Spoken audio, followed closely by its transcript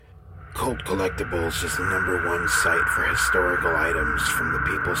Cult Collectibles is the #1 site for historical items from the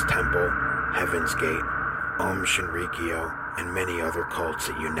People's Temple, Heaven's Gate, Om Shinrikyo, and many other cults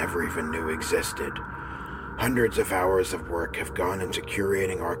that you never even knew existed. Hundreds of hours of work have gone into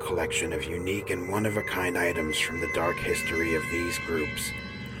curating our collection of unique and one-of-a-kind items from the dark history of these groups.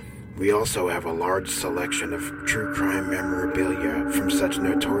 We also have a large selection of true crime memorabilia from such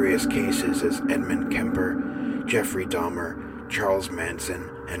notorious cases as Edmund Kemper, Jeffrey Dahmer, Charles Manson,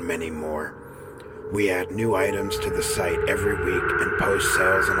 and many more. We add new items to the site every week and post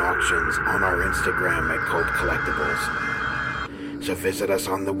sales and auctions on our Instagram at Cult Collectibles. So visit us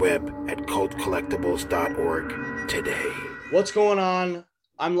on the web at cultcollectibles.org today. What's going on?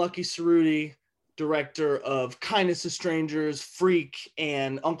 I'm Lucky Cerruti, director of Kindness to Strangers, Freak,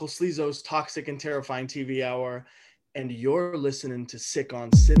 and Uncle Sleezo's Toxic and Terrifying TV Hour, and you're listening to Sick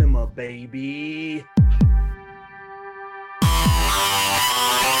on Cinema, baby.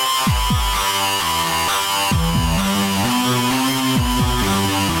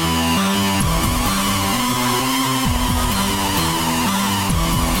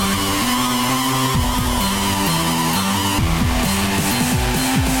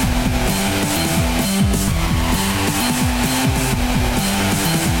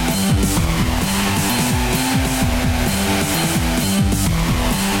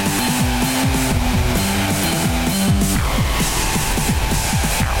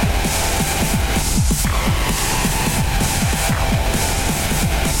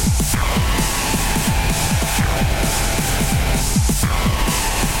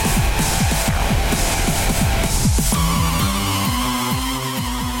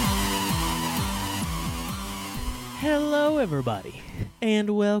 Everybody, and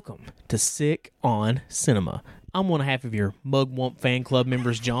welcome to Sick on Cinema. I'm one half of your Mugwump fan club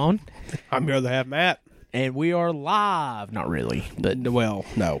members, John. I'm your other half, Matt. And we are live. Not really, but Well,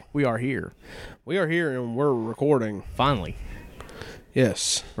 no. we are here. We are here and we're recording. Finally.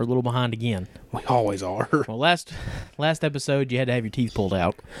 Yes. We're a little behind again. We always are. Well, last episode, you had to have your teeth pulled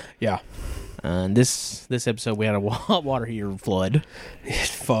out. Yeah. And this episode, we had a water heater flood.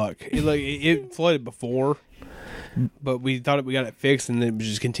 Fuck. It flooded before, but we thought we got it fixed, and then it was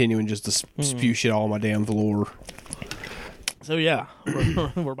just continuing just to spew shit all on my damn floor. So, yeah,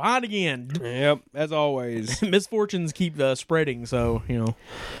 we're behind again. Yep, as always. Misfortunes keep spreading, so, you know.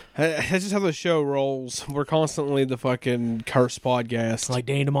 That's just how the show rolls. We're constantly the fucking cursed podcast. Like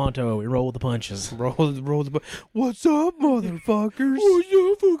Danny DeMonto, we roll with the punches. Roll the What's up, motherfuckers? What's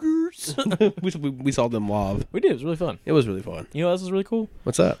up, fuckers? we saw them live. We did. It was really fun. It was really fun. You know what else is really cool?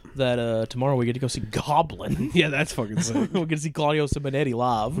 What's that? That tomorrow we get to go see Goblin. Yeah, that's fucking sick. We'll get to see Claudio Simonetti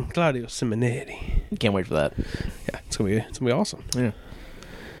live. Claudio Simonetti. Can't wait for that. Yeah, it's gonna be awesome. Yeah.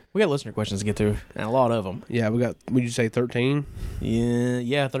 We got listener questions to get through, and a lot of them. Yeah, we got, would you say 13?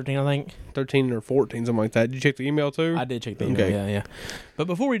 Yeah, 13, I think. 13 or 14, something like that. Did you check the email too? I did check the email, yeah. But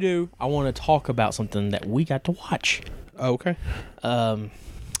before we do, I want to talk about something that we got to watch. Oh, okay.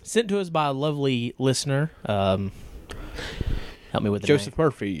 Sent to us by a lovely listener. Help me with the Joseph name.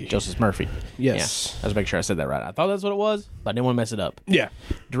 Murphy. Joseph Murphy. Yes. Yeah, I was making sure I said that right. I thought that's what it was, but I didn't want to mess it up. Yeah.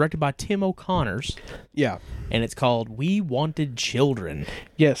 Directed by Tim O'Connors. Yeah. And it's called We Wanted Children.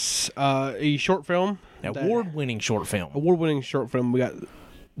 Yes. A short film. Award-winning short film. Award-winning short film. We got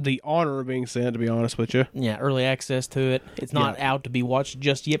the honor of being sent, to be honest with you. Yeah, early access to it. It's not out to be watched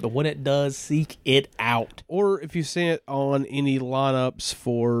just yet, but when it does, seek it out. Or if you see it on any lineups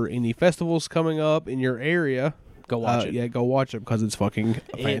for any festivals coming up in your area, go watch it. Yeah, go watch it because it's fucking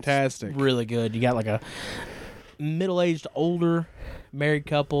fantastic. It's really good. You got like a middle-aged, older married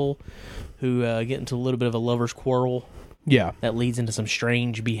couple who get into a little bit of a lover's quarrel. Yeah. That leads into some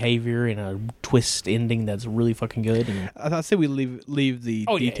strange behavior and a twist ending that's really fucking good. And I say we leave the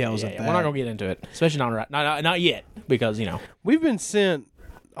details of that. We're not going to get into it, especially not yet, because, you know. We've been sent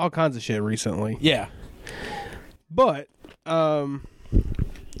all kinds of shit recently. Yeah. But,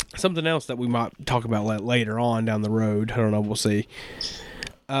 something else that we might talk about later on down the road. I don't know. We'll see.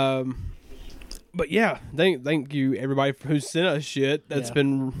 But yeah, thank you everybody who's sent us shit. That's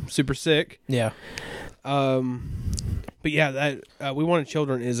been super sick. Yeah. But yeah, that We Wanted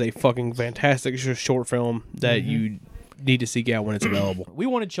Children is a fucking fantastic short film that you need to seek out when it's available. We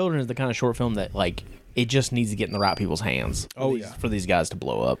Wanted Children is the kind of short film that, like, it just needs to get in the right people's hands. For these guys to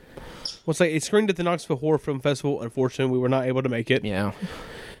blow up. Well, it's like it screened at the Knoxville Horror Film Festival. Unfortunately, we were not able to make it. Yeah.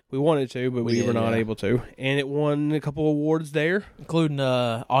 We wanted to, but we were not able to. And it won a couple awards there. Including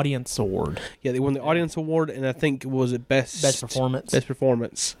Audience Award. Yeah, they won the Audience Award, and I think, was it Best Performance. Best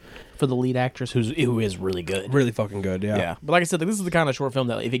Performance. for the lead actress, who is really good. Really fucking good. Yeah. Yeah, but like I said, this is the kind of short film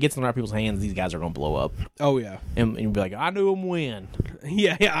that if it gets in the right people's hands, these guys are gonna blow up, Oh yeah. and you'll be like, I knew him when,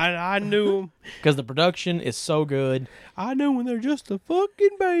 Yeah. I knew him. because the production is so good. I knew when they're just a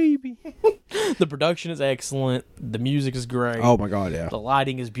fucking baby. The production is excellent. The music is great. Oh my god. Yeah. The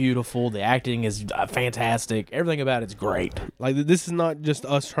lighting is beautiful. The acting is fantastic. Everything about it's great. Like this is not just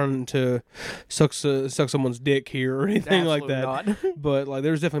us trying to suck someone's dick here or anything like that. Absolutely not. But like,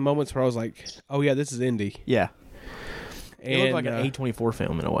 there's definitely moments where I was like, "Oh yeah, this is indie." Yeah. And, It looked like an A24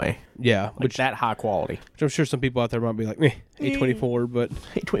 film in a way. yeah, Like which that high quality. I'm sure some people out there might be like, A24, but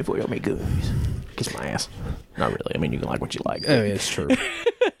A24 don't make good movies. Kiss my ass. Not really. I mean, you can like what you like. I mean, it's true.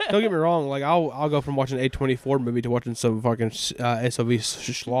 Don't get me wrong. Like I'll go from watching an A24 movie to watching some fucking SOV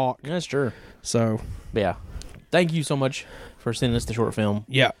schlock. That's true. So But yeah. Thank you so much for sending us the short film.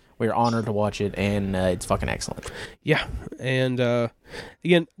 yeah, We're honored to watch it, and it's fucking excellent. yeah, and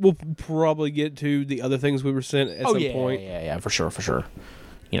again, we'll probably get to the other things we were sent at some point. Yeah, for sure.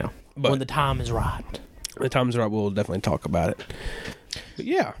 You know, But- when the time is right. The time's right. We'll definitely talk about it. But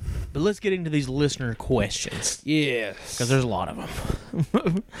yeah, But let's get into these listener questions, yes, because there's a lot of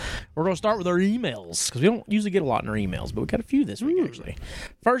them. We're going to start with our emails, because we don't usually get a lot in our emails, but we got a few this week, actually.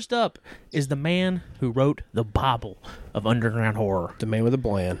 First up is the man who wrote the Bible of underground horror, the man with the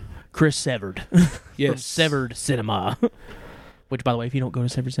plan. Chris Severed, from Yes. Severed Cinema. Which, by the way, if you don't go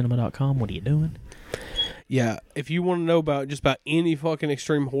to severedcinema.com, what are you doing? Yeah, if you want to know about just about any fucking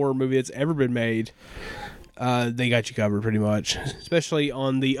extreme horror movie that's ever been made, they got you covered pretty much. Especially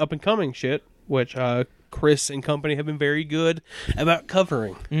on the up and coming shit, which Chris and company have been very good about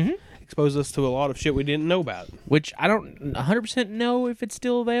covering. Mm-hmm. Exposed us to a lot of shit we didn't know about. Which I don't 100% know if it's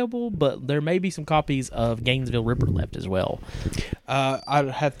still available, but there may be some copies of Gainesville Ripper left as well. I'd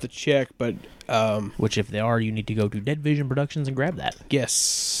have to check, but Which, if they are, you need to go to Dead Vision Productions and grab that.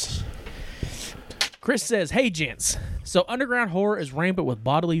 yes. Chris says, hey, gents. So underground horror is rampant with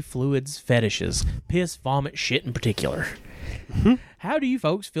bodily fluids fetishes. Piss, vomit, shit in particular. How do you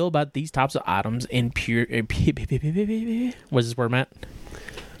folks feel about these types of items in pure... What's this word, Matt?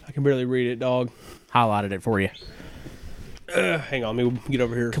 I can barely read it, dog. Highlighted it for you. Hang on, let me get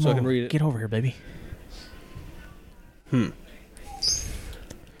over here Come so on, I can read it. get over here, baby.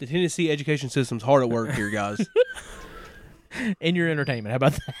 The Tennessee education system's hard at work here, guys. In your entertainment. How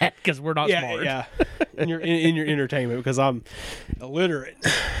about that? Because we're not smart. Yeah. In your entertainment, because I'm illiterate.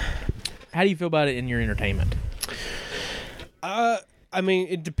 How do you feel about it in your entertainment? I mean,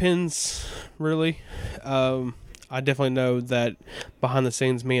 it depends, really. I definitely know that behind the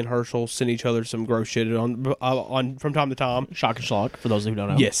scenes, me and Herschel send each other some gross shit on from time to time. Shock and Schlock, for those who don't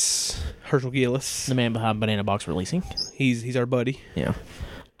know. Yes, Herschel Gillis. The man behind Banana Box Releasing. He's our buddy. Yeah.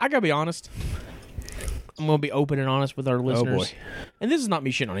 I gotta be honest. I'm gonna be open and honest with our listeners. boy. And this is not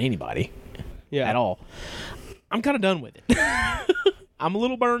me shitting on anybody Yeah, at all. I'm kind of done with it. I'm a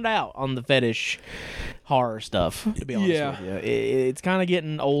little burned out on the fetish horror stuff, to be honest Yeah. with you. It's kind of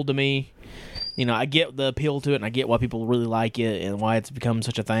getting old to me. You know, I get the appeal to it, and I get why people really like it and why it's become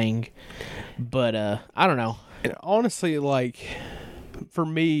such a thing. But I don't know. And honestly, like for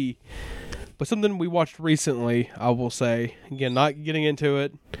me, but something we watched recently, I will say again, not getting into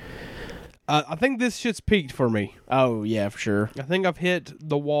it. I think this shit's peaked for me. Oh yeah, for sure. I think I've hit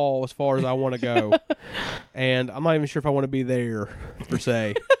the wall as far as I want to go, and I'm not even sure if I want to be there per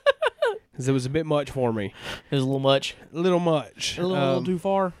se, because it was a bit much for me. It was a little much, A little much. a little too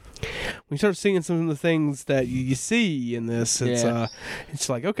far. When you start seeing some of the things that you see in this, it's Yeah. it's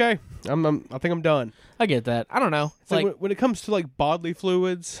like okay, I think I'm done. I get that. I don't know. It's like when it comes to like bodily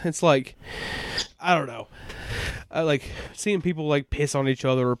fluids, it's like I don't know. I like seeing people like piss on each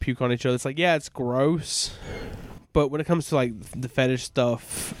other or puke on each other. It's like yeah, it's gross. But when it comes to like the fetish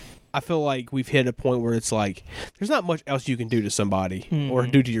stuff, I feel like we've hit a point where it's like there's not much else you can do to somebody or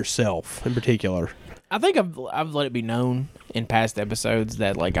do to yourself in particular. I think I've let it be known in past episodes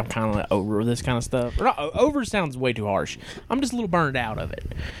that like I'm kind of over this kind of stuff. Or not, over sounds way too harsh. I'm just a little burned out of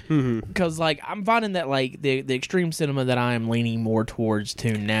it because like I'm finding that like the extreme cinema that I am leaning more towards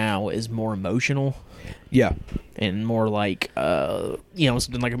to now is more emotional Yeah, and more like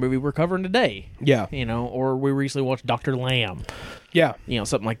something like a movie we're covering today. yeah, Or we recently watched Dr. Lamb. yeah.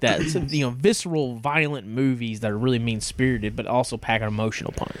 Something like that. So, visceral, violent movies that are really mean-spirited, but also pack an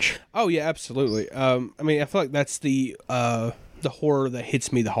emotional punch. Oh yeah, absolutely. I mean, I feel like that's the horror that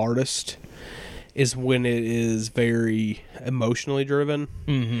hits me the hardest is when it is very emotionally driven.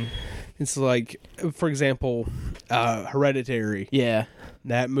 Mm-hmm. It's like, for example, Hereditary. Yeah.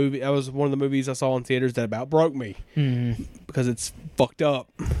 That movie, that was one of the movies I saw in theaters that about broke me because it's fucked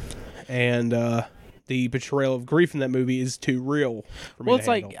up, and the portrayal of grief in that movie is too real for me Well, to it's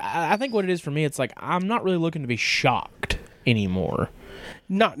handle. like I think what it is for me, it's like I'm not really looking to be shocked anymore.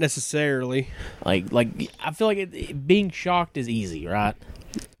 Not necessarily. Like I feel like being shocked is easy, right?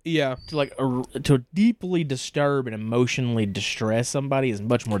 Yeah. To deeply disturb and emotionally distress somebody is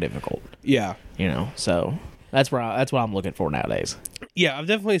much more difficult. Yeah. So that's what I'm looking for nowadays. Yeah, I've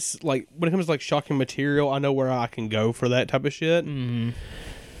definitely, like, when it comes to, like, shocking material, I know where I can go for that type of shit. Mm-hmm.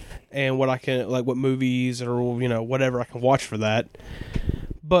 And what I can, like, what movies or, whatever I can watch for that.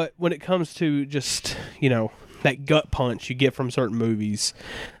 But when it comes to just, that gut punch you get from certain movies,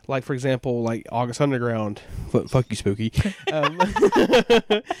 like, for example, like August Underground, fuck you, Spooky. How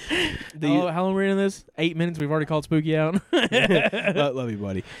long are we in this? 8 minutes. We've already called Spooky out. Love you,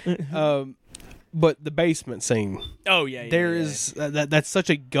 buddy. But the basement scene. Oh yeah. There is that's such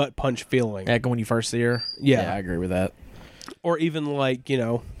a gut punch feeling. Like when you first see her. Yeah. I agree with that. Or even like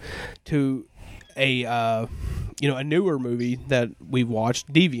to a newer movie that we've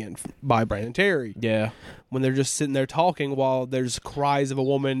watched, Deviant by Brandon Terry. Yeah. When they're just sitting there talking while there's cries of a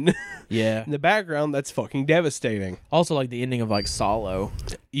woman Yeah. in the background, that's fucking devastating. Also, like the ending of like Solo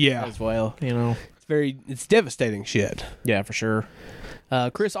Yeah, as well. it's devastating shit. Yeah, for sure.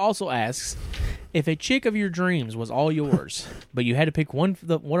 Chris also asks, if a chick of your dreams was all yours, but you had to pick one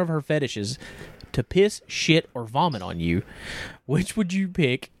of her fetishes to piss, shit, or vomit on you, which would you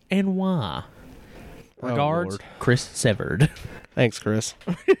pick and why? Regards, Lord. Chris Severed. Thanks, Chris.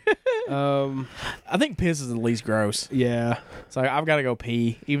 I think piss is the least gross. Yeah, So I've got to go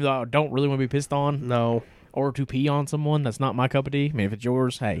pee, even though I don't really want to be pissed on no, or to pee on someone. That's not my cup of tea. I mean, if it's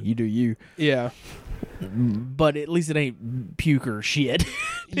yours, hey, you do you. yeah, But at least it ain't puke or shit.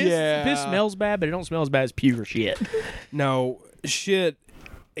 Yeah. Piss smells bad, but it don't smell as bad as puke or shit. no. Shit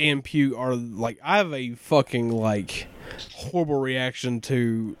and puke are like, I have a fucking like horrible reaction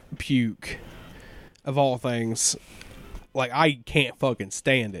to puke. Of all things, like I can't fucking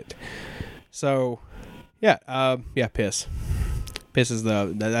stand it. So, yeah, piss. Piss is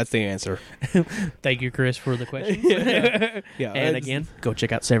that's the answer. Thank you, Chris, for the question. Yeah, And again, go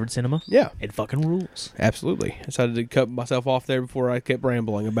check out Severed Cinema. yeah, It fucking rules. absolutely. I decided to cut myself off there before I kept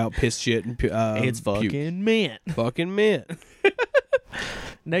rambling about piss, shit, and It's fucking puke. mint. Fucking mint.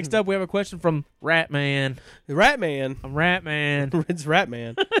 Next up, we have a question from Ratman. The Rat Man. Ratman. It's Rat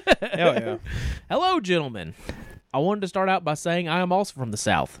Man. Hell yeah. Hello, gentlemen. I wanted to start out by saying I am also from the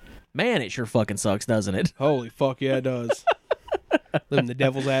South. Man, it sure fucking sucks, doesn't it? Holy fuck, yeah, it does. Living the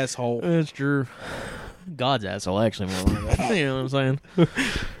devil's asshole. That's true. God's asshole, actually. More like that. You know what I'm saying?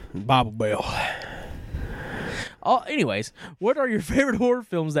 Bible Bell. Anyways, what are your favorite horror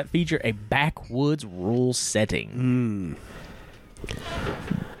films that feature a backwoods rural setting?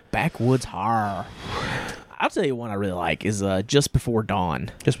 Backwoods horror. I'll tell you one I really like is Just Before Dawn.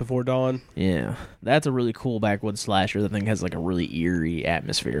 Just Before Dawn. Yeah, that's a really cool backwoods slasher. The thing has like a really eerie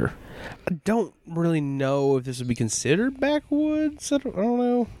atmosphere. I don't really know if this would be considered backwoods. I don't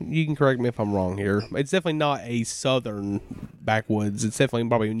know. You can correct me if I'm wrong here. It's definitely not a southern backwoods. It's definitely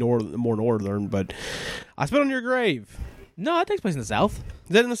probably more northern, but I Spit on Your Grave. No, it takes place in the South. Is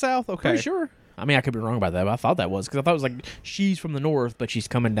that in the South? Okay. Pretty sure. I mean, I could be wrong about that, but I thought that was because I thought it was like she's from the north, but she's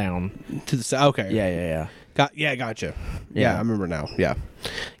coming down. To the South. Okay. Yeah. Gotcha. Yeah. Yeah, I remember now. Yeah.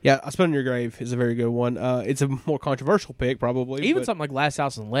 I Spit on Your Grave is a very good one. It's a more controversial pick, probably. Even but something like Last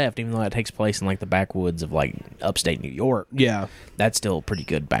House on the Left, even though that takes place in like the backwoods of like upstate New York, Yeah. that's still pretty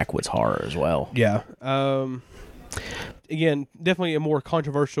good backwoods horror as well. Yeah. Again, definitely a more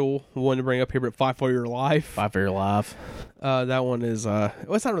controversial one to bring up here, but Fight for Your Life. Fight for Your Life. That one is, well,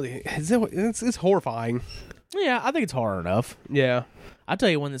 it's not really, it's horrifying. Yeah, I think it's horror enough. Yeah. I'll tell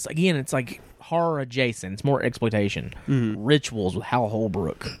you one that's, again, it's like horror adjacent. It's more exploitation. Rituals with Hal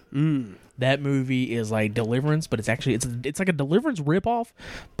Holbrook. That movie is like Deliverance, but it's actually, it's like a Deliverance ripoff,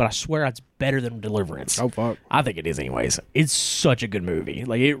 but I swear it's better than Deliverance. Oh, fuck. I think it is anyways. It's such a good movie.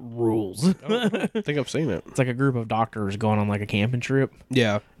 Like, it rules. I think I've seen it. It's like a group of doctors going on like a camping trip,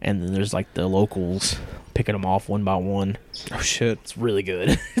 Yeah. and then there's like the locals picking them off one by one. Oh, shit. It's really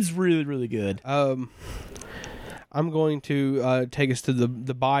good. It's really, really good. I'm going to take us to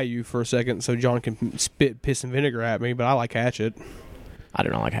the bayou for a second so John can spit piss and vinegar at me, but I like Hatchet. I do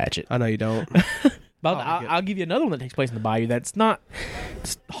not like Hatchet. I know you don't. But like it. I'll give you another one that takes place in the bayou that's not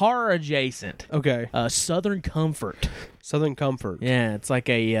it's horror adjacent. Okay. Southern Comfort. Southern Comfort. Yeah, it's like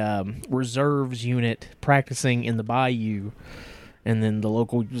a reserves unit practicing in the bayou, and then the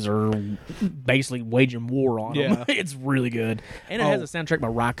locals are basically waging war on them. Yeah. It's really good. And it has a soundtrack by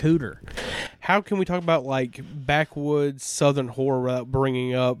Ry Cooder. How can we talk about like backwoods Southern horror without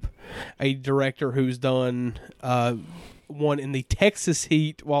bringing up a director who's done one in the Texas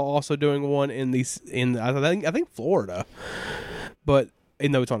heat while also doing one in I think Florida, but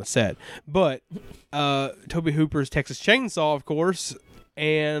even though it's on a set. But Tobe Hooper's Texas Chainsaw, of course,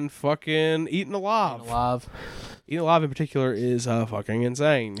 and fucking Eaten Alive. Eaten Alive in particular is fucking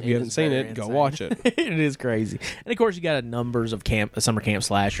insane. If you haven't seen it, go watch it. It is crazy. And of course, you got numbers of summer camp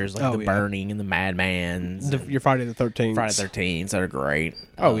slashers like The Burning and the Madmans. Your Friday the 13th. Friday the 13th that are great.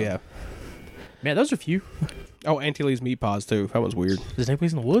 Oh, yeah. Man, those are few. Oh, Auntie Lee's Meat Paws, too. That was weird. Does it take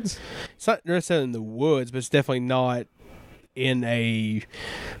place in the woods? It's not necessarily in the woods, but it's definitely not in a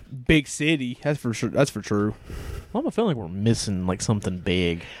big city. That's for sure. That's for true. Well, I'm feeling like we're missing like something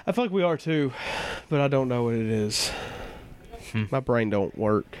big. I feel like we are too, but I don't know what it is. My brain don't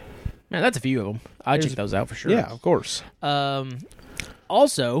work. Man, that's a few of them. I'd check those out for sure. Yeah, of course.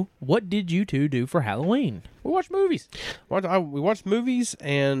 Also, what did you two do for Halloween? We watched movies. We watched movies,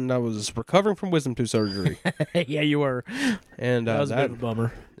 and I was recovering from wisdom tooth surgery. Yeah, you were. And That was a bit of a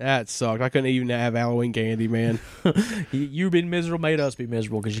bummer. That sucked. I couldn't even have Halloween candy, man. You being miserable made us be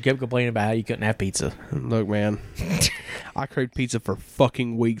miserable because you kept complaining about how you couldn't have pizza. Look, man, I craved pizza for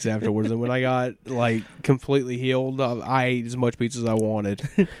fucking weeks afterwards, and when I got like completely healed, I ate as much pizza as I wanted.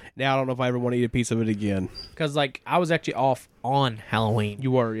 Now I don't know if I ever want to eat a piece of it again. Because like I was actually off on Halloween.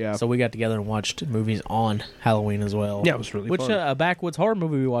 You were, yeah. So we got together and watched movies on Halloween as well. Yeah, it was really fun. A backwoods horror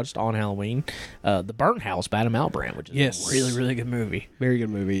movie we watched on Halloween, The Burnt House by Adam Albrand, which is a really, really good movie. Very good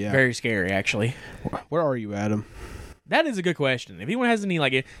movie, yeah. Very scary, actually. Where are you, Adam? That is a good question. If anyone has any,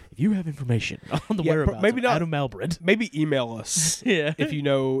 like, if you have information on the whereabouts maybe of not, Adam Albrand, maybe email us yeah, if you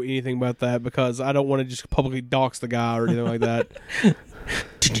know anything about that, because I don't want to just publicly dox the guy or anything like that.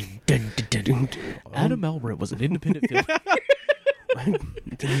 Adam Albrand was an independent film.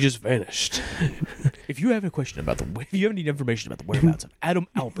 He just vanished. If you have any question about if you have any information about the whereabouts of Adam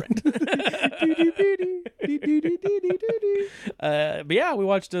Albrand. But yeah, we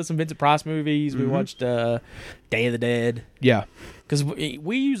watched some Vincent Price movies. We watched Day of the Dead. Yeah. Because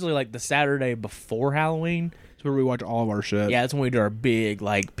we usually, like, the Saturday before Halloween. That's where we watch all of our shit. Yeah, that's when we do our big,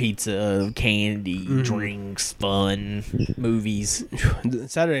 like, pizza, candy, drinks, fun, movies.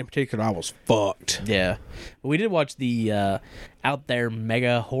 Saturday in particular, I was fucked. Yeah. But we did watch the Out There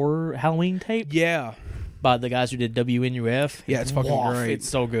Mega Horror Halloween tape. Yeah. By the guys who did WNUF. Yeah, it's fucking great. It's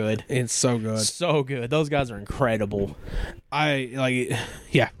so good. It's so good. So good. Those guys are incredible. I like it.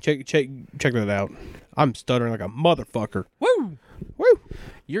 Yeah, check that out. I'm stuttering like a motherfucker. Woo! Woo!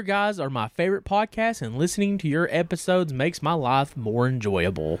 Your guys are my favorite podcast, and listening to your episodes makes my life more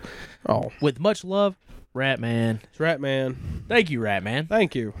enjoyable. Oh. With much love, Ratman. It's Ratman. Thank you, Ratman.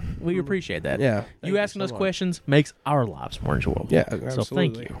 Thank you. We appreciate that. Yeah. You asking us questions makes our lives more enjoyable. Yeah, absolutely. So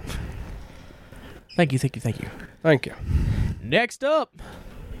thank you. Thank you. Thank you. Next up,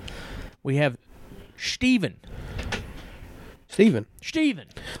 we have Steven. Steven.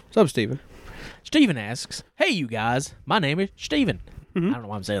 What's up, Steven? Steven asks, "Hey, you guys. My name is Steven." I don't know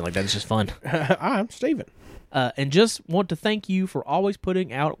why I'm saying it like that. It's just fun. I'm Steven. And just want to thank you for always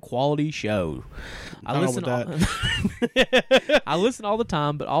putting out a quality show. I listen all the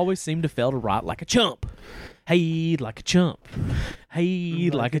time, but always seem to fail to write like a chump. Hey, like a chump. Hey,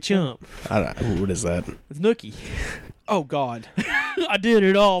 like a chump. I don't know. What is that? It's Nookie. Oh, God. I did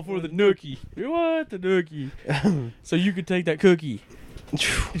it all for the Nookie. You want the Nookie? So you could take that cookie and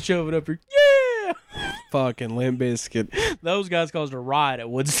shove it up your... Yeah! Fucking Limp Bizkit. Those guys caused a riot at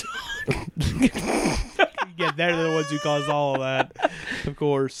Woodstock. Yeah, they're the ones who caused all of that. Of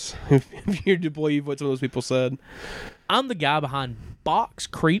course. If you're to believe what some of those people said. I'm the guy behind Box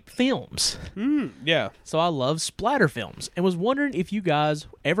Creep Films. Yeah. So I love splatter films and was wondering if you guys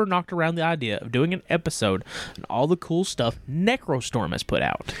ever knocked around the idea of doing an episode on all the cool stuff Necrostorm has put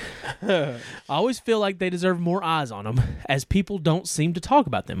out. I always feel like they deserve more eyes on them, as people don't seem to talk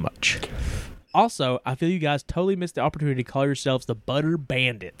about them much. Also, I feel you guys totally missed the opportunity to call yourselves the Butter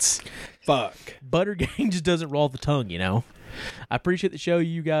Bandits. Fuck. Butter Gang just doesn't roll the tongue, you know? I appreciate the show,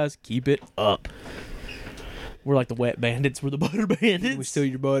 you guys. Keep it up. We're like the Wet Bandits. We're the Butter Bandits. We steal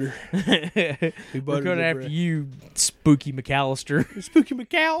your butter. We're coming after you, Spooky McAllister. Spooky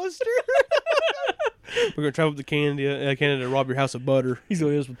McAllister. We're going to travel to Canada to rob your house of butter. He's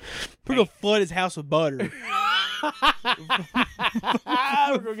going to... We're going to flood his house with butter. We're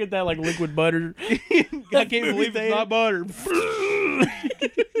going to get that like liquid butter. I can't believe it's not butter.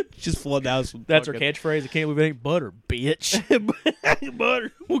 Just flood the house with That's our catchphrase. I can't believe it ain't butter, bitch.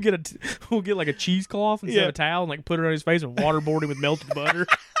 butter. We'll get like a cheesecloth instead of a towel and like put it on his face and waterboard him with melted butter.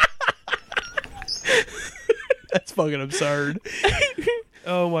 That's fucking absurd.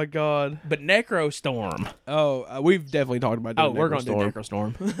 Oh my god. But Necrostorm. Oh, we've definitely talked about doing We're going to do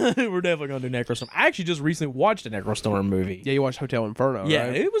Necrostorm. Necrostorm. We're definitely going to do Necrostorm. I actually just recently watched a Necrostorm movie. Yeah, you watched Hotel Inferno, Yeah,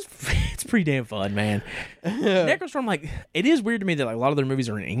 right? it's pretty damn fun, man. Necrostorm, like, it is weird to me that like a lot of their movies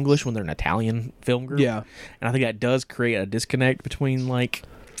are in English when they're an Italian film group. Yeah. And I think that does create a disconnect between like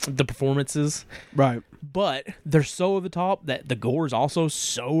the performances. Right. But they're so over the top that the gore is also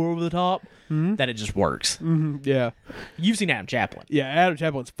so over the top that it just works. Yeah. You've seen Adam Chaplin. Yeah, Adam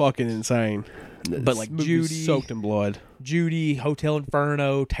Chaplin's fucking insane. But, like, This movie's Judy- soaked in blood. Judy, Hotel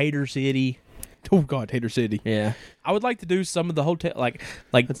Inferno, Tater City. Oh god, Tater City. Yeah. I would like to do some of the hotel like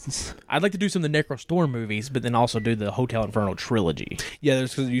I'd like to do some of the Necrostorm movies, but then also do the Hotel Inferno trilogy. Yeah,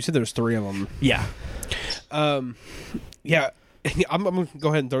 there's cause you said there's 3 of them. Yeah. Yeah. I'm gonna go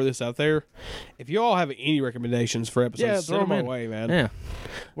ahead and throw this out there. If you all have any recommendations for episodes, Yeah, send throw 'em them my in. way, man. Yeah.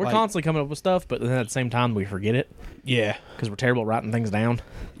 We're Like- constantly coming up with stuff, but then at the same time we forget it Yeah. because we're terrible at writing things down.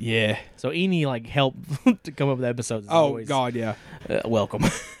 Yeah. So any like help to come up with episodes is Oh always god, yeah. Welcome.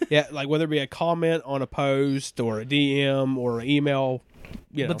 Yeah, like whether it be a comment on a post or a DM or an email,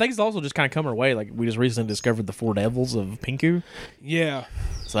 you know. But things also just kind of come our way. Like we just recently discovered the 4 Devils of Pinku, yeah.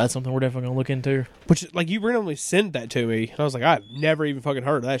 so that's something we're definitely gonna look into. Which, like, you randomly sent that to me, and I was like, I've never even fucking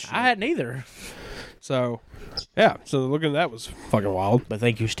heard of that shit. I hadn't either, So, yeah. So looking at that was fucking wild. but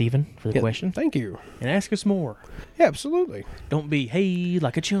thank you, Stephen, for the Yeah, question, Thank you. and ask us more. Yeah, absolutely. Don't be hey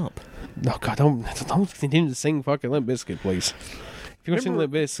like a chump. No, God, don't continue to sing fucking Limp Bizkit, please. If you're gonna sing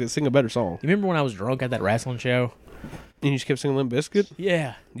Limp Bizkit, sing a better song. You remember when I was drunk at that wrestling show? And you just kept singing Limp Bizkit?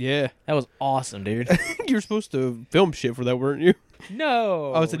 Yeah, Yeah. that was awesome, dude. You were supposed to film shit for that, weren't you?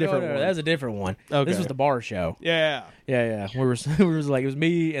 No, Oh, it's a different one. That was a different one. Okay. This was the bar show. Yeah. Yeah. We were like, it was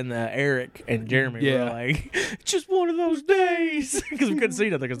me and Eric and Jeremy. We Yeah. were like, just one of those days, because we couldn't see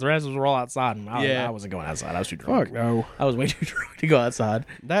nothing because the wrestlers were all outside, and Yeah. I wasn't going outside. I was too drunk. Fuck no. I was way too drunk to go outside,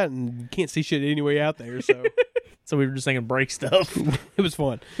 That and you can't see shit anyway out there, so so we were just singing break stuff. it was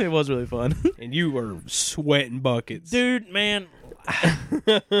fun. It was really fun, And you were sweating buckets. dude. Man,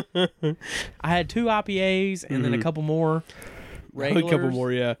 I had 2 IPAs and then a couple more. Mm-hmm. A couple regulars,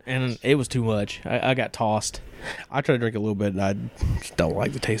 more, yeah. and it was too much. I got tossed. I try to drink a little bit, and I just don't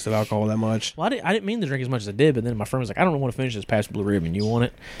like the taste of alcohol that much. Well, I didn't mean to drink as much as I did, but then my friend was like, I don't want to finish this Pabst Blue Ribbon. You want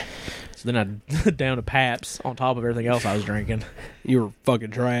it? So then I down a Pabst on top of everything else I was drinking. You were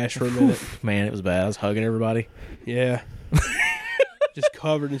fucking trash for a minute. Man, it was bad. I was hugging everybody. Yeah. Just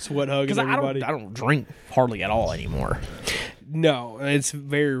covered in sweat, hugging Because everybody. I don't drink hardly at all anymore. No, it's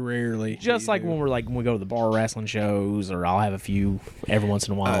very rarely. Just you like do. when we go to the bar wrestling shows, or I'll have a few every once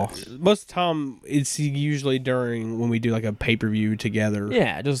in a while. Most of the time, it's usually during when we do like a pay-per-view together.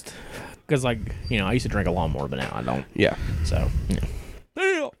 Yeah, just because I used to drink a lot more, but now I don't. Yeah. So,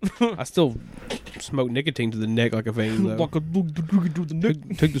 I still smoke nicotine to the neck like a fiend, though.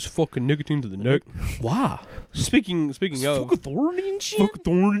 Take this fucking nicotine to the neck. Why? Speaking of Authority and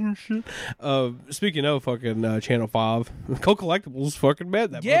shit. speaking of fucking Channel 5, Colt Collectibles fucking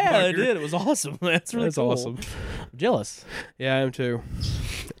met that Yeah, motherfucker. it did. It was awesome. That's really That's cool. awesome. I'm jealous. Yeah, I am too.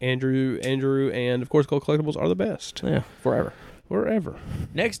 Andrew, and of course Colt Collectibles are the best. Yeah, forever. Wherever.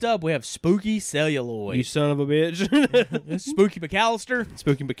 Next up, we have Spooky Celluloid. You son of a bitch. Spooky McAllister.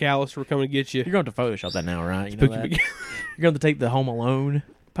 Spooky McAllister, we're coming to get you. You're going to Photoshop that now, right? You know Spooky that? You're going to take the Home Alone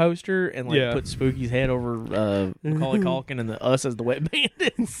poster and Yeah. put Spooky's head over Macaulay Culkin and us as the wet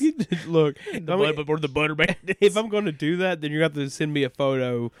bandits. Look, We're the butter bandits. if I'm going to do that, then you're going to have to send me a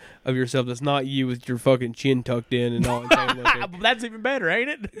photo of yourself that's not you with your fucking chin tucked in and all insane looking. That's even better, ain't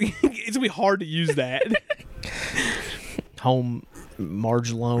it? It's going to be hard to use that. Home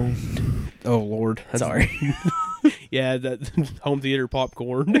Marge Lone. Oh, Lord. Sorry. Yeah, that home theater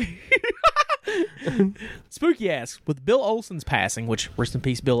popcorn. Spooky asks, with Bill Olsen's passing, which rest in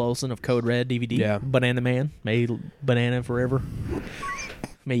peace, Bill Olsen of Code Red DVD, Yeah. Banana Man, may he banana forever,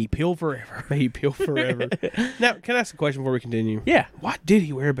 may he peel forever. May he peel forever. Now, can I ask a question before we continue? Yeah, Why did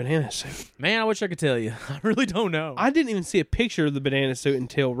he wear a banana suit? man, I wish I could tell you. I really don't know. I didn't even see a picture of the banana suit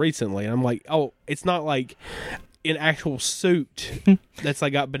until recently. And I'm like, oh, it's not like an actual suit that's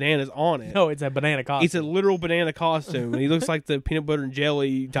like got bananas on it. No, it's a banana costume. It's a literal banana costume, and he looks like the peanut butter and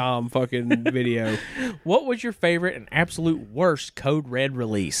jelly Tom fucking video. What was your favorite and absolute worst Code Red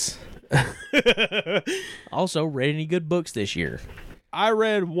release? Also, read any good books this year? I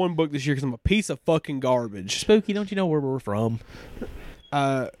read one book this year because I'm a piece of fucking garbage. Spooky, don't you know where we're from?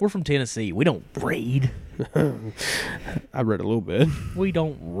 We're from Tennessee. We don't read. I read a little bit. We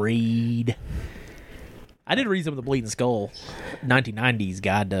don't read. I did read some of the Bleeding Skull 1990s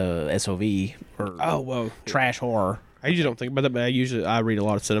guide to SOV or Oh, well. trash horror. I usually don't think about that, but I read a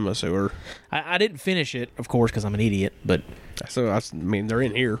lot of Cinema Sewer. I didn't finish it, of course, because I'm an idiot. But So I mean, they're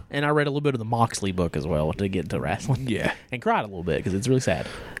in here. and I read a little bit of the Moxley book as well to get into wrestling. Yeah. And cried a little bit because it's really sad.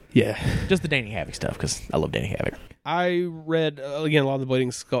 Yeah. Just the Danny Havoc stuff because I love Danny Havoc. I read again a lot of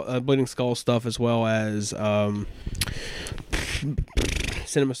the Bleeding Skull stuff, as well as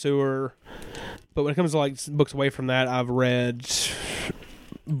Cinema Sewer. But when it comes to like books away from that, I've read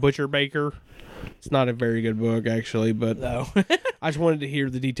Butcher Baker. It's not a very good book, actually, but No. I just wanted to hear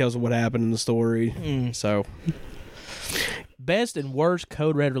the details of what happened in the story. So, Best and worst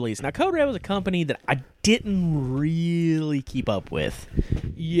Code Red release. Now, Code Red was a company that I didn't really keep up with,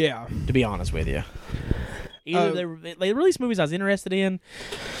 yeah. to be honest with you. Either they released movies I was interested in,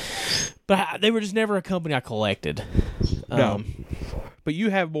 but they were just never a company I collected. No. But you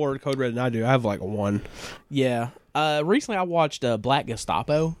have more Code Red than I do. I have like one. Yeah. Recently, I watched Black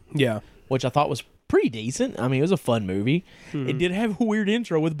Gestapo, Yeah. which I thought was pretty decent. I mean, it was a fun movie. It did have a weird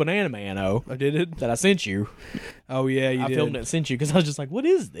intro with Banana Man I did it? that I sent you. Oh, yeah, you I did. filmed it and sent you because I was just like, what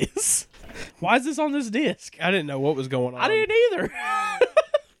is this? Why is this on this disc? I didn't know what was going on. I didn't either.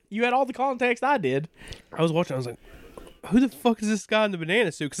 You had all the context I did. I was watching, I was like, who the fuck is this guy in the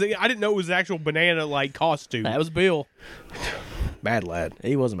banana suit? Because I didn't know it was an actual banana, like, costume. That was Bill. Bad lad.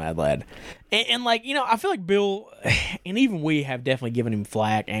 He was a mad lad. And like, you know, I feel like Bill, and even we have definitely given him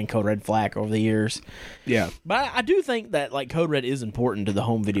flack and Code Red flack over the years. Yeah. But I do think that, like, Code Red is important to the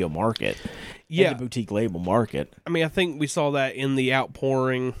home video market. Yeah. And the boutique label market. I mean, I think we saw that in the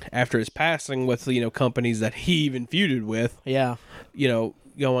outpouring after his passing with, companies that he even feuded with, Yeah.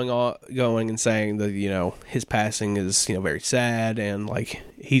 going and saying that, his passing is, very sad and, like,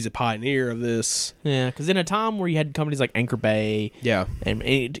 he's a pioneer of this. Yeah, because in a time where you had companies like Anchor Bay, Yeah. and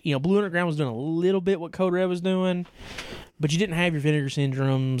Blue Underground was doing a little bit what Code Red was doing, but you didn't have your Vinegar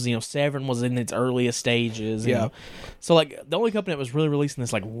Syndromes. Severn was in its earliest stages. you Yeah. know. So, like, the only company that was really releasing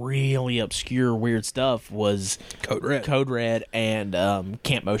this, like, really obscure, weird stuff was Code Red. and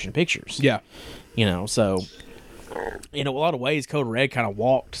Camp Motion Pictures. Yeah. So, in a lot of ways, Code Red kind of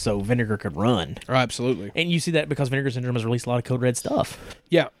walked so Vinegar could run. Oh, absolutely. And you see that because Vinegar Syndrome has released a lot of Code Red stuff.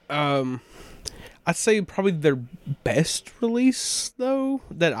 Yeah. I'd say probably their best release, though,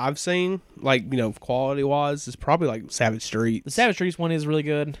 that I've seen, like, quality-wise, is probably, like, Savage Streets. The Savage Streets one is really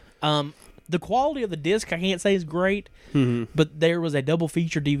good. The quality of the disc, I can't say is great, but there was a double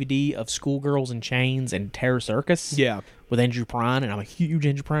feature DVD of Schoolgirls in Chains and Terror Circus. Yeah. With Andrew Prine, and I'm a huge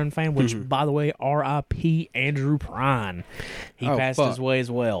Andrew Prine fan, which, by the way, R.I.P. Andrew Prine. He passed his way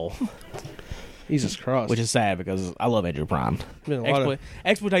as well, Jesus Christ. which is sad because I love Andrew Prine. Been a lot of-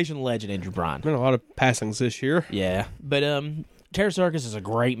 Exploitation legend Andrew Prine. Been a lot of passings this year. Yeah, but Terror Circus is a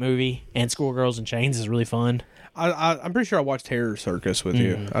great movie, and Schoolgirls in Chains is really fun. I'm pretty sure I watched Terror Circus with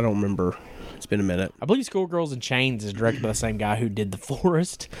you. I don't remember. It's been a minute. I believe Schoolgirls in Chains is directed by the same guy who did The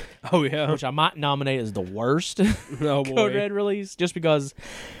Forest, Oh, yeah. which I might nominate as the worst Oh, boy. Code Red release, just because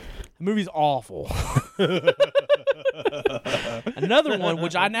the movie's awful. Another one,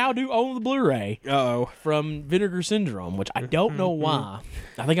 which I now do own the Blu-ray, Uh-oh. from Vinegar Syndrome, which I don't know why.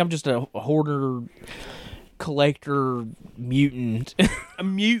 I think I'm just a hoarder, collector, mutant. A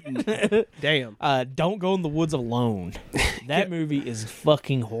mutant. Damn. Don't Go in the Woods Alone. That movie is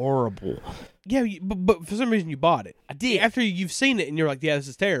fucking horrible. Yeah, but for some reason you bought it. I did. After you've seen it and you're like, yeah, this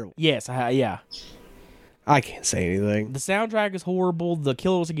is terrible. Yes, yeah. I can't say anything. The soundtrack is horrible. The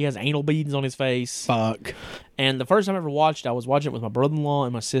killer looks like he has anal beads on his face. Fuck. And the first time I ever watched it, I was watching it with my brother-in-law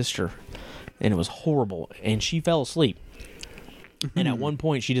and my sister. And it was horrible. And she fell asleep. And at one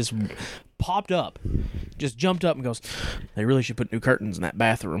point, she just popped up. Just jumped up and goes, they really should put new curtains in that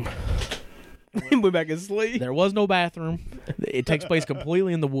bathroom. Went back and sleep. There was no bathroom. It takes place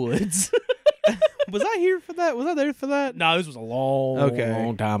completely in the woods. Was I here for that? Was I there for that? No, this was a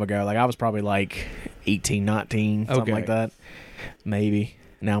long time ago. Like, I was probably like 18, 19, something like that. Maybe.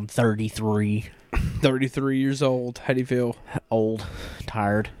 Now I'm 33. 33 years old. How do you feel? Old.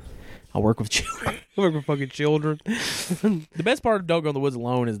 Tired. I work with children. I work with fucking children. The best part of Don't Go in the Woods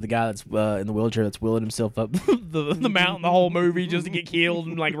Alone is the guy that's in the wheelchair that's wheeling himself up the mountain the whole movie just to get killed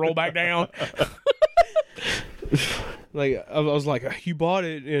and, like, roll back down. Like, I was like, you bought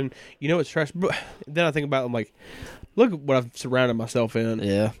it and you know it's trash. But then I think about it, I'm like, look at what I've surrounded myself in.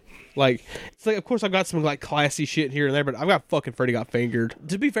 Yeah. Like, it's like, of course I've got some, like, classy shit here and there, but I've got fucking Freddy Got Fingered.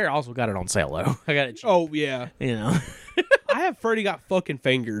 To be fair, I also got it on sale, though. I got it cheap. Oh, yeah. You know. I have Freddy Got fucking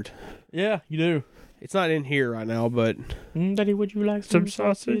Fingered. Yeah, you do. It's not in here right now, but Daddy, would you like some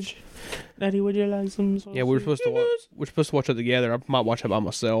sausage? Daddy, would you like some sausage? yeah, we're supposed to watch it together. I might watch it by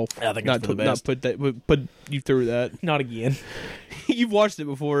myself. I think not it's for the best. Not put you through that. Not again. You've watched it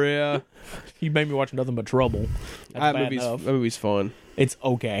before, yeah. You made me watch Nothing But Trouble. That's bad That enough. movie's fun. It's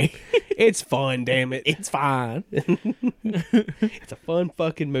okay. It's fun, damn it. It's fine. It's a fun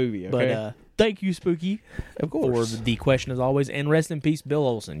fucking movie, okay? But thank you, Spooky, of for course. the question as always. And rest in peace, Bill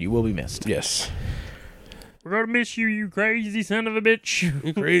Olsen. You will be missed. Yes. We're gonna miss you, you crazy son of a bitch.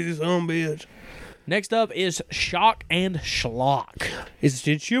 You crazy son of a bitch. Next up is Shock and Schlock.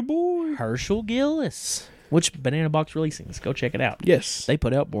 It's your boy. Herschel Gillis. Which Banana Box Releasings. Go check it out. Yes. They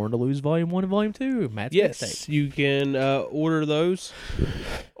put out Born to Lose Volume 1 and Volume 2. Matt's Yes. mixtape. You can order those,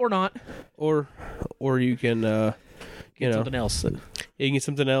 Or not. or you can Something else. you can get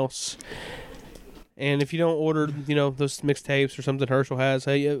something else. And if you don't order, those mixtapes or something Herschel has,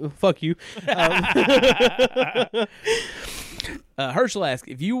 hey, fuck you. Herschel asks,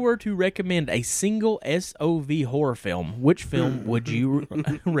 if you were to recommend a single SOV horror film, which film would you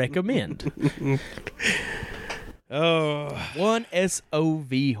recommend? Oh, One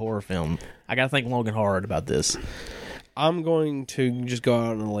SOV horror film. I gotta think long and hard about this. I'm going to just go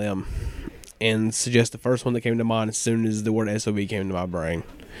out on a limb and suggest the first one that came to mind as soon as the word SOV came to my brain.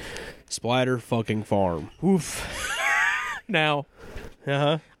 Splatter fucking Farm. Oof. Now,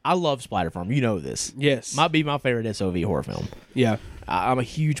 Uh-huh. I love Splatter Farm. You know this. Yes. Might be my favorite SOV horror film. Yeah. I'm a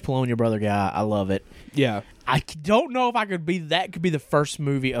huge Polonia Brother guy. I love it. Yeah. I don't know if I could be that. Could be the first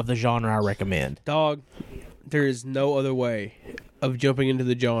movie of the genre I recommend. Dog, there is no other way of jumping into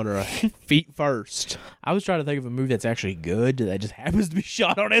the genre feet first. I was trying to think of a movie that's actually good that just happens to be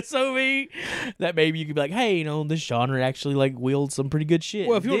shot on SOV. That maybe you could be like, hey, this genre actually like wields some pretty good shit.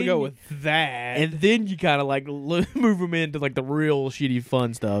 Well, if you want to Then go with that, and then you kind of like move them into like the real shitty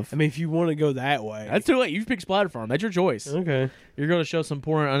fun stuff. I mean, if you want to go that way, That's too late. You pick Splatter Farm. That's your choice. okay. You're going to show some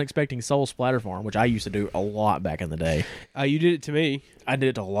poor and unexpecting soul Splatter Farm, which I used to do a lot back in the day. You did it to me, I did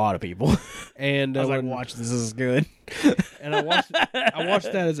it to a lot of people. and I was like, when- watch this is good. and I watched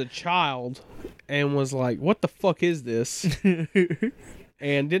that as a child, and was like, "What the fuck is this?"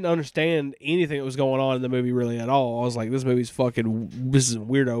 And didn't understand anything that was going on in the movie really at all. I was like, "This movie's fucking. This is a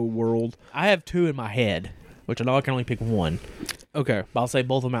weirdo world." I have two in my head, which I know I can only pick one. Okay. But I'll say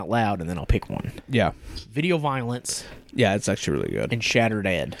both of them out loud, and then I'll pick one. Yeah. Video Violence Yeah, it's actually really good. and Shattered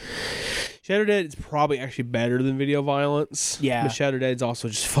Ed. Shattered Dead is probably actually better than Video Violence. Yeah. But Shattered Dead is also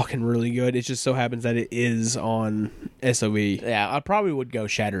just fucking really good. It just so happens that it is on SOV. Yeah, I probably would go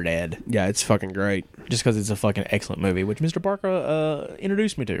Shattered Ed, Yeah, it's fucking great. just because it's a fucking excellent movie, which Mr. Parker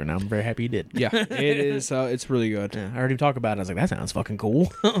introduced me to, and I'm very happy he did. Yeah, it is. It's really good. Yeah, I heard him talk about it. I was like, that sounds fucking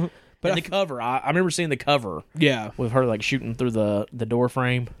cool. But the cover, I remember seeing the cover Yeah. with her like shooting through the door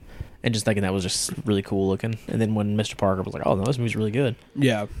frame, and just thinking that was just really cool looking. And then when Mr. Parker was like, "Oh no, this movie's really good,"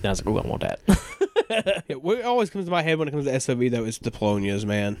 Yeah. then I was like, "Oh, I want that." Yeah, what always comes to my head when it comes to SOV, though, is the Polonias,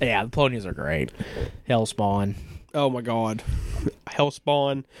 man. Yeah, the Polonias are great. Hellspawn, Oh, my God.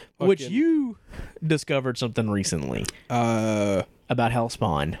 Hellspawn. which fucking- you discovered something recently about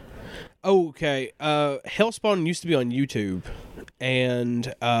Hellspawn. Okay. Hellspawn used to be on YouTube,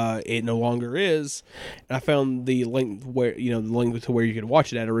 and it no longer is. And I found the link where the link to where you could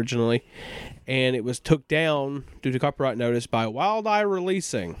watch it at originally, and it was took down due to copyright notice by Wild Eye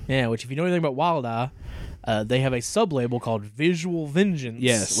Releasing. Yeah, which if you know anything about Wild Eye, they have a sub-label called Visual Vengeance,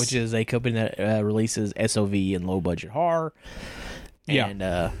 Yes. which is a company that releases SOV and low-budget horror. Yeah.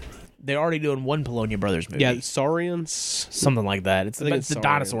 And they're already doing one Polonia Brothers movie. Yeah, Saurians. Something like that. It's think the it's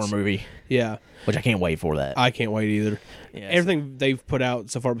dinosaur Saurians. movie, Yeah, which I can't wait for that. I can't wait either. Yeah, Everything they've put out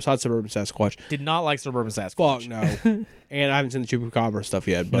so far besides Suburban Sasquatch, did not like Suburban Sasquatch. fuck no. And I haven't seen the Chupacabra stuff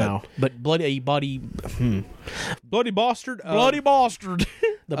yet, but No, but Bloody Bloody Bastard, Bloody Bastard,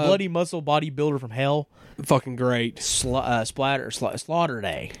 the Bloody Muscle Bodybuilder from Hell, fucking great. Slaughter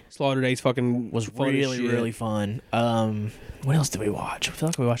Day Slaughter Days fucking was fun as really shit. really fun. What else did we watch? I feel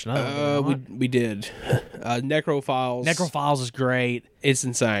like we watched another one. We did. Necrophiles. Necrophiles is great, It's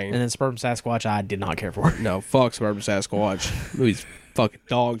insane. and then Suburban Sasquatch I did not care for. No, fuck Suburban Sasquatch. Movie's fucking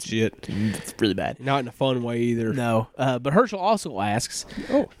dog shit. It's really bad. Not in a fun way either. No, but Herschel also asks,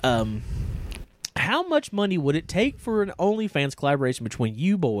 how much money would it take for an OnlyFans collaboration between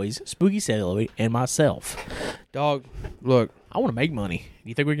you boys, Spooky Celluloid, and myself? Dog, look. I want to make money. Do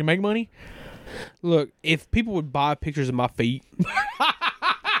you think we can make money? Look, if people would buy pictures of my feet,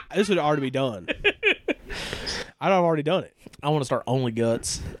 this would already be done. I'd have already done it. I want to start Only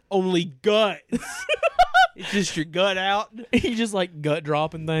Guts. Only guts. It's just your gut out. You just like gut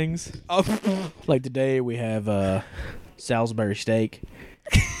dropping things. Oh, Like today we have Salisbury steak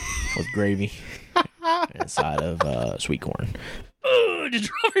with gravy inside of sweet corn. Just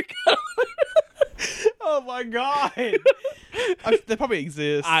drop your gun. Oh my god. That probably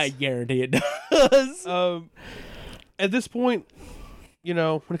exists. I guarantee it does. At this point,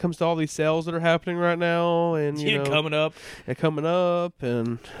 when it comes to all these sales that are happening right now, and coming up,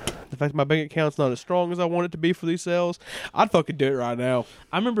 and the fact that my bank account's not as strong as I want it to be for these sales, I'd fucking do it right now.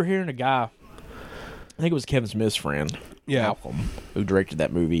 I remember hearing a guy, I think it was Kevin Smith's friend, Malcolm, who directed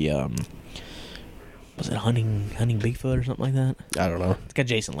that movie. Was it Hunting Bigfoot or something like that? I don't know. It's got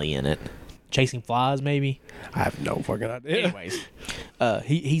Jason Lee in it. Chasing Flies, maybe. I have no fucking idea. Anyways,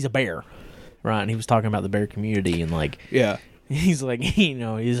 he's a bear, right? And he was talking about the bear community and like, yeah. He's like,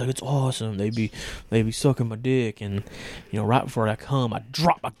 it's awesome. They be sucking my dick, and right before I come, I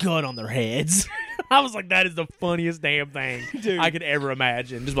drop my gun on their heads. I was like, that is the funniest damn thing I could ever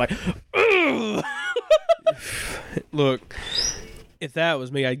imagine. Just like, ugh. Look, if that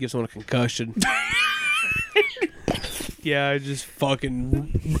was me, I'd give someone a concussion. Yeah, I just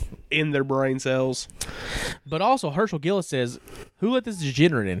fucking in their brain cells. But also, Herschel Gillis says, who let this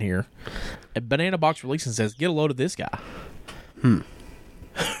degenerate in here? And Banana Box Releasing says, get a load of this guy.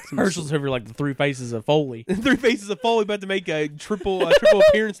 Herschel's over like the Three Faces of Foley. Three Faces of Foley about to make a triple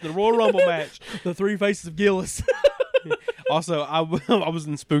appearance in the Royal Rumble match. The Three Faces of Gillis. Also, I was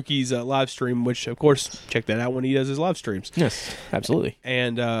in Spooky's live stream, which, of course, check that out when he does his live streams. Yes, absolutely.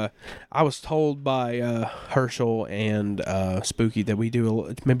 And I was told by Herschel and Spooky that we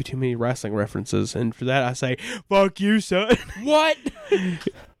do maybe too many wrestling references. And for that, I say, fuck you, son. What?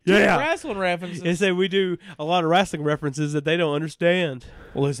 Yeah. Wrestling references. They say we do a lot of wrestling references that they don't understand.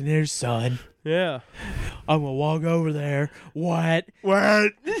 Well, listen here, son. Yeah. I'm going to walk over there. What?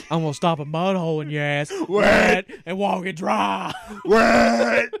 What? I'm going to stop a mud hole in your ass. What? And walk it dry.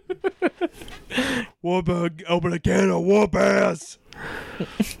 What? Open a can of whoop ass.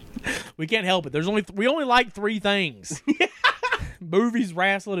 We can't help it. We only like three things. Movies,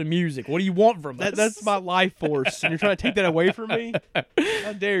 wrestling, and music. What do you want from us? That's my life force, and you're trying to take that away from me?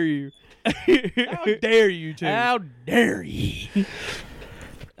 How dare you? How dare you two? How dare ye?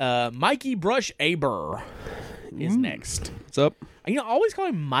 Mikey Brush Aber is next. What's up? I always call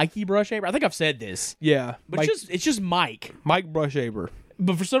him Mikey Brush Aber. I think I've said this. Yeah. But it's just Mike. Mike Brushaber.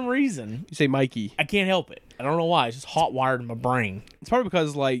 But for some reason, You say Mikey. I can't help it. I don't know why. It's just hot wired in my brain. It's probably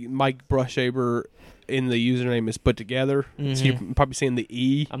because, Mike Brushaber in the username is put together. Mm-hmm. So you're probably saying the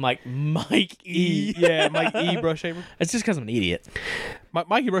E. I'm like, Mike E. Yeah, Mike E. Brushaber. It's just because I'm an idiot.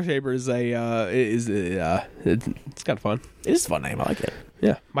 Mikey Brushaber is it's kind of fun. It is a fun name. I like it.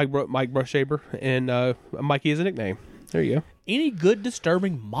 Yeah, Mike Brushaber, and Mikey is a nickname. There you go. Any good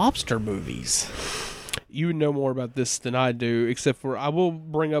disturbing mobster movies? You would know more about this than I do, except for I will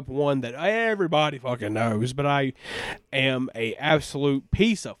bring up one that everybody fucking knows, but I am a absolute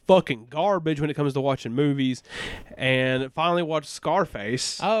piece of fucking garbage when it comes to watching movies, and finally watched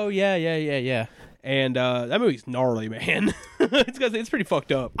Scarface. Oh, yeah. And that movie's gnarly, man. It's pretty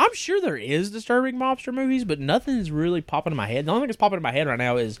fucked up. I'm sure there is disturbing mobster movies, but nothing is really popping in my head. The only thing that's popping in my head right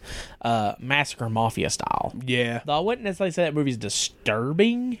now is Massacre Mafia style. Yeah. Though I wouldn't necessarily say that movie's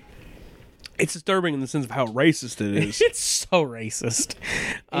disturbing. It's disturbing in the sense of how racist it is. It's so racist.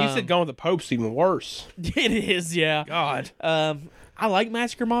 You said Gone with the Pope's even worse. It is, yeah. God. I like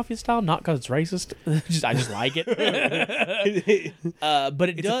Massacre Mafia style, not because it's racist. I just like it. But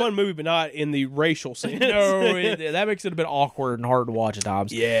It's a fun movie, but not in the racial sense. No, that makes it a bit awkward and hard to watch at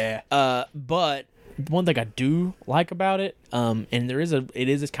times. Yeah. But one thing I do like about it, and it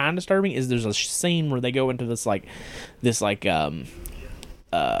is kind of disturbing, is there's a scene where they go into this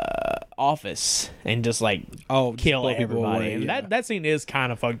office and just kill blow people everybody. away, And yeah. that scene is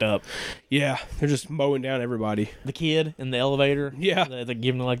kind of fucked up. Yeah, they're just mowing down everybody. The kid in the elevator, Yeah. they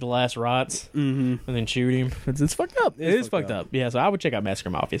give him the last rites, and then shoot him. It's fucked up. It is fucked up. Yeah, so I would check out Massacre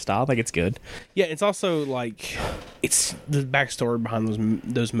Mafia style. I think it's good. Yeah, it's also it's the backstory behind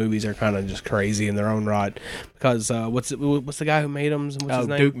those movies are kind of just crazy in their own right. Because what's the guy who made them? What's his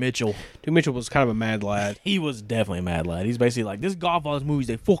name? Duke Mitchell. Duke Mitchell was kind of a mad lad. He was definitely a mad lad. He's basically like, this Godfather's movies,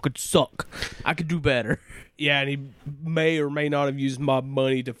 they fucking suck. I could do better. Yeah, and he may or may not have used my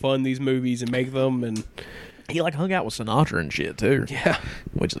money to fund these movies and make them, and He hung out with Sinatra and shit too. yeah.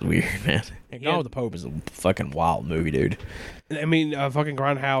 Which is weird, man. And Gone with the Pope is a fucking wild movie, dude. I mean, fucking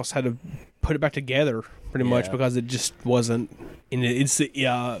Grindhouse had to put it back together pretty much Yeah. because it just wasn't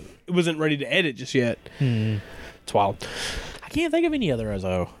it wasn't ready to edit just yet. It's wild. I can't think of any other off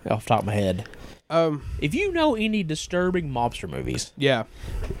the top of my head. If you know any disturbing mobster movies, Yeah.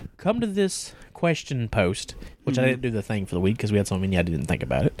 come to this question post, which I didn't do the thing for the week because we had so many I didn't think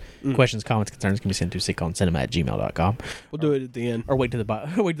about it. Questions, comments, concerns can be sent to sitcomcinema@gmail.com. We'll do it at the end. Or wait to the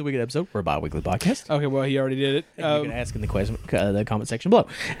wait till the weekend episode. We're a bi-weekly podcast. Okay, well, he already did it. You can ask in the comment section below.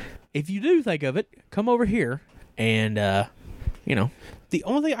 If you do think of it, come over here and the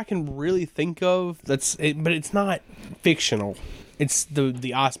only thing I can really think of but it's not fictional. It's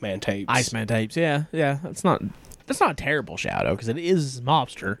the Iceman tapes. Iceman tapes. Yeah. That's not a terrible shadow because it is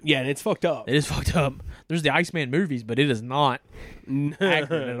mobster. Yeah, and it's fucked up. It is fucked up. There's the Iceman movies, but it is not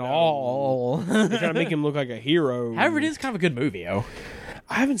accurate at all. They're trying to make him look like a hero. However, it is kind of a good movie, oh.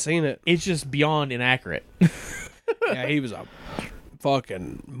 I haven't seen it. It's just beyond inaccurate. Yeah, he was a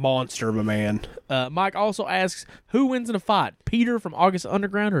fucking monster of a man. Mike also asks, who wins in a fight, Peter from August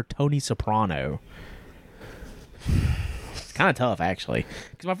Underground or Tony Soprano? It's kind of tough, actually.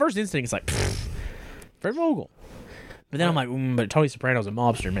 Because my first instinct is like, Fred Vogel. But then I'm like, but Tony Soprano's a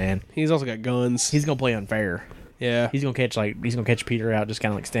mobster, man. He's also got guns. He's gonna play unfair. Yeah, He's gonna catch Peter out, just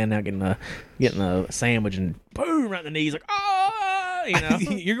kind of like standing out, getting a sandwich, and boom, right in the knees, like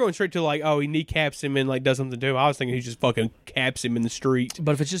You're going straight to like, oh, he kneecaps him and like does something to him. I was thinking he just fucking caps him in the street.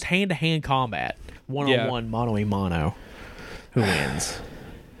 But if it's just hand to hand combat, 1-on-1, mano a mano, who wins?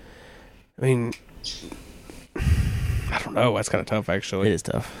 I mean, I don't know. That's kind of tough, actually. It is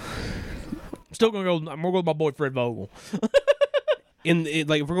tough. I'm gonna go with my boy Fred Vogel. If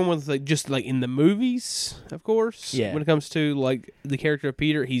we're going with like just like in the movies, of course. Yeah. When it comes to like the character of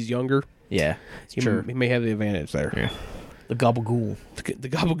Peter, he's younger. Yeah, He may have the advantage there. Yeah. The Gabagool.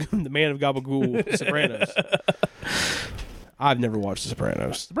 The man of Gabagool, The Sopranos. I've never watched The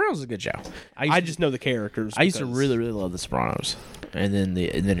Sopranos. Sopranos is a good show. I just know the characters. I used to really, really love The Sopranos, and then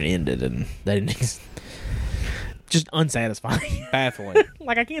it ended, and that ending just unsatisfying. Baffling.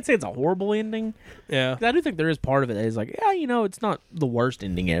 Like, I can't say it's a horrible ending. Yeah. I do think there is part of it that is like, yeah, it's not the worst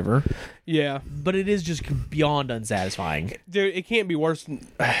ending ever, Yeah. but it is just beyond unsatisfying. Dude, it can't be worse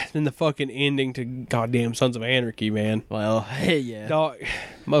than the fucking ending to goddamn Sons of Anarchy, man. Well, yeah. Dog.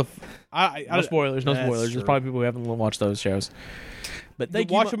 No spoilers. No That's spoilers. There's true. probably people who haven't watched those shows. But they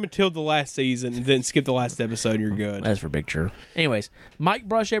watch them until the last season and then skip the last episode and you're good. That's for big sure. Anyways, Mike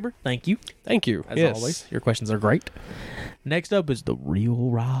Brushaber, thank you. Thank you. As always, your questions are great. Next up is the real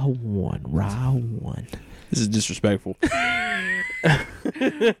Raw One. This is disrespectful.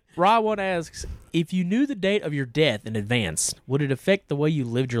 Raw One asks, if you knew the date of your death in advance, would it affect the way you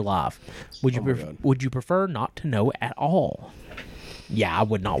lived your life? Would you prefer not to know at all? Yeah, I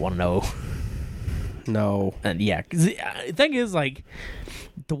would not want to know. No. And yeah, 'cause the thing is, like,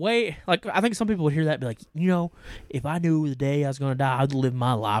 the way, like, I think some people would hear that and be like, if I knew the day I was going to die, I'd live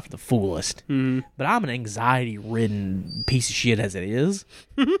my life the fullest. Mm-hmm. But I'm an anxiety-ridden piece of shit as it is.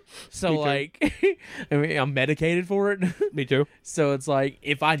 So, like, I mean, I'm medicated for it. Me too. So it's like,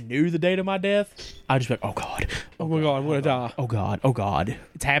 if I knew the date of my death, I'd just be like, oh, God. Oh, my God, I'm going to die. Oh, God. Oh, God.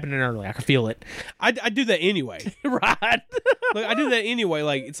 It's happening early. I can feel it. I do that anyway. Right? Like, I do that anyway.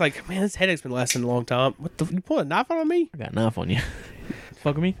 Like, it's like, man, this headache's been lasting a long time. What the? You pulling a knife out on me? I got a knife on you.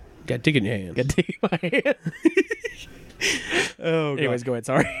 Fuck with me? Got a dick in your hand. Got a dick in my hand. Oh, God. Anyways, go ahead.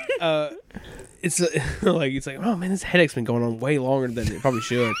 Sorry. It's like, oh man, this headache's been going on way longer than it probably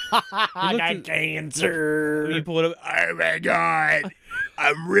should. I got cancer. You pull it up. Oh my God,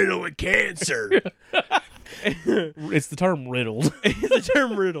 I'm riddled with cancer. It's the term riddled. It's the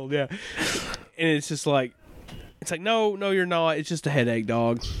term riddled, yeah. And it's just like, no, you're not. It's just a headache,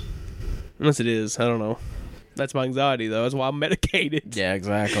 dog. Unless it is, I don't know. That's my anxiety though. That's why I'm medicated. Yeah,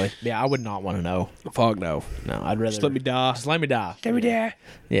 exactly. Yeah, I would not want to know. Fuck no. No, I'd rather Just let me die. Just let me die. Let me die.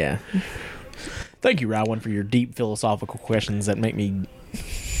 Yeah. Thank you, Rowan, for your deep philosophical questions that make me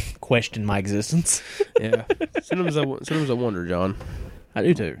question my existence. Yeah. Sometimes I wonder, John. I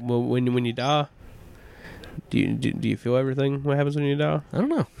do too. Well, when you die, do you feel everything? What happens when you die? I don't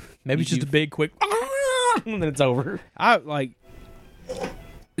know. Maybe it's just a big, quick, and then it's over.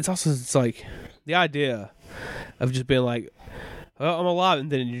 It's like the idea of just being like, well, I'm alive, and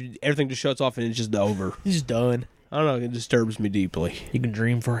then everything just shuts off and it's just over. It's just done. I don't know. It disturbs me deeply. You can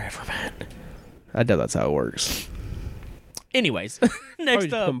dream forever, man. I doubt that's how it works. Anyways, Probably next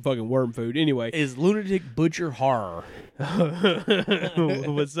just up become fucking worm food. Anyway, is Lunatic Butcher Horror.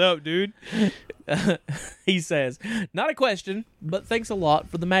 what's up, dude? He says, not a question, but thanks a lot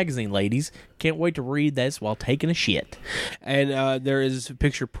for the magazine, ladies. Can't wait to read this while taking a shit. And there is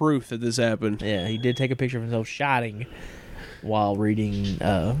picture proof that this happened. Yeah, he did take a picture of himself shitting while reading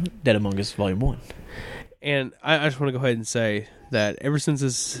Dead Among Us Volume 1. And I just want to go ahead and say that ever since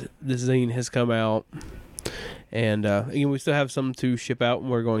this zine has come out, and again, we still have some to ship out, and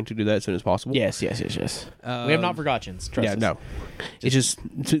we're going to do that as soon as possible. Yes. We have not forgotten. Trust us. No. It's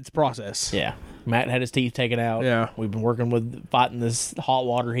a process. Yeah. Matt had his teeth taken out. Yeah. We've been working with fighting this hot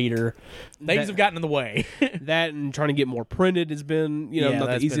water heater. Things have gotten in the way. That and trying to get more printed has been,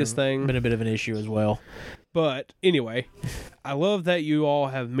 not the easiest thing. Been a bit of an issue as well. But anyway, I love that you all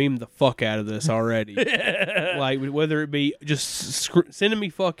have memed the fuck out of this already. Like, whether it be just sending me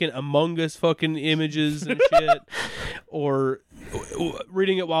fucking Among Us fucking images and shit, or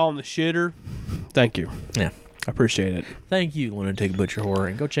reading it while on the shitter. Thank you. Yeah. I appreciate it. Thank you, Lunatic Butcher Horror,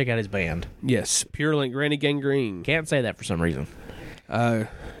 and go check out his band. Yes, Purulent Granny Gangrene. Can't say that for some reason.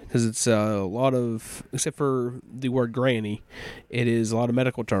 Because it's a lot of, except for the word granny, it is a lot of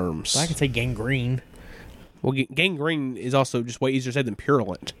medical terms. But I can say gangrene. Well, gangrene is also just way easier to say than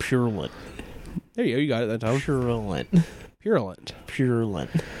purulent. Purulent. There you go. You got it that time. Purulent. Purulent.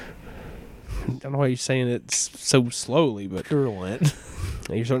 Purulent. I don't know why you're saying it so slowly, but Purulent.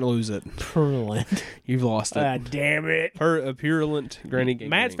 you're starting to lose it. Purulent. You've lost it. Ah, damn it. Purulent granny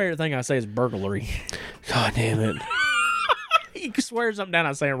gangrene. Matt's favorite thing I say is burglary. God damn it. He swears something down,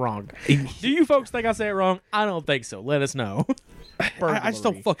 I say it wrong. Do you folks think I say it wrong? I don't think so. Let us know. I just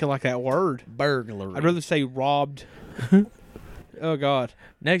don't fucking like that word. Burglary. I'd rather say robbed. Oh, God.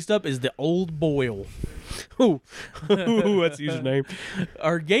 Next up is the Old Boil. Ooh, that's the username.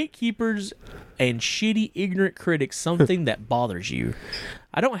 Are gatekeepers and shitty, ignorant critics something that bothers you?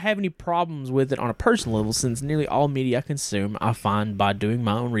 I don't have any problems with it on a personal level, since nearly all media I consume I find by doing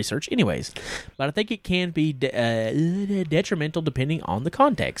my own research anyways. But I think it can be detrimental depending on the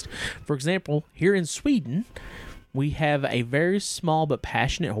context. For example, here in Sweden, we have a very small but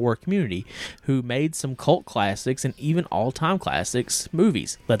passionate horror community who made some cult classics and even all-time classics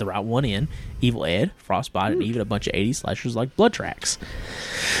movies. Let the Right One In, Evil Ed, Frostbite, and even a bunch of 80s slashers like Blood Tracks.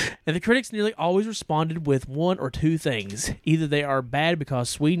 And the critics nearly always responded with one or two things. Either they are bad because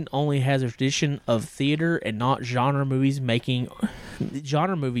Sweden only has a tradition of theater and not genre movie making,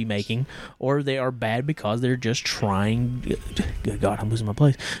 or they are bad because they're just trying. Good God, I'm losing my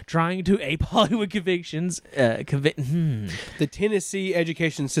place. Trying to ape Hollywood convictions. The Tennessee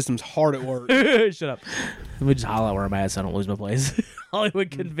education system's hard at work. Shut up. Let me just highlight where I'm at so I don't lose my place.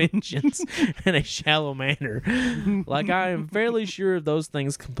 Hollywood conventions in a shallow manner. Like, I am fairly sure those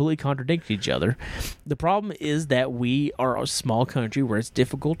things completely contradict each other. The problem is that we are a small country where it's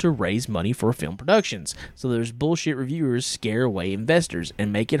difficult to raise money for film productions. So there's bullshit reviewers scare away investors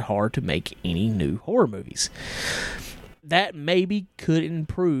and make it hard to make any new horror movies. That maybe could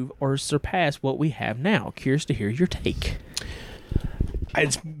improve or surpass what we have now. Curious to hear your take.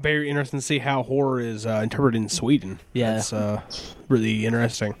 It's very interesting to see how horror is interpreted in Sweden. Yeah. It's really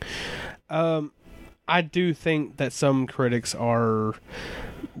interesting. I do think that some critics are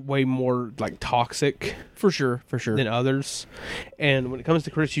way more like toxic For sure. than others. And when it comes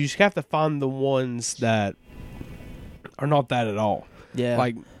to critics, you just have to find the ones that are not that at all. Yeah.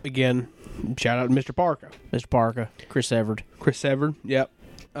 Like, again, shout out to Mr. Parker. Mr. Parker, Chris Everett. Chris Severed, yep.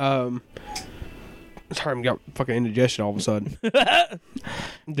 Sorry, I got fucking indigestion all of a sudden.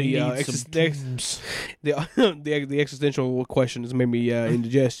 The existential question has made me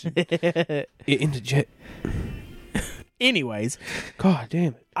indigestion. Anyways, God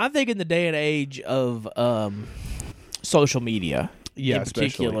damn it. I think in the day and age of social media, in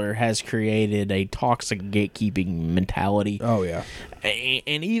particular, has created a toxic gatekeeping mentality. Oh, yeah.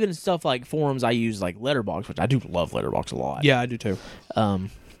 And even stuff like forums, I use like Letterboxd, which I do love Letterboxd a lot. Yeah, I do too.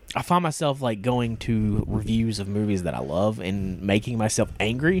 I find myself like going to reviews of movies that I love and making myself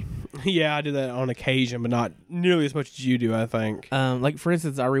angry. Yeah, I do that on occasion, but not nearly as much as you do, I think. Like, for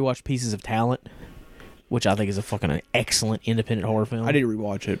instance, I rewatched Pieces of Talent, which I think is a fucking excellent independent horror film. I did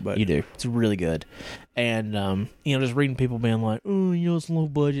rewatch it, but You do. It's really good. And, just reading people being like, oh, it's low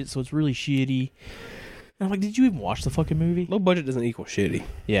budget, so it's really shitty. And I'm like, did you even watch the fucking movie? low budget doesn't equal shitty.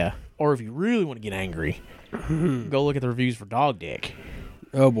 Yeah. Or if you really want to get angry, go look at the reviews for Dog Dick.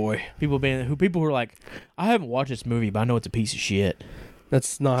 Oh, boy. People who are like, I haven't watched this movie, but I know it's a piece of shit.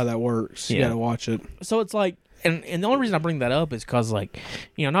 That's not how that works. You Yeah. gotta watch it. So it's like, and the only reason I bring that up is because, like,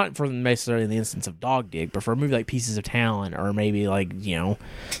 not for necessarily in the instance of Dog Dick, but for a movie like Pieces of Talent, or maybe like,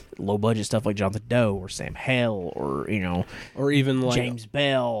 low budget stuff like Jonathan Doe or Sam Hell, or, Or even like James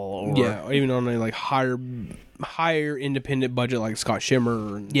Bell, or or even on a like higher independent budget like Scott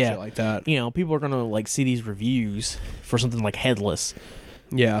Shimmer and shit like that. People are gonna like see these reviews for something like Headless.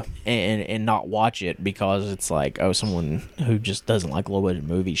 Yeah. And not watch it because it's like, oh, someone who just doesn't like low budget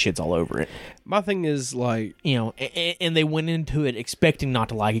movies shits all over it. My thing is like, and they went into it expecting not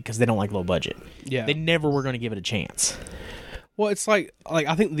to like it because they don't like low budget. Yeah. They never were going to give it a chance. Well, it's like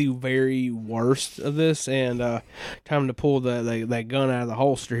I think the very worst of this, and time to pull that gun out of the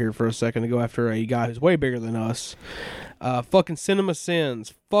holster here for a second to go after a guy who's way bigger than us. Fucking Cinema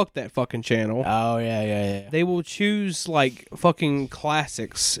Sins. Fuck that fucking channel. Oh yeah. They will choose like fucking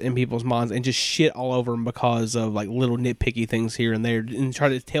classics in people's minds and just shit all over them because of like little nitpicky things here and there, and try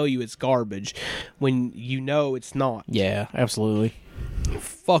to tell you it's garbage when you know it's not. Yeah, absolutely.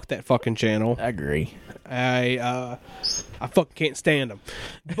 Fuck that fucking channel. I agree. I fucking can't stand them.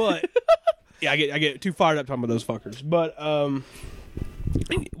 But yeah, I get too fired up talking about those fuckers. But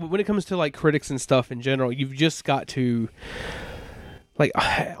when it comes to like critics and stuff in general, you've just got to like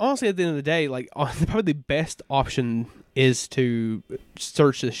honestly at the end of the day, like probably the best option is to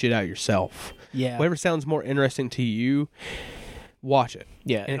search this shit out yourself. Yeah. Whatever sounds more interesting to you, watch it.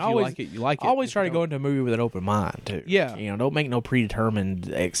 Yeah, And if you like it, you like it. I always If try you to go into a movie with an open mind too. Yeah. You know, don't make no predetermined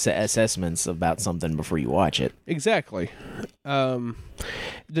assessments about something before you watch it. Exactly.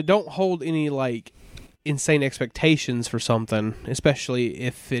 Don't hold any like insane expectations for something, especially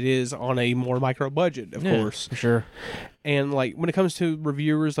if it is on a more micro budget, of course. For sure. And like when it comes to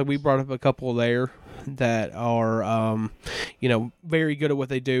reviewers, like we brought up a couple there that are very good at what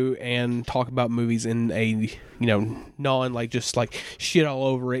they do and talk about movies in a non like just like shit all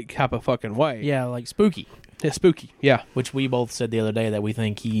over it type of fucking way. Yeah, like Spooky, Yeah, spooky. Yeah. which we both said the other day that we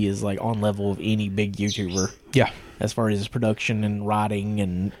think he is like on level of any big YouTuber Yeah. as far as his production and writing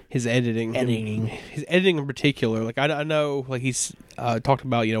and His editing. His editing in particular. Like I know like he's talked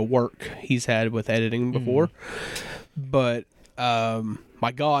about, work he's had with editing before. But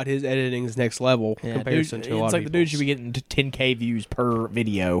my God, his editing is next level comparison to a lot it's of like the dude should people's. be getting to 10K views per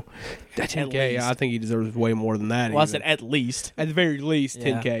video. 10K, I think he deserves way more than that. Well, I even. said at least. At the very least,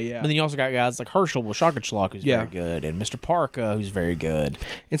 10K, yeah. But then you also got guys like Herschel with Shock and Schlock, who's Yeah. very good, and Mr. Park, who's very good.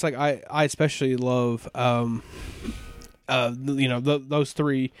 It's like I especially love those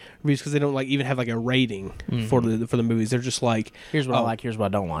three reviews because they don't like even have like a rating for the movies. They're just like, Here's what I like, here's what I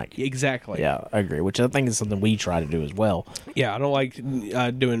don't like. exactly. Yeah, I agree, which I think is something we try to do as well. Yeah, I don't like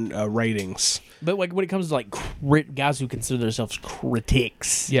doing ratings. But like when it comes to like guys who consider themselves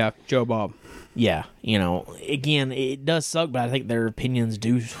critics, Yeah, Joe Bob. yeah, again, it does suck, but I think their opinions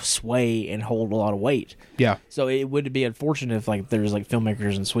do sway and hold a lot of weight. Yeah, So it would be unfortunate if like there's like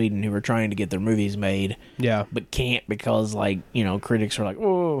filmmakers in Sweden who are trying to get their movies made yeah. but can't because like critics are like,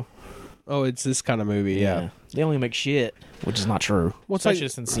 oh Oh, it's this kind of movie. Yeah, they only make shit, which is not true. Well, it's like-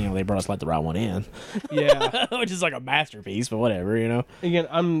 Especially since they brought us Let the Right One In, yeah. which is like a masterpiece, but whatever. Again,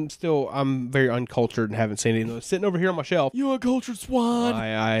 I'm very uncultured and haven't seen any of those. Sitting over here on my shelf. You a cultured swan.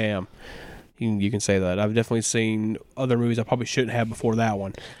 I am. You can say that. I've definitely seen other movies I probably shouldn't have before that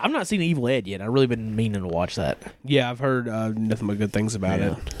one. I've not seen Evil Ed yet. I've really been meaning to watch that. Yeah, I've heard nothing but good things about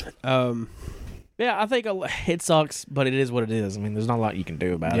Yeah. it. Yeah, I think it sucks, but it is what it is. I mean, there's not a lot you can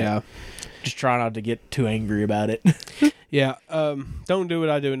do about Yeah. it. Just try not to get too angry about it. Yeah, don't do what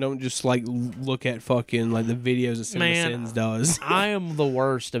I do and don't just like look at fucking like the videos that Cinema Man, Sins does. I am the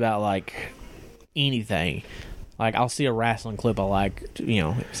worst about like anything. Like I'll see a wrestling clip I like,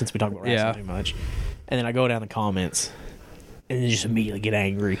 since we talk about wrestling Yeah. too much, and then I go down the comments and then just immediately get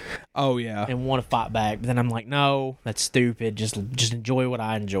angry Oh yeah, and want to fight back. But then I'm like, no, that's stupid. Just enjoy what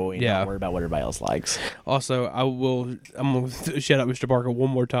I enjoy and Yeah. not worry about what everybody else likes. Also, I'm going to shout out Mr. Barker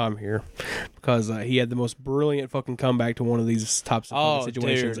one more time here because he had the most brilliant fucking comeback to one of these types of fucking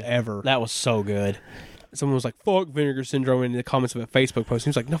situations dude, ever. That was so good. Someone was like, fuck Vinegar Syndrome in the comments of a Facebook post. He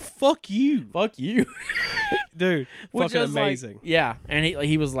was like, no, fuck you. Fuck you. Dude, Which fucking was, like, amazing. yeah, and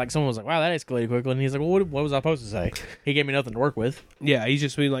he was like, someone was like, wow, that escalated quickly. And he's like, well, what was I supposed to say? He gave me nothing to work with. Yeah, he's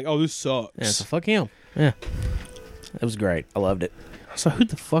just being like, oh, this sucks. Yeah, so fuck him. Yeah. It was great. I loved it. So who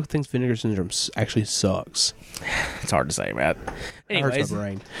the fuck thinks Vinegar Syndrome actually sucks? It's hard to say, Matt. It hurts Anyways, my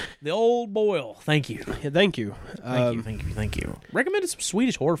brain. the old boil. Thank you. Yeah, thank you. Thank you. Recommended some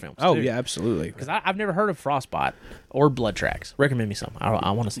Swedish horror films. Oh, too. yeah, absolutely. Because I've never heard of Frostbite or Blood Tracks. Recommend me some.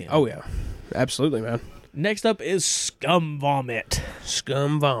 I want to see them. Oh, yeah. Absolutely, man. Next up is Scum Vomit.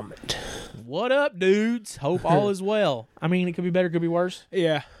 Scum Vomit. What up, dudes? Hope all is well. I mean, it could be better, could be worse.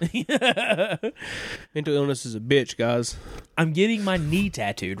 Yeah. Mental illness is a bitch, guys. I'm getting my knee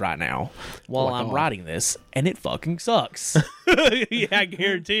tattooed right now while Oh my I'm God. writing this, and it fucking sucks. Yeah, I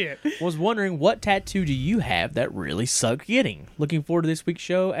guarantee it. Was wondering, what tattoo do you have that really sucked getting? Looking forward to this week's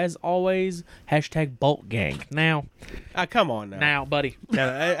show. As always, hashtag Bolt Gang. Now, Come on now. buddy.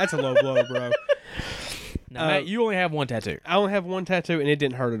 Yeah, that's a low blow, bro. Now, Matt, you only have one tattoo. I only have one tattoo, and it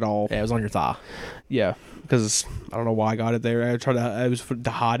didn't hurt at all. Yeah, it was on your thigh. Yeah, because I don't know why I got it there. I was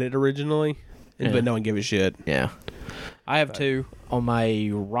to hide it originally, Yeah. but no one gave a shit. Yeah. I have two on my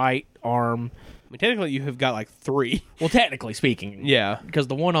right arm. I mean, technically, you have got like 3. Well, technically speaking. Yeah, Because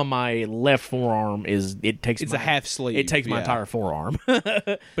the one on my left forearm it's a half sleeve. It takes my yeah. entire forearm.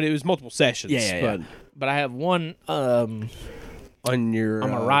 but it was multiple sessions. Yeah. But but I have one on your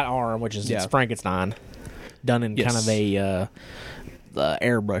on my right arm, which is it's Frankenstein, done in kind of a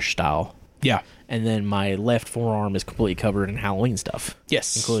airbrush style. Yeah. And then my left forearm is completely covered in Halloween stuff.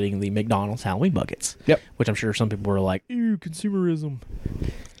 Yes. Including the McDonald's Halloween buckets. Yep. Which I'm sure some people were like, ew, consumerism.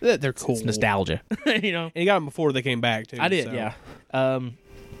 They're cool. It's nostalgia. You know? And you got them before they came back, too. I did, so. yeah.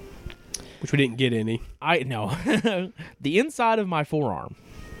 Which we didn't get any. I know. The inside of my forearm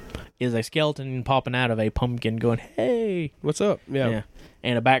is a skeleton popping out of a pumpkin going, hey. What's up? Yeah.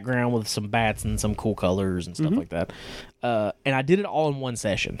 And a background with some bats and some cool colors and stuff like that. And I did it all in one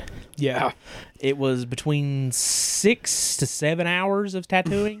session. Yeah. It was between 6 to 7 hours of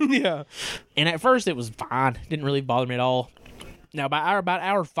tattooing. Yeah. And at first it was fine. Didn't really bother me at all. Now, by about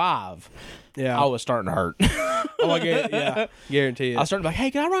hour 5, I was starting to hurt. Oh, I get it. Yeah. Guarantee it. I was starting to be like, hey,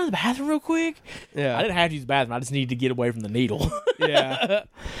 can I run to the bathroom real quick? Yeah. I didn't have to use the bathroom. I just needed to get away from the needle. Yeah.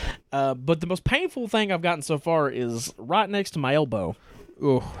 But the most painful thing I've gotten so far is right next to my elbow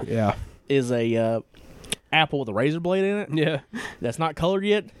Oh, yeah. is a apple with a razor blade in it. Yeah. That's not colored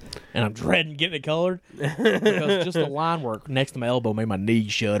yet, and I'm dreading getting it colored because just the line work next to my elbow made my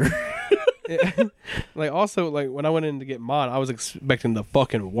knees shudder. Like, also, like, when I went in to get mine, I was expecting the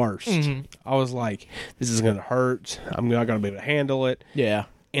fucking worst. I was like, this is going to hurt. I'm not going to be able to handle it. Yeah.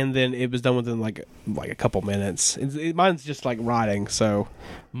 And then it was done within, like a couple minutes. Mine's just, like, rotting, so.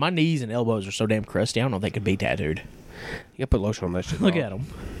 My knees and elbows are so damn crusty, I don't know if they could be tattooed. You gotta put lotion on that shit. Look at them.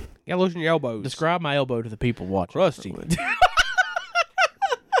 You gotta lotion your elbows. Describe my elbow to the people watching. Crusty.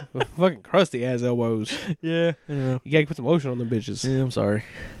 Fucking crusty ass elbows. Yeah. You gotta put some lotion on them bitches. Yeah, I'm sorry.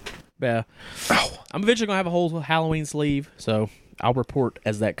 Yeah. I'm eventually going to have a whole Halloween sleeve, so I'll report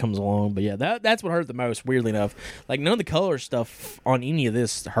as that comes along. But yeah, that's what hurt the most, weirdly enough. Like, none of the color stuff on any of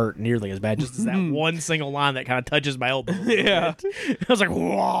this hurt nearly as bad, just as that one single line that kind of touches my elbow. Yeah. I was like,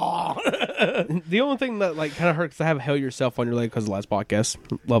 whoa. The only thing that, like, kind of hurt, because I have Hell Yourself on Your Leg because of the last podcast.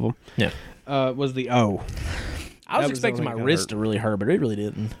 Love them. Yeah. Was the O. I was That was expecting the my only thing wrist that to really hurt, but it really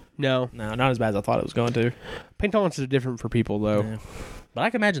didn't. No. No, not as bad as I thought it was going to. Pain tolerances are different for people, though. Yeah. But I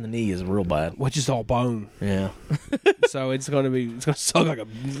can imagine the knee is real bad. Which is all bone. Yeah. So it's going to suck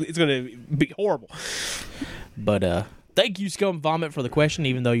it's going to be horrible. But, thank you, Scum Vomit, for the question.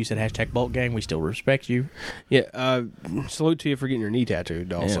 Even though you said hashtag Bulk Gang, we still respect you. Yeah. Salute to you for getting your knee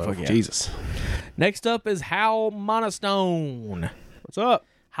tattooed, also. fuck yeah. Jesus. Next up is Hal Monostone. What's up?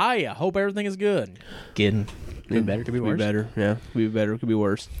 Hiya. Hope everything is good. Kidding. Could be better. Could be worse. Could be better. Yeah. Could be better. Could be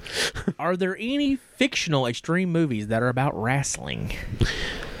worse. Are there any fictional extreme movies that are about wrestling?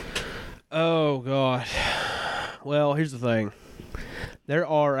 Oh, God. Well, here's the thing. There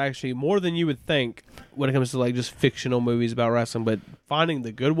are actually more than you would think when it comes to, like, just fictional movies about wrestling, but finding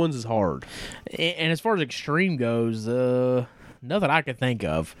the good ones is hard. And as far as extreme goes, nothing I could think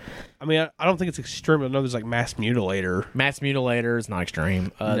of. I mean, I don't think it's extreme. I know there's, like, Mass Mutilator. Mass Mutilator is not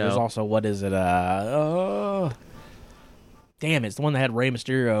extreme. No. There's also, what is it? Damn, it's the one that had Rey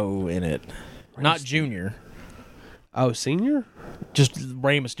Mysterio in it. Not Junior. Oh, Senior? Just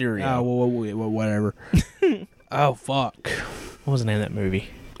Rey Mysterio. Oh, well, whatever. Oh, fuck. What was the name of that movie?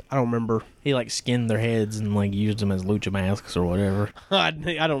 I don't remember. He, like, skinned their heads and, like, used them as lucha masks or whatever. I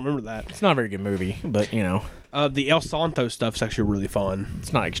don't remember that. It's not a very good movie, but, you know. The El Santo stuff's actually really fun.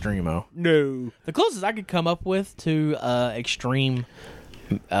 It's not extremo. No. The closest I could come up with to extreme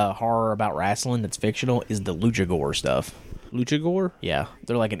horror about wrestling that's fictional is the Lucha Gore stuff. Lucha Gore? Yeah,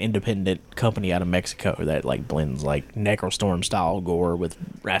 they're like an independent company out of Mexico that like blends like Necrostorm style gore with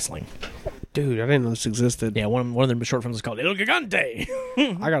wrestling. Dude, I didn't know this existed. Yeah, one of their short films is called El Gigante.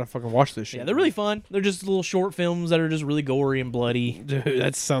 I gotta fucking watch this shit. Yeah, they're really fun. They're just little short films that are just really gory and bloody. Dude,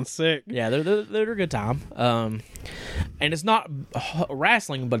 that sounds sick. Yeah, they're a good time. And it's not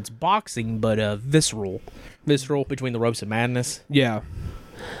wrestling, but it's boxing, but visceral. Visceral. Between the ropes of madness. Yeah.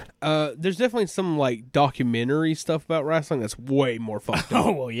 There's definitely some like documentary stuff about wrestling that's way more fucked up.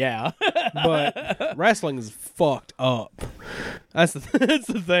 Oh well, yeah. But wrestling is fucked up. That's the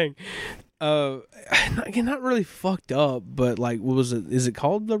thing. Again, not really fucked up, but like, what was it? Is it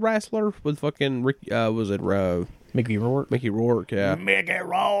called The Wrestler with fucking Rick? Was it Mickey Rourke? Mickey Rourke, yeah. Mickey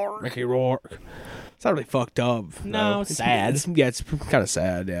Rourke. Mickey Rourke. It's not really fucked up. No, it's sad. It's kind of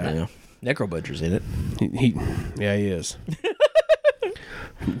sad. Yeah. Necro Butcher's in it. He is.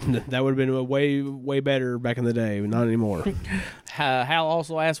 That would have been way better back in the day, but not anymore. Hal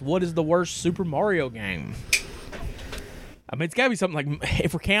also asked, "What is the worst Super Mario game?" I mean, it's got to be something like,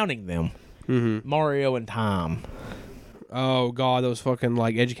 if we're counting them, Mario and Tom. Oh god, those fucking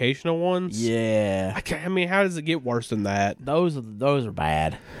like educational ones. Yeah, I mean, how does it get worse than that? those are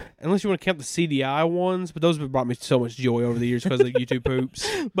bad. Unless you want to count the CDI ones, but those have brought me so much joy over the years because of YouTube poops.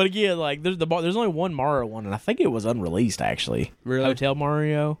 But again, like there's only one Mario one, and I think it was unreleased actually. Really? Hotel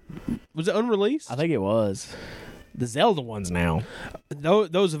Mario. Was it unreleased? I think it was. The Zelda ones now.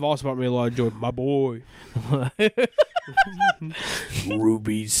 Those have also brought me a lot of joy. My boy.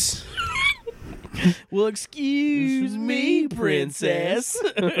 Rubies. Well, excuse me, princess.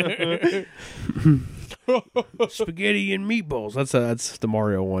 Spaghetti and meatballs. That's the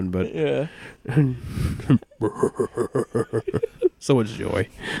Mario one, but Yeah. so much joy.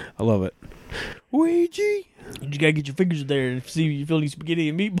 I love it. Ouija. You just gotta get your fingers there and see if you feel any spaghetti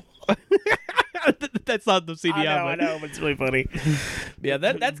and meatball. That's not the CDI. I know, but it's really funny. Yeah,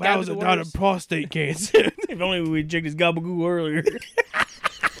 that's got Bowser died of prostate cancer. If only we checked his gabagoo earlier.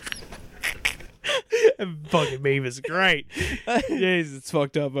 Fucking meme is great. Jeez, it's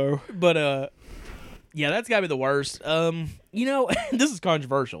fucked up, bro. But yeah, that's gotta be the worst. You know, this is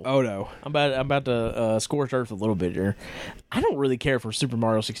controversial. Oh no. I'm about to scorch earth a little bit here. I don't really care for Super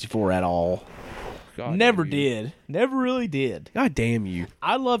Mario 64 at all. God Never damn you. did. Never really did. God damn you.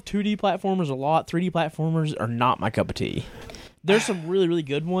 I love 2D platformers a lot. 3D platformers are not my cup of tea. There's some really, really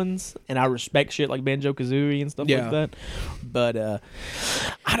good ones, and I respect shit like Banjo-Kazooie and stuff Yeah. like that. But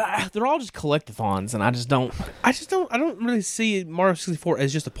they're all just collectathons, and I don't really see Mario 64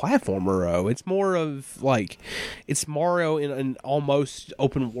 as just a platformer, though. It's more of like it's Mario in an almost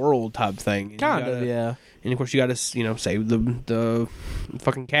open world type thing. And kind of, yeah. And of course, you got to save the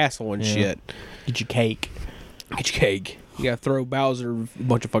fucking castle and Yeah. shit. Get your cake. Get your cake. You got to throw Bowser a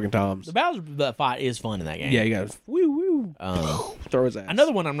bunch of fucking times. The Bowser fight is fun in that game. Yeah, you got to woo woo throw his ass.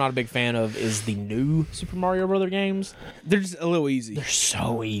 Another one I'm not a big fan of is the new Super Mario Brother games. They're just a little easy. They're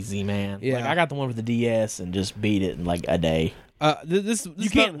so easy, man. Yeah. Like, I got the one for the DS and just beat it in like a day. This You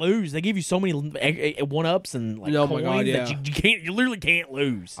can't lose. They give you so many one-ups and like Oh my coins God, yeah. that you literally can't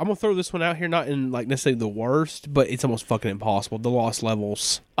lose. I'm gonna throw this one out here, not in like necessarily the worst, but it's almost fucking impossible. The lost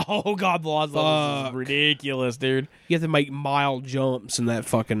levels. Oh God, the Lost Levels is Fuck. ridiculous, dude. You have to make mile jumps in that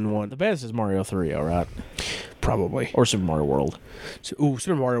fucking one. The best is Mario 3, all right, Probably. or Super Mario World. Ooh,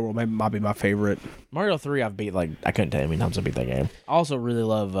 Super Mario World might be my favorite. Mario 3, I've beat like I couldn't tell you how many times I beat that game. I also really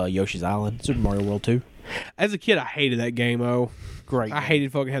love Yoshi's Island, Super Mario World 2. As a kid, I hated that game. Great. I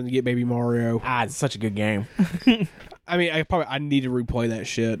hated fucking having to get Baby Mario. It's such a good game. I mean, I need to replay that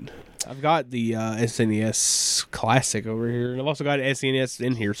shit. I've got the SNES Classic over here, and I've also got SNES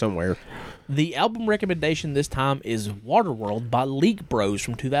in here somewhere. The album recommendation this time is Waterworld by Leak Bros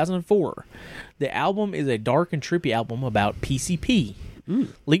from 2004. The album is a dark and trippy album about PCP.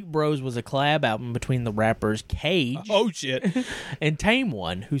 Leak Bros was a collab album between the rappers Cage Oh shit! and Tame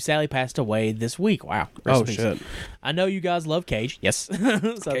One, who sadly passed away this week. Wow. Rest Oh in peace. shit! I know you guys love Cage. Yes.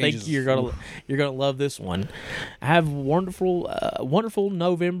 So I think is- you're gonna love this one. Have a wonderful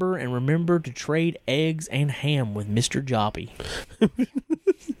November, and remember to trade eggs and ham with Mr. Joppy.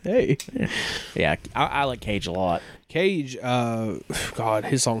 Hey, Yeah, I like Cage a lot. Cage. God,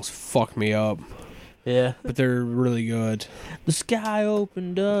 his songs fuck me up, Yeah. but they're really good. The sky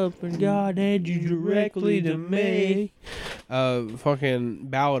opened up and God handed you directly to me. Fucking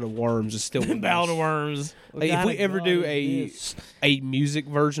Ballad of Worms is still Ballad of Worms. Like, if we ever do a music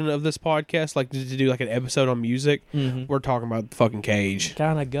version of this podcast, like to do like an episode on music, we're talking about fucking Cage.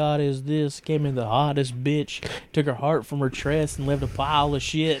 Kind of God is this? Came in the hottest bitch, took her heart from her tress and left a pile of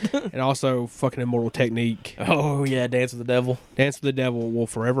shit. And also fucking Immortal Technique. Oh yeah, Dance with the Devil. Dance with the Devil will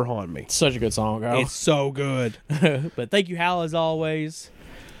forever haunt me. Such a good song, girl. It's so good. But thank you, Hal, as always.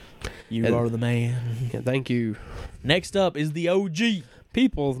 You And- are the man. Yeah, thank you. Next up is the OG.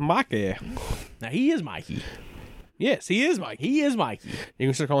 People's Mikey. Now he is Mikey. Yes, he is Mike. He is Mikey. You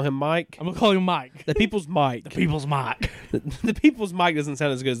can start calling him Mike. I'm gonna call him Mike. The People's Mike. People's Mike. The People's Mike doesn't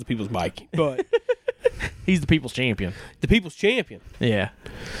sound as good as the People's Mike, but He's the people's champion. the People's Champion. Yeah.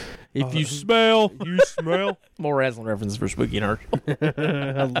 If you smell, You smell. more wrestling references for Spooky Nerd.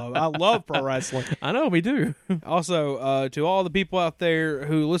 I love pro wrestling. I know, me too. Also, to all the people out there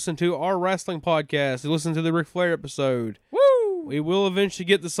who listen to our wrestling podcast, who listen to the Ric Flair episode, Woo! we will eventually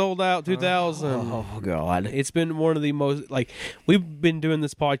get the Sold Out 2000. Oh God. It's been one of the most, like, we've been doing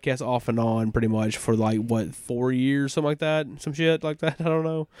this podcast off and on pretty much for, like, what, 4 years, something like that? Some shit like that? I don't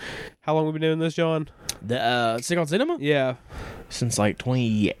know. How long have we been doing this, John? The Sick on Cinema? Yeah, Since like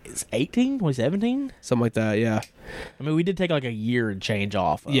 2018, 2017? something like that, yeah. I mean, we did take like a year and change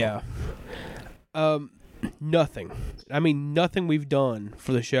off. Yeah. Nothing. I mean, nothing we've done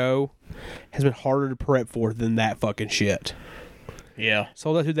for the show has been harder to prep for than that fucking shit. Yeah.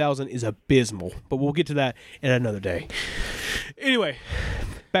 Sold Out 2000 is abysmal, but we'll get to that in another day. Anyway,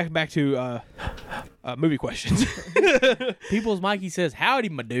 back to movie questions. People's Mikey says, "Howdy,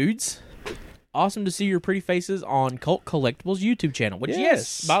 my dudes. Awesome to see your pretty faces on Cult Collectibles YouTube channel." Which,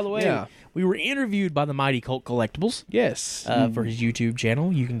 yes, by the way, yeah. we were interviewed by the mighty Cult Collectibles Yes. for his YouTube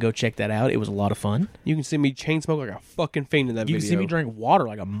channel. You can go check that out. It was a lot of fun. You can see me chain smoke like a fucking fiend in that You video. can see me drink water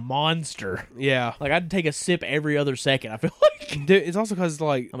like a monster. Yeah. Like, I'd take a sip every other second, I feel like. Dude, it's also because,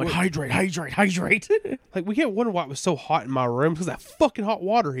 like... I'm like, hydrate, hydrate, hydrate. Like, we can't wonder why it was so hot in my room because that fucking hot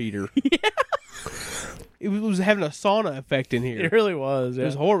water heater. Yeah. It was having a sauna effect in here. It really was. It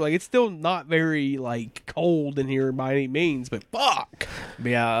was horrible. Like, it's still not very, like, cold in here by any means, but fuck.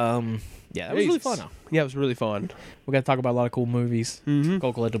 Yeah, yeah, that was really fun, though. Yeah, it was really fun. We got to talk about a lot of cool movies. Mm-hmm.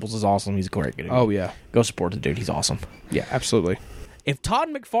 Cult Collectibles is awesome. He's great. Oh, yeah. Go support the dude. He's awesome. Yeah, absolutely. If Todd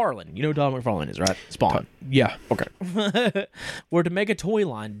McFarlane, you know who Todd McFarlane is, right? Spawn. Yeah. Okay. Were to make a toy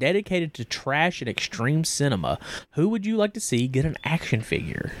line dedicated to trash and extreme cinema, who would you like to see get an action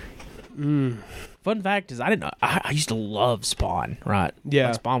figure? Fun fact is, I didn't know. I used to love Spawn, right? Yeah.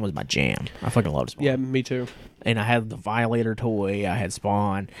 Like, Spawn was my jam. I fucking loved Spawn. Yeah, me too. And I had the Violator toy. I had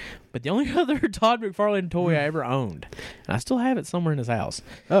Spawn. But the only other Todd McFarlane toy I ever owned, and I still have it somewhere in his house,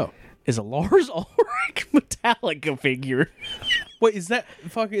 is a Lars Ulrich Metallica figure. Wait, is that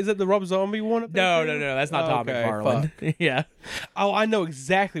the Rob Zombie one? Up No, there? that's not Todd Okay, McFarlane. Yeah. Oh, I know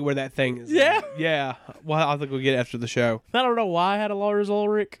exactly where that thing is. Yeah? Yeah. Well, I think we'll get it after the show. I don't know why I had a Lars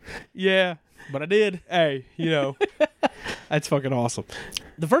Ulrich, Yeah. but I did. Hey, that's fucking awesome.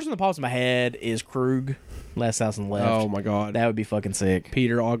 The first one that pops in my head is Krug, Last House on the Left. Oh my god. That would be fucking sick.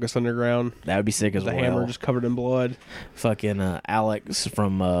 Peter August Underground. That would be sick as The well. hammer just covered in blood. Fucking Alex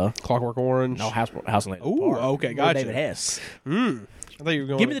from Clockwork Orange. House on the Ooh, okay, Or gotcha. David Hess. I thought you were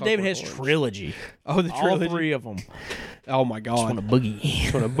going Give me to the David Hess Clockwork Orange. trilogy. Oh, the All trilogy. three of them. Oh my Just want god. a boogie.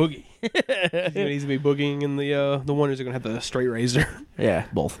 Just want a boogie. He's gonna need to be boogieing in the one who's gonna have the straight razor. Yeah,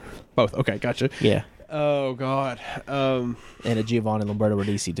 both. Both. Okay, gotcha. Yeah. Oh god. And a Giovanni Lombardo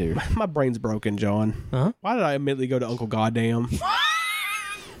Radici too. My brain's broken, John. Huh? Why did I immediately go to Uncle Goddamn?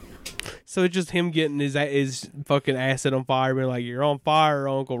 So it's just him getting his fucking acid on fire, being like, "You're on fire,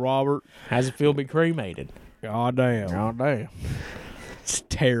 Uncle Robert." How's it feel to be cremated? God damn. Oh, damn. It's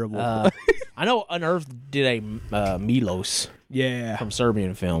terrible. I know Unearthed did a Milos yeah. from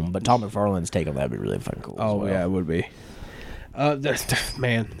Serbian film, but Tom McFarlane's take on that would be really fucking cool. Oh as well. yeah, it would be.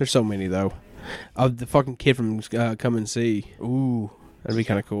 There's so many though. The fucking kid from Come and See. Ooh. That'd be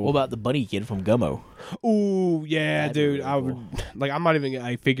kind of cool. What about the bunny kid from Gummo? Ooh, yeah, That'd be dude. really I would like. I'm not even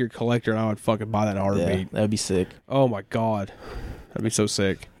a figure collector, and I would fucking buy that in a Yeah, heartbeat. that would be sick. Oh my god, that'd be so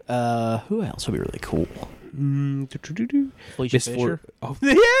sick. Who else would be really cool? Felicia Miss Fisher. Oh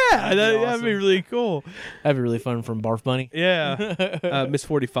yeah, that'd be awesome. really cool. That'd be really fun from Barf Bunny. Yeah, Miss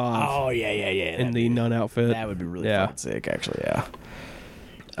 45 Oh yeah. in the nun outfit. That would be really Yeah. fucking sick, actually. Yeah.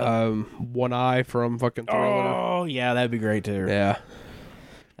 One Eye from fucking Thriller. Oh yeah, that'd be great too. Yeah,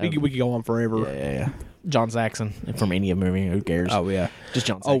 we could go on forever. Yeah. John Saxon from any movie. Who cares? Oh yeah. Just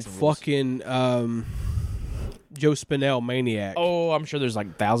John Oh Saxon. rules. fucking Joe Spinell Maniac. Oh, I'm sure there's like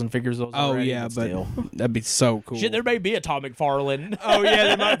 1,000 figures of those. Oh, already, yeah, but still. that'd be so cool. Shit, there may be a Tom McFarlane. Oh yeah,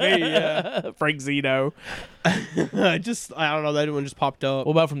 there might be. Yeah, Frank Zeno. just I don't know. That one just popped up.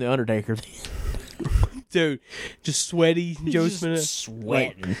 What about from The Undertaker? Dude, just sweaty Joe Just Spinell.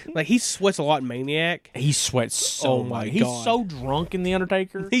 sweating. Like he sweats a lot in Maniac. He sweats so Oh, much. my He's God. so drunk in The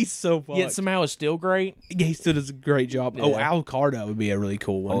Undertaker. He's so fucked. Yet somehow is still great. Yeah, he still does a great job. Oh, Yeah. Alucarda would be a really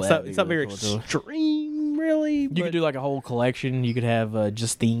cool one. Oh, it's that'd not be very really cool, too. extreme, really. You but- could do like a whole collection. You could have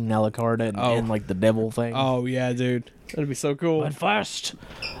Justine Alucarda and like the devil thing. Oh yeah, dude, that'd be so cool. But first,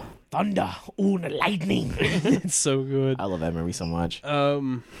 thunder and lightning. It's so good. I love that movie so much.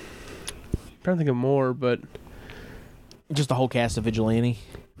 Trying to think of more, but Just the whole cast of Vigilante.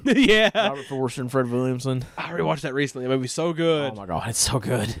 yeah, Robert Forster and Fred Williamson. I rewatched that recently. That movie's so good. Oh my god, it's so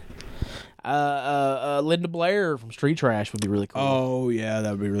good. Linda Blair from Street Trash would be really cool. Oh yeah, that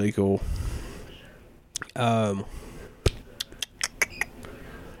would be really cool. Oh.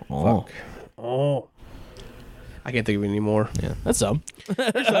 Fuck. Oh, I can't think of any more. Yeah, that's some.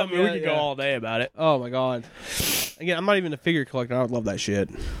 I mean, we yeah, could go yeah. all day about it. Oh my god. Again, I'm not even a figure collector. I would love that shit.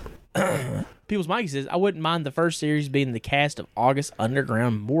 People's Mikey says, I wouldn't mind the first series being the cast of August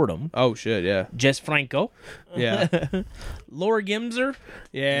Underground Mortem, Oh shit, yeah, Jess Franco, yeah, Laura Gimser,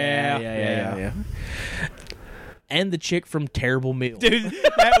 yeah. and the chick from Terrible Meal. Dude,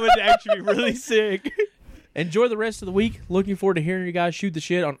 that would actually be really sick. Enjoy the rest of the week. Looking forward to hearing you guys shoot the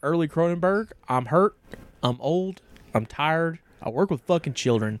shit on early Cronenberg. I'm hurt. I'm old. I'm tired. I work with fucking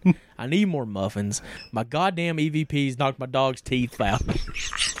children. I need more muffins. My goddamn EVPs knocked my dog's teeth out.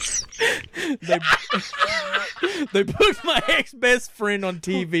 They put my ex-best friend on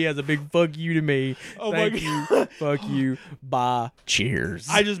TV as a big fuck you to me. Oh Thank my you. Fuck you. Bye. Cheers.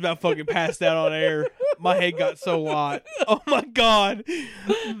 I just about fucking passed out on air. My head got so hot. Oh my god.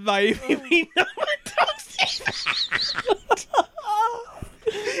 My EVP knocked my dog's teeth out.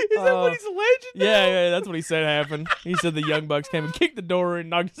 Is that what he's alleged? yeah, that's what he said happened. He said the Young Bucks came and kicked the door and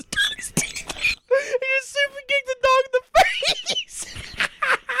knocked his dog's teeth out. He just super kicked the dog in the face.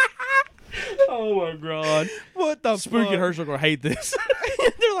 Oh my god. What the Spooky fuck? and Herschel are gonna hate this.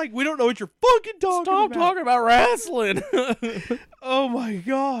 They're like, we don't know what you're fucking talking Stop about. talking about wrestling. Oh my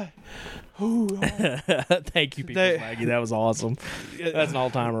god. Ooh, Thank you, people. Maggie. That was awesome. That's an all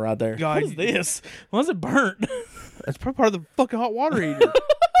timer right there. God, What is this? Why is it burnt? that's probably part of the fucking hot water heater.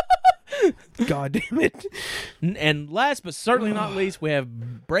 God damn it. And last but certainly not least, we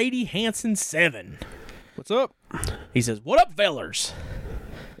have Brady Hansen 7. What's up? He says, "What up, fellers?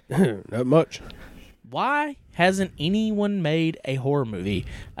 Not much. Why hasn't anyone made a horror movie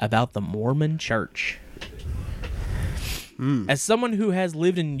about the Mormon Church?" As someone who has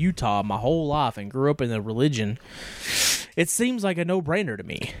lived in Utah my whole life and grew up in the religion, it seems like a no-brainer to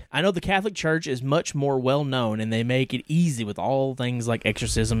me. I know the Catholic Church is much more well-known and they make it easy with all things like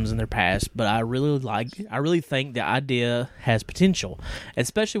exorcisms in their past, but I really think the idea has potential,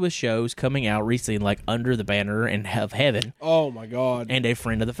 especially with shows coming out recently like Under the Banner and of Heaven Oh my god. and A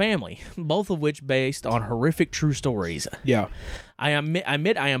Friend of the Family, both of which based on horrific true stories. Yeah. I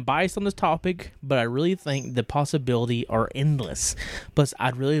admit I am biased on this topic, but I really think the possibility are endless. Plus,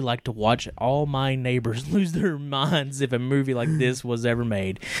 I'd really like to watch all my neighbors lose their minds if a movie like this was ever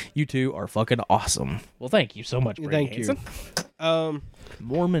made. You two are fucking awesome. Well, thank you so much, Brady Thank you. Hansen.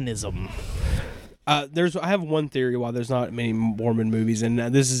 Mormonism. I have one theory why there's not many Mormon movies, and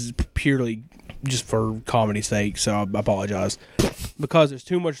this is purely just for comedy's sake, so I apologize. Because there's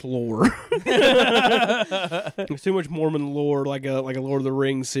too much lore. There's too much Mormon lore, like a Lord of the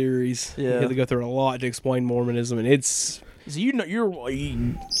Rings series. Yeah. You have to go through a lot to explain Mormonism, and it's So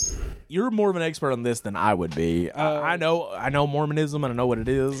you're more of an expert on this than I would be. I know Mormonism and I know what it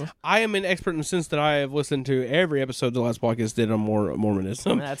is. I am an expert in the sense that I have listened to every episode the last podcast did on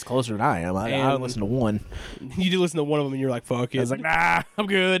Mormonism. That's closer than I am. I And- listened to one. You did listen to one of them, and you're like, "Fuck it." I was like, nah, I'm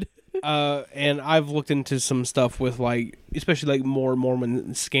good. And I've looked into some stuff with like, especially like more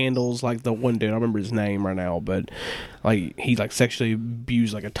Mormon scandals, like the one dude, I don't remember his name right now, but like he like sexually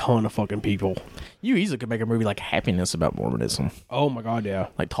abused like a ton of fucking people. You easily could make a movie like Happiness about Mormonism. Oh my god, yeah,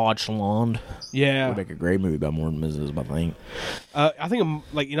 Like Todd Shalond yeah. would make a great movie about Mormonism, I think. I think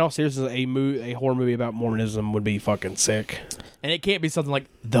like in all seriousness, a horror movie about Mormonism would be fucking sick. And it can't be something like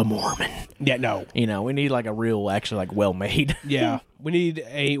The Mormon. Yeah, no, You know, we need like a real, actually like well made. yeah, we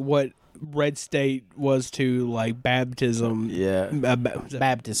need what Red State was to like baptism. Yeah.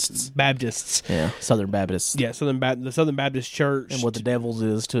 Baptists. Yeah. Southern Baptists. Yeah, the Southern Baptist Church. And what the Devils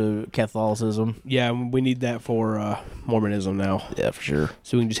is to Catholicism. Yeah, we need that for Mormonism now, Yeah, for sure.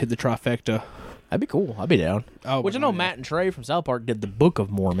 so we can just hit the trifecta. That'd be cool. I'd be down. Oh, Which I my know God, Matt and Trey from South Park did the Book of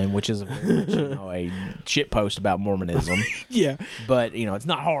Mormon, which is a shit post about Mormonism. Yeah, But, it's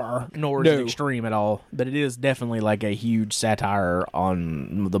not horror, nor is it No. extreme at all. But it is definitely like a huge satire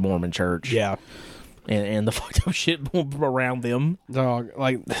on the Mormon church. yeah. And the fucked up shit around them. Dog,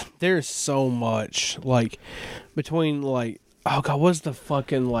 like there's so much like between like oh god, what's the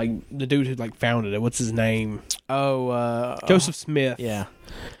fucking like the dude who like founded it? What's his name? Oh, Joseph Smith. yeah.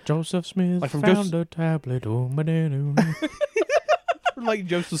 Joseph Smith Like from found a tablet. From like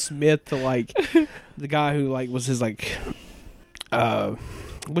Joseph Smith to like the guy who like was his like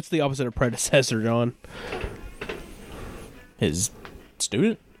what's the opposite of predecessor, John? His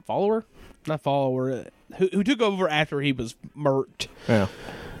student? Follower? Not follower. Who took over after he was murked? Yeah.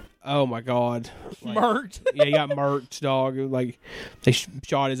 Oh my god. Like, Murked? yeah, he got murked, dog. Like they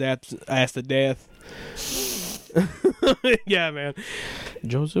shot his ass to death. Yeah, man.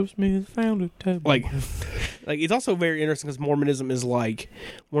 Joseph Smith found a tablet. Like it's also very interesting because Mormonism is like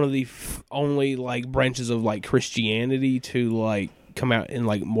one of the only like branches of like Christianity to like come out in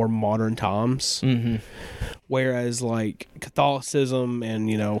like more modern times. Mm-hmm. Whereas like Catholicism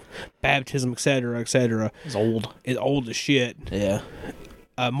and baptism, etc., It's old. is old as shit. Yeah.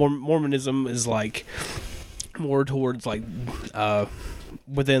 Mormonism is like more towards like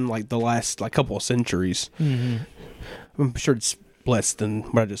within like the last like couple of centuries. Mm-hmm. I'm sure it's less than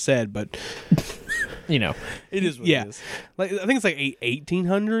what I just said, but It is what yeah, it is. like I think it's like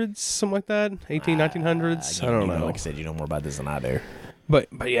 1800s, something like that, 1900s. I don't know. Like I said, you know more about this than I do.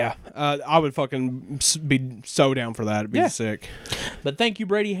 But yeah, I would fucking be so down for that. It'd be sick. But thank you,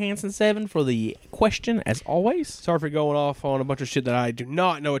 Brady Hansen 7, for the question, as always. Sorry for going off on a bunch of shit that I do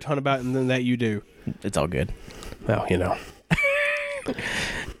not know a ton about and then that you do. It's all good. Well, you know.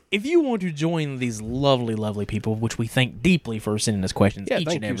 If you want to join these lovely, lovely people, which we thank deeply for sending us questions each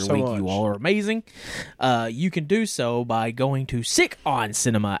and every week, you all are amazing. You can do so by going to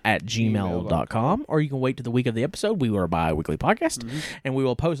sickoncinema@gmail.com, or you can wait to the week of the episode. We are a bi-weekly podcast, and we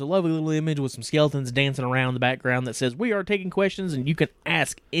will post a lovely little image with some skeletons dancing around in the background that says, we are taking questions, and you can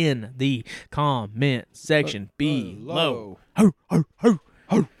ask in the comment section below. Ho, ho, ho,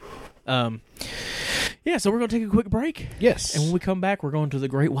 ho. Yeah, so we're going to take a quick break. Yes. And when we come back, we're going to the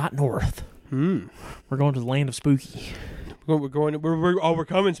Great White North. We're going to the land of spooky. We're coming,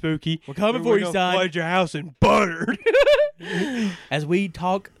 spooky. We're coming for you, son. Flood your house in butter. As we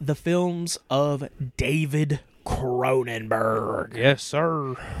talk the films of David Cronenberg. Yes,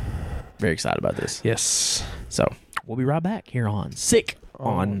 sir. Very excited about this. Yes. So, we'll be right back here on Sick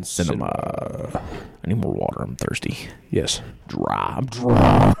on Cinema. I need more water. I'm thirsty. Yes. Dry. I'm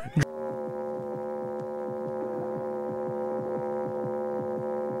dry.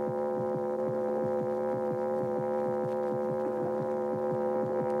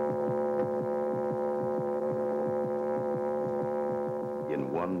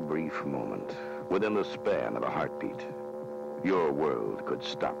 In one brief moment, within the span of a heartbeat, your world could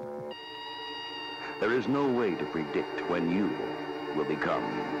stop. There is no way to predict when you will become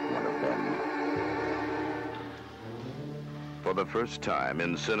one of them. For the first time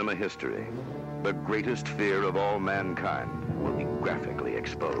in cinema history, the greatest fear of all mankind will be graphically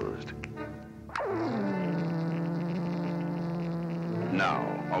exposed. Now,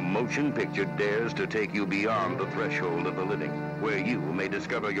 a motion picture dares to take you beyond the threshold of the living, where you may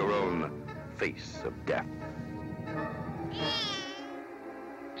discover your own face of death.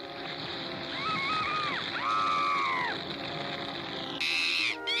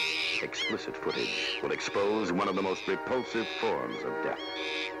 Explicit footage will expose one of the most repulsive forms of death.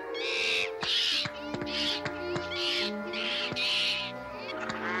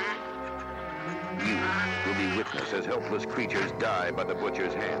 You will be witness as helpless creatures die by the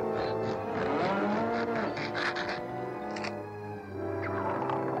butcher's hands.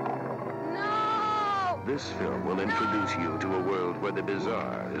 No! This film will introduce you to a world where the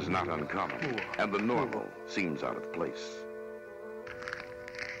bizarre is not uncommon and the normal seems out of place.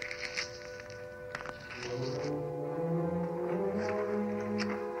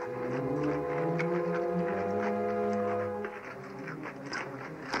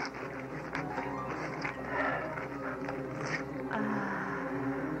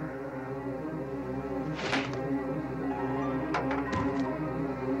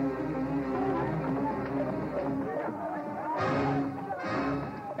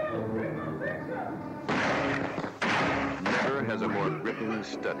 Has a more gripping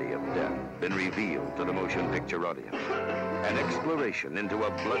study of death been revealed to the motion picture audience. An exploration into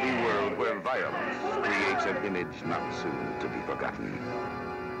a bloody world where violence creates an image not soon to be forgotten.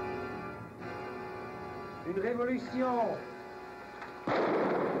 Une révolution!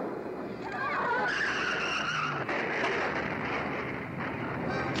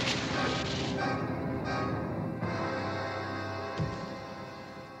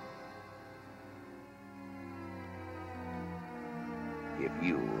 If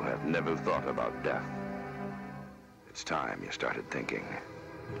you have never thought about death, it's time you started thinking.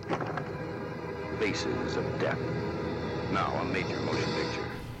 Faces of Death. Now a major motion picture.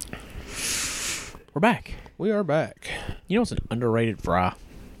 We're back. We are back. You know what's an underrated fry?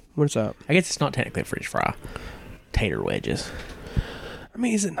 What's up? I guess it's not technically a French fry. Tater wedges. I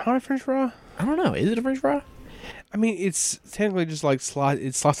mean, is it not a French fry? I don't know. Is it a French fry? I mean, it's technically just like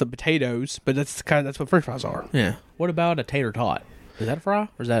slice of potatoes, but that's what French fries are. Yeah. What about a tater tot? Is that a fry,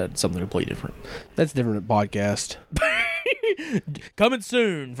 or is that something completely different? That's different podcast. Coming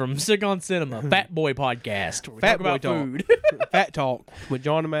soon from Sick on Cinema, Fat Boy Podcast. Where we Fat talk about Boy food. Fat Talk with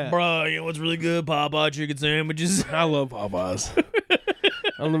John and Matt. Bro, you know what's really good? Popeye chicken sandwiches. I love Popeyes.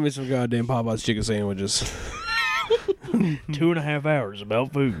 I love me some goddamn Popeyes chicken sandwiches. 2.5 hours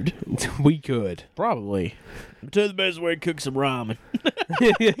about food. We could. Probably. Tell you the best way to cook some ramen.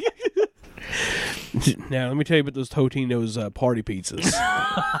 Now, let me tell you about those Totino's party pizzas.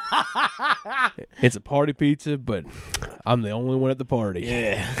 It's a party pizza, but I'm the only one at the party.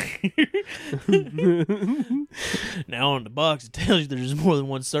 Yeah. Now on the box, it tells you there's more than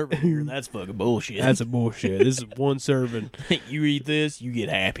one servant here, and that's fucking bullshit. That's a bullshit. This is one serving. You eat this, you get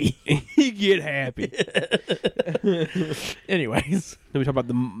happy. You get happy. Anyways. Then we talk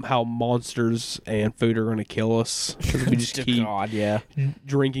about how monsters and food are going to kill us because we just keep God, yeah.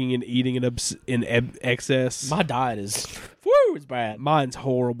 drinking and eating in excess. My diet is, woo, it's bad. Mine's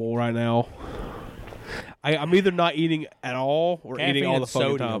horrible right now. I'm either not eating at all or Caffeine eating all the and fucking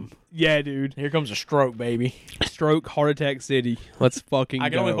sodium. time. Yeah, dude. Here comes a stroke, baby. Stroke, heart attack city. Let's fucking I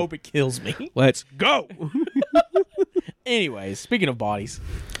can go. only hope it kills me. Let's go. Anyways, speaking of bodies,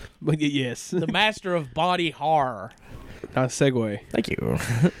 But yes. the master of body horror. Not a segue. Thank you.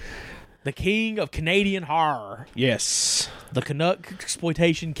 The king of Canadian horror. Yes. The Canuck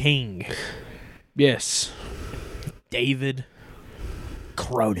exploitation king. Yes. David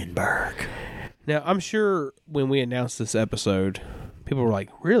Cronenberg. Now, I'm sure when we announced this episode, people were like,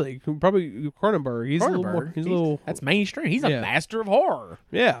 really? Probably Cronenberg. He's a little more. He's a little. That's mainstream. He's a Yeah. master of horror.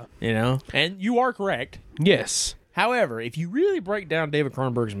 Yeah. You know? And you are correct. Yes. However, if you really break down David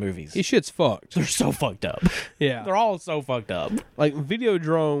Cronenberg's movies, His shit's fucked. they're so fucked up. Yeah. They're all so fucked up. Like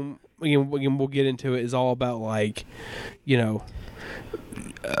Videodrome, again, we'll get into it, is all about like,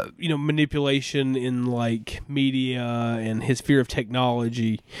 manipulation in like media and his fear of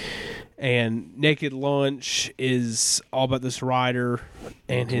technology. And Naked Lunch is all about this writer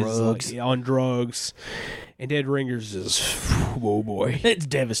and Drugs. his on drugs. And Dead Ringers is, whoa boy, It's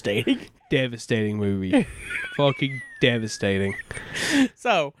devastating. devastating movie, fucking devastating.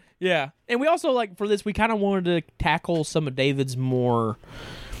 So, yeah. And we also, like, for this, we kind of wanted to tackle some of David's more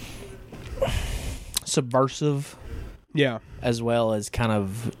subversive Yeah. as well as kind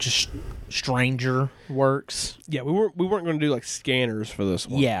of just stranger works. Yeah, we weren't going to do like scanners for this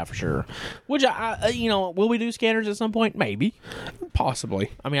one. Yeah, for sure. Which, will we do scanners at some point? Maybe.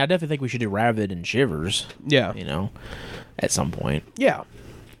 Possibly. I mean, I definitely think we should do Ravid and Shivers, Yeah. at some point. Yeah.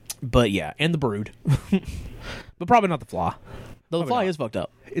 But, yeah, and The Brood. But probably not The Fly. Though The Fly is fucked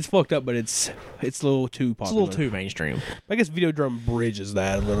up. It's fucked up, but it's a little too It's a popular. little too mainstream. I guess Videodrome bridges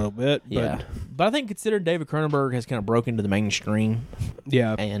that a little bit. But Yeah. But I think considering David Cronenberg has kind of broken into the mainstream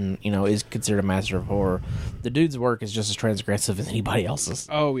yeah. and, is considered a master of horror, the dude's work is just as transgressive as anybody else's.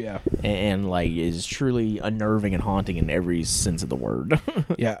 Oh yeah. And is truly unnerving and haunting in every sense of the word.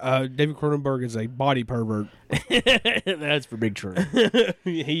 Yeah. David Cronenberg is a body pervert. That's for big true.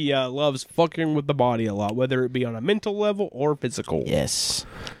 He loves fucking with the body a lot, whether it be on a mental level or physical. Yes.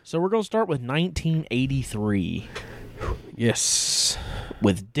 So we're going to start with 1983 Yes.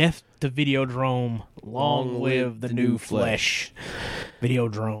 with Death to Videodrome, Long Live the New Flesh.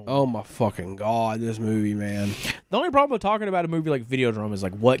 Videodrome. Oh my fucking god, this movie, man. The only problem with talking about a movie like Videodrome is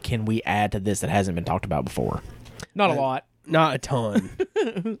like, what can we add to this that hasn't been talked about before? Not a lot. Not a ton.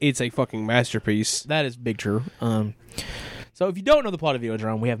 It's a fucking masterpiece. That is big true. So if you don't know the plot of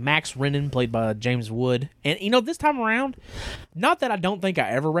Videodrome, we have Max Rennan, played by James Wood. And, this time around, not that I don't think I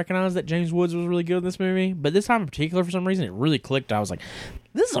ever recognized that James Woods was really good in this movie, but this time in particular, for some reason, it really clicked. I was like,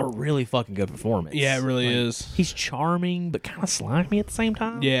 this is a really fucking good performance. Yeah, it really is. He's charming, but kind of slimy at the same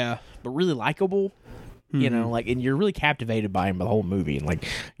time. Yeah. But really likable. And you're really captivated by him the whole movie, and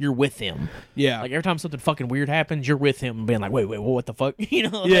you're with him. Yeah. Like every time something fucking weird happens, you're with him, being like, wait, what the fuck?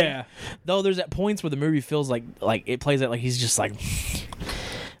 Yeah. Though there's at points where the movie feels like it plays out like he's just like,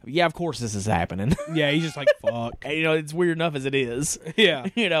 yeah, of course this is happening. Yeah, he's just like, fuck. And, it's weird enough as it is. Yeah.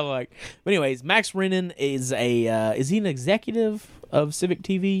 But anyways, Max Rennan is is he an executive of Civic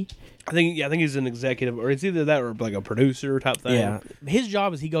TV? I think he's an executive, or it's either that or like a producer type thing. Yeah. His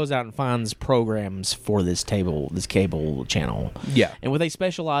job is he goes out and finds programs for this cable channel. Yeah. And what they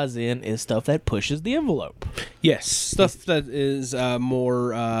specialize in is stuff that pushes the envelope. Yes, stuff that is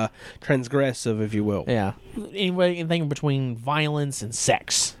more transgressive, if you will. Yeah. Anyway, anything between violence and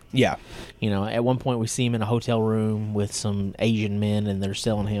sex. Yeah. At one point we see him in a hotel room with some Asian men, and they're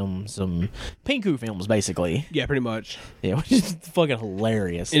selling him some Pinku films, basically. Yeah, pretty much. Yeah, which is fucking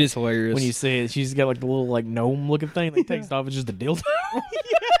hilarious. It is hilarious. When you see it, she's got the little gnome looking thing that takes off. It's just a dildo.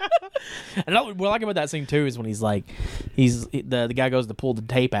 And what I like about that scene too is when the guy goes to pull the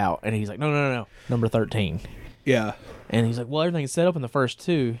tape out, and he's like, no, number 13. Yeah. And he's like, well, everything's set up in the first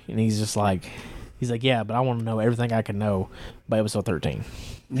two, and he's like, yeah, but I want to know everything I can know by episode 13.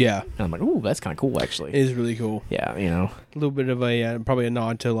 Yeah. And I'm like, ooh, that's kind of cool, actually. It is really cool. Yeah, A little bit of a, probably a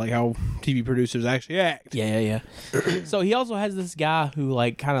nod to how TV producers actually act. Yeah. So he also has this guy who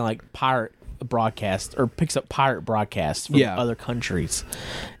pirate broadcasts or picks up pirate broadcasts from other countries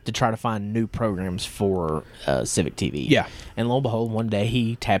to try to find new programs for Civic TV. Yeah. And lo and behold, one day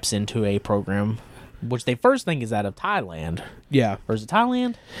he taps into a program which they first think is out of Thailand. Yeah. Or is it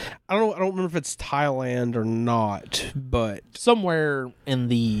Thailand? I don't remember if it's Thailand or not, but Somewhere in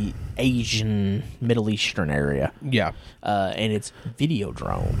the Asian, Middle Eastern area. yeah. And it's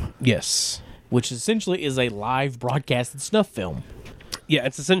Videodrome, Yes. which essentially is a live broadcasted snuff film. Yeah,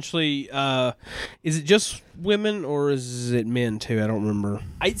 it's essentially is it just women or is it men too? I don't remember.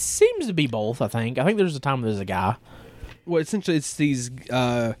 It seems to be both, I think. I think there's a time there's a guy. Well, essentially it's these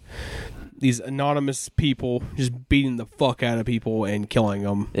anonymous people just beating the fuck out of people and killing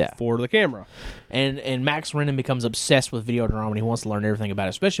them for the camera. And Max Rennan becomes obsessed with Videodrome and he wants to learn everything about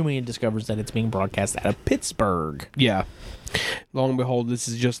it, especially when he discovers that it's being broadcast out of Pittsburgh. Yeah. Lo and behold, this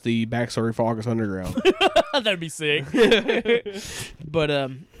is just the backstory for August Underground. That'd be sick.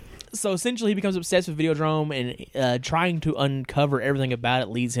 But so essentially he becomes obsessed with Videodrome and trying to uncover everything about it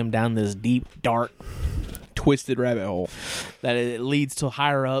leads him down this deep, dark, Twisted rabbit hole. that it leads to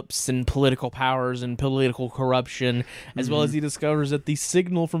higher ups and political powers and political corruption, as well as he discovers that the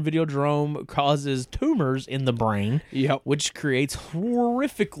signal from Videodrome causes tumors in the brain, Yep. which creates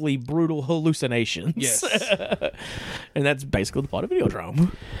horrifically brutal hallucinations. Yes. And that's basically the plot of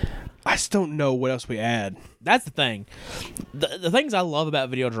Videodrome. I just don't know what else we add. That's the thing. The things I love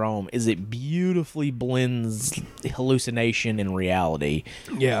about Videodrome is it beautifully blends hallucination and reality.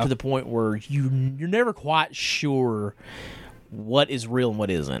 Yeah. To the point where you're never quite sure what is real and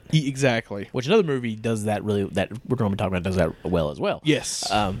what isn't. Exactly. Which another movie does that really, that we're going to be talking about, does that well as well.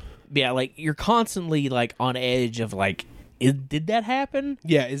 Yes. Yeah, like you're constantly like on edge of like, did that happen?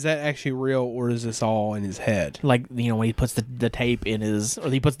 Yeah, is that actually real or is this all in his head? Like, you know, when he puts the tape in his,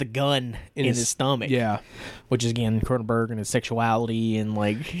 or he puts the gun in his stomach. Yeah. Which is, again, Cronenberg and his sexuality and,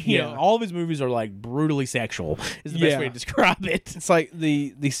 like, you know, all of his movies are, like, brutally sexual is the best way to describe it. It's like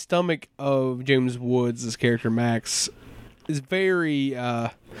the stomach of James Woods' character Max is very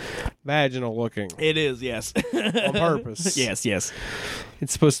vaginal looking. It is, yes. On purpose. Yes.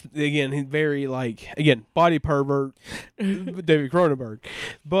 It's supposed to, again, he's very, like, again, body pervert, David Cronenberg.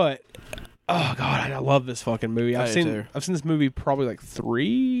 But, oh, God, I love this fucking movie. I've seen this movie probably, like,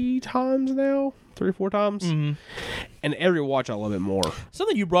 3 times now. 3 or 4 times. Mm-hmm. And every watch, I love it more.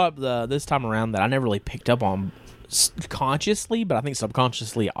 Something you brought up this time around that I never really picked up on consciously, but I think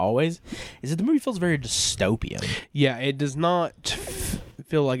subconsciously always, is that the movie feels very dystopian. Yeah, it does not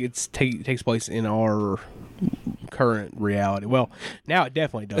feel like it takes place in our current reality. Well, now it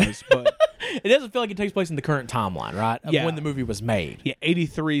definitely does, but it doesn't feel like it takes place in the current timeline, right? Of when the movie was made. Yeah,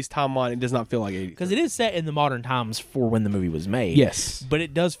 83's timeline, it does not feel like 83. Because it is set in the modern times for when the movie was made. Yes. But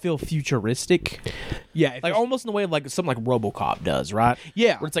it does feel futuristic. Yeah. Like almost in the way of like something like RoboCop does, right?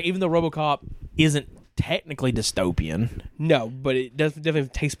 Yeah. Where it's like, even though RoboCop isn't technically dystopian. No, but it definitely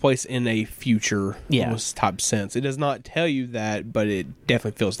takes place in a future type sense. It does not tell you that, but it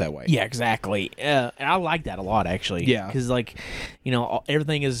definitely feels that way. Yeah, exactly. And I like that a lot, actually. Yeah. Because, like, you know,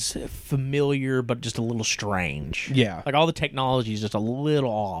 everything is familiar, but just a little strange. Yeah. Like, all the technology is just a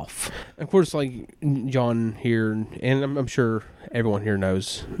little off. Of course, like John here, and I'm sure everyone here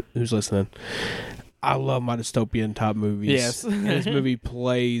knows who's listening, I love my dystopian type movies. Yes. And this movie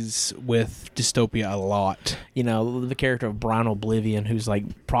plays with dystopia a lot. You know, the character of Brian Oblivion, who's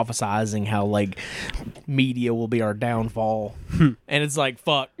like prophesizing how like media will be our downfall. And it's like,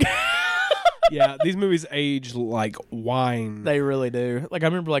 fuck. Yeah, these movies age like wine. They really do. Like, I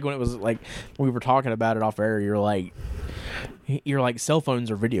remember like when it was like, we were talking about it off air, you're like, cell phones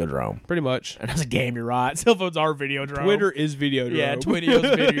are Videodrome. Pretty much. And I was like, damn, you're right. Cell phones are Videodrome. Twitter is Videodrome. Yeah,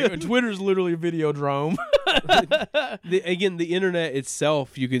 Twitter's literally Videodrome. Again, the internet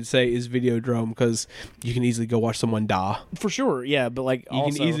itself, you could say, is Videodrome because you can easily go watch someone die. For sure, yeah, but like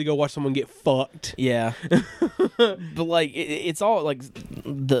you can easily go watch someone get fucked. Yeah. But like it's all like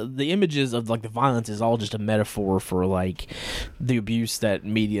the images of like the violence is all just a metaphor for like the abuse that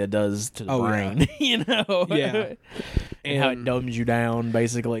media does to the brain. You know? Yeah. And how it dumbs you down,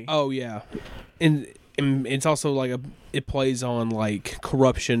 basically. Oh yeah. And it's also like it plays on like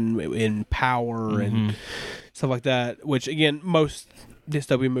corruption in power and stuff like that, which again most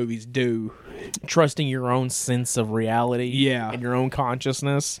dystopian movies do. Trusting your own sense of reality, and your own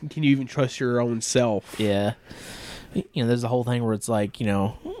consciousness. Can you even trust your own self? Yeah. You know, there's the whole thing where it's like, you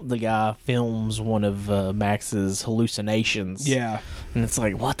know, the guy films one of Max's hallucinations. Yeah. And it's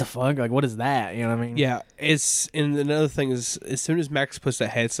like, what the fuck? Like, what is that? You know what I mean? Yeah. And another thing is, as soon as Max puts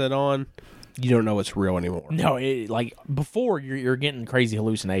that headset on, you don't know it's real anymore. No, like, before you're getting crazy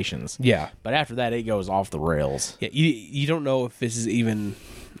hallucinations. Yeah. But after that, it goes off the rails. Yeah, you don't know if this is even,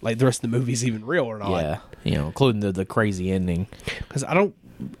 like, the rest of the movie is even real or not. Yeah. You know, including the crazy ending. Because I don't,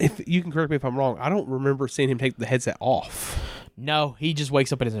 if you can correct me if I'm wrong, I don't remember seeing him take the headset off. No, he just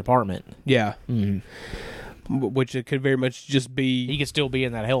wakes up in his apartment. Yeah. Which it could very much just be. He could still be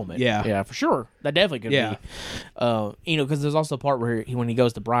in that helmet. Yeah. Yeah, for sure. That definitely could Yeah. be. Because there's also a part where when he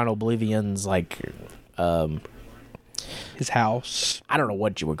goes to Brian Oblivion's, like, His house. I don't know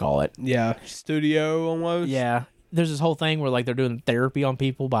what you would call it. Yeah. Studio almost. Yeah. There's this whole thing where, like, they're doing therapy on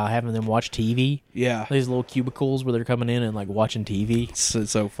people by having them watch TV. Yeah. These little cubicles where they're coming in and, like, watching TV. It's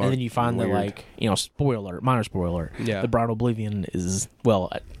so fun. And then you find that, like, minor spoiler. Yeah. The Brian Oblivion is,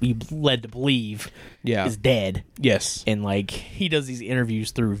 well, be led to believe Yeah. is dead. Yes. And, like, he does these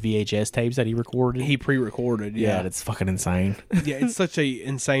interviews through VHS tapes that he recorded. He pre-recorded. yeah, Yeah. it's fucking insane. Yeah, it's such a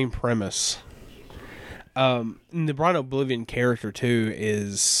insane premise. And the Brian Oblivion character too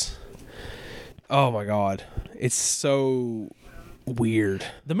is, oh my god, it's so weird.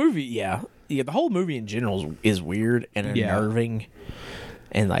 The movie, yeah, the whole movie in general is weird and Yeah. unnerving,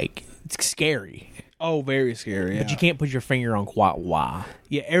 and like it's scary. Oh, very scary. Yeah. But you can't put your finger on quite why.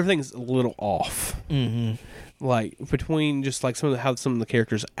 Yeah, everything's a little off. Mm-hmm. Like between just like how some of the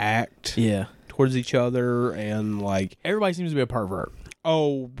characters act Yeah, towards each other, and like, everybody seems to be a pervert.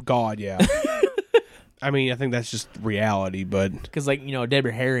 oh god, yeah. I mean, I think that's just reality, but Because, like,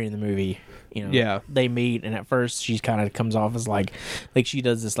 Deborah Harry in the movie, Yeah. they meet, and at first she kind of comes off as like she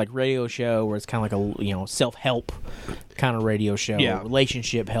does this, like, radio show where it's kind of like a, self-help kind of radio show, Yeah.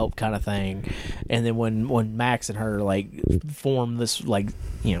 relationship help kind of thing. And then when Max and her, like, form this, like,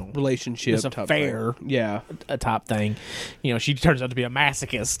 relationship this type affair, thing. Yeah. a top thing, she turns out to be a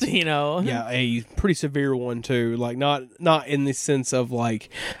masochist, Yeah, a pretty severe one too. Like not in the sense of like,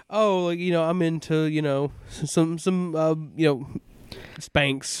 oh, like, I'm into some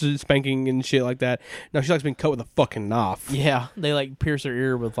spanking and shit like that. No, she likes being cut with a fucking knife. Yeah, they, like, pierce her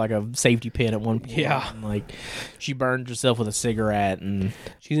ear with, like, a safety pin at one point. Yeah. And, like, she burned herself with a cigarette, and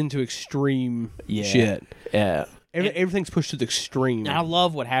She's into extreme yeah, shit. Yeah. Everything's pushed to the extreme. And I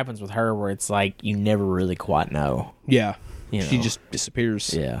love what happens with her, where it's like you never really quite know. Yeah. You She know. just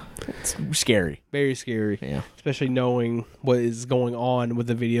disappears. Yeah, it's scary. Very scary. Yeah. Especially knowing what is going on with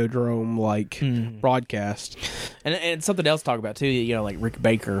the Videodrome broadcast. And something else to talk about too. Like Rick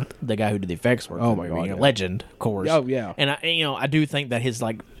Baker, the guy who did the effects work. Oh for the my movie, God, yeah. legend, of course. Oh, yeah. And I do think that his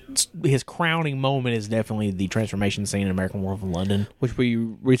crowning moment is definitely the transformation scene in American Werewolf in London. Which we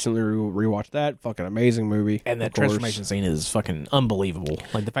recently rewatched that. Fucking amazing movie. And that of course. transformation scene is fucking unbelievable.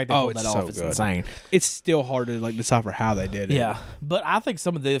 Like the fact they pulled it's that off so is good. insane. It's still hard to like decipher how they did it. Yeah, but I think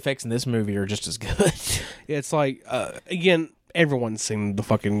some of the effects in this movie are just as good. It's like, again, everyone's seen the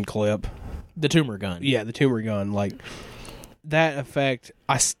fucking clip. The tumor gun. Yeah, the tumor gun. Like, that effect,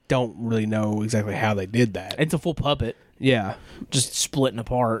 don't really know exactly how they did that. It's a full puppet, Yeah. just splitting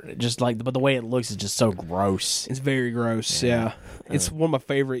apart. Just like, but the way it looks is just so gross. It's very gross, yeah. It's one of my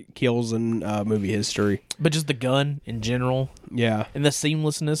favorite kills in movie history. But just the gun in general, Yeah. and the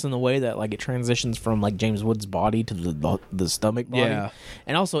seamlessness in the way that like it transitions from like James Woods' body to the stomach body. Yeah.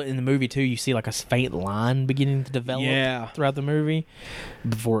 And also in the movie too, you see like a faint line beginning to develop. Yeah. Throughout the movie,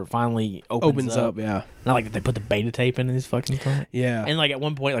 before it finally opens up. yeah. Not like they put the beta tape in his fucking thing. Yeah. And like at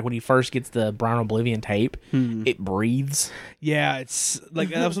one point, like when he first gets the Brian Oblivion tape, it breathes. Yeah, it's like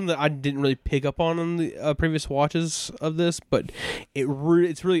that was something that I didn't really pick up on in the previous watches of this, but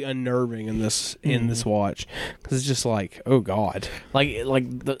it's really unnerving in this watch because it's just like, oh god,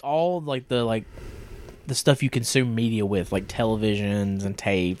 The stuff you consume media with, like televisions and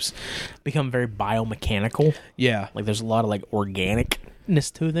tapes, become very biomechanical. yeah, Like there's a lot of like organicness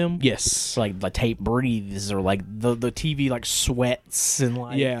to them. yes, So, like the tape breathes, or like the TV like sweats, and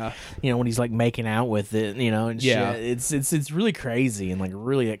like yeah, when he's like making out with it, and Yeah. shit. It's really crazy and like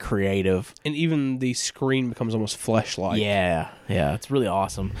really like, creative. and even the screen becomes almost flesh-like. Yeah, it's really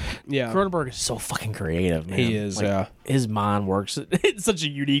awesome. Yeah. Cronenberg is so fucking creative, man. He is, Like, yeah. His mind works in such a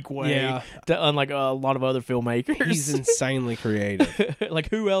unique way. Yeah. To unlike a lot of other filmmakers. He's insanely creative. Like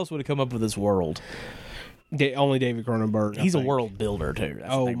who else would have come up with this world? Only David Cronenberg. I He's a think. world builder too. That's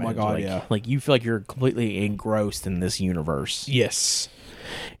the Oh thing my about it. God, Like- yeah. Like you feel like you're completely engrossed in this universe. Yes.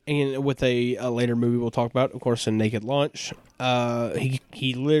 And with a later movie we'll talk about, of course, in Naked Lunch,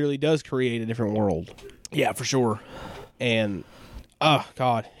 he literally does create a different world. Yeah, for sure. And oh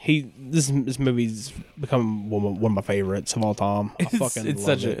god, this movie's become one of my favorites of all time. I fucking It's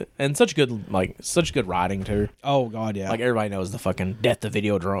love such it. such good writing too. Oh god, yeah. Like everybody knows the fucking "Death to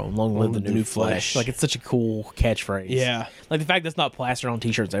Videodrome, long live the new flesh." Like it's such a cool catchphrase. Yeah. Like the fact that's not plastered on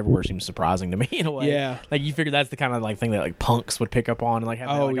T-shirts everywhere seems surprising to me in a way. Yeah. Like you figure that's the kind of like thing that like punks would pick up on and like have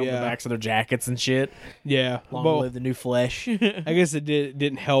that, Oh, like on the yeah. backs of their jackets and shit. yeah. Long Well, live the new flesh. I guess it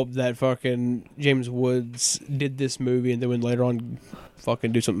didn't help that fucking James Woods did this movie and then when later on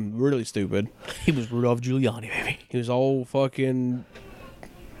fucking do something really stupid. He was Rudolph Giuliani, baby. He was all fucking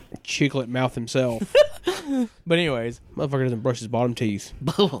chiclet mouth himself. But anyways, Motherfucker doesn't brush his bottom teeth.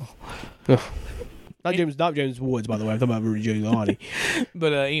 Not James Woods, by the way. I'm talking about Rudy Giuliani.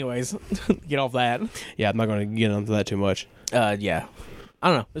 but anyways, get off that. Yeah, I'm not going to get into that too much. Yeah, I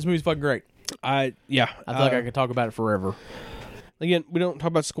don't know. This movie's fucking great. I feel like I could talk about it forever. Again, we don't talk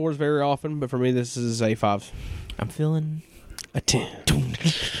about scores very often, but for me, this is a 5. I'm feeling a 10.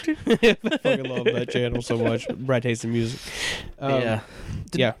 I fucking love that channel so much. Brad Taste in Music.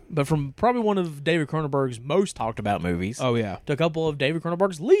 Yeah. But from probably one of David Cronenberg's most talked about movies. Oh, yeah. To a couple of David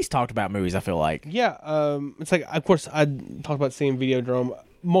Cronenberg's least talked about movies, I feel like. Yeah. It's like, of course, I talked about seeing Videodrome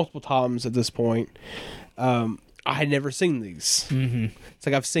multiple times at this point. I had never seen these. Mm-hmm. It's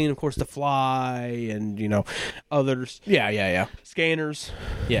like I've seen, of course, The Fly and, others. Yeah. Scanners.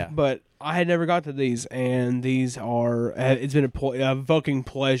 Yeah. But I had never got to these, and these are... It's been a fucking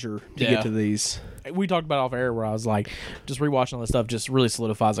pleasure to get to these. We talked about off air where I was like, just rewatching all this stuff just really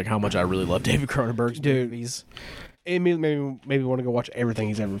solidifies like how much I really love David Cronenberg's movies. It made me maybe want to go watch everything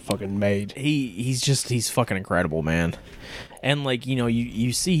he's ever fucking made. He's fucking incredible, man. And like,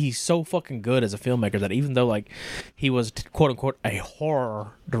 you see he's so fucking good as a filmmaker that even though like he was quote unquote a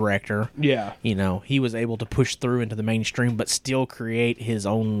horror director, yeah, he was able to push through into the mainstream but still create his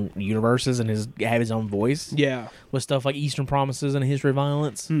own universes and have his own voice. Yeah. With stuff like Eastern Promises and History of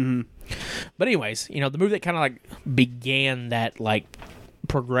Violence. Mm-hmm. But anyways, the movie that kind of like began that like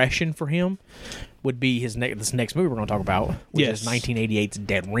progression for him would be this next movie we're going to talk about, which is 1988's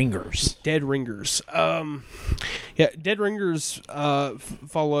Dead Ringers. Dead Ringers. Dead Ringers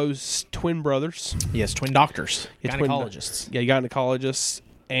follows twin brothers. Yes, twin doctors, gynecologists. Gynecologists,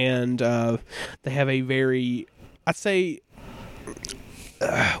 and they have a very, I'd say,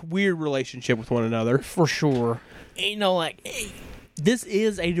 weird relationship with one another. For sure. This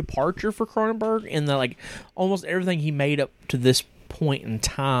is a departure for Cronenberg in that like almost everything he made up to this point in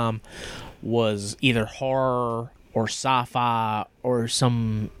time was either horror or sci-fi or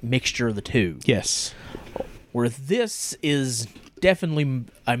some mixture of the two. Yes. Where this is definitely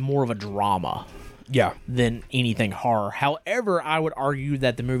more of a drama. Yeah. Than anything horror. However, I would argue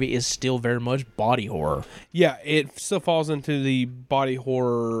that the movie is still very much body horror. Yeah, it still falls into the body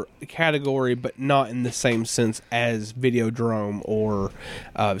horror category, but not in the same sense as Videodrome or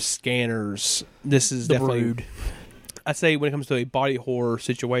Scanners. This is definitely... Brood. I'd say when it comes to a body horror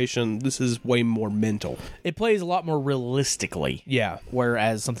situation, this is way more mental. It plays a lot more realistically. Yeah.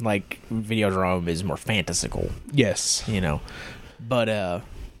 Whereas something like Videodrome is more fantasical. Yes. But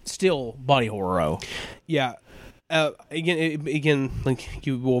still body horror. Yeah. Again, like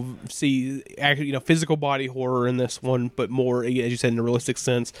you will see, actually, physical body horror in this one, but more, as you said, in a realistic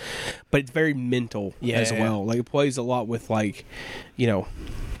sense. But it's very mental as well. Like it plays a lot with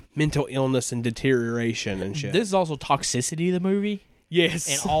mental illness and deterioration and shit. This is also toxicity of the movie. Yes.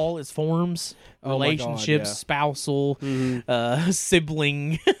 In all its forms. Relationships, spousal,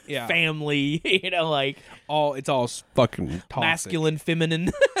 sibling, family, it's all fucking toxic. Masculine,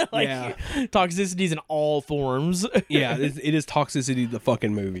 feminine, toxicities in all forms. Yeah, it is toxicity of the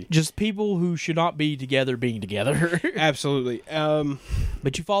fucking movie. Just people who should not be together being together. Absolutely.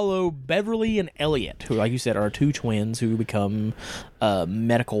 But you follow Beverly and Elliot, who, like you said, are two twins who become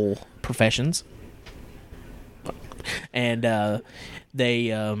medical professions. And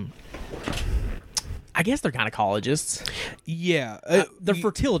they... I guess they're gynecologists. Yeah. They're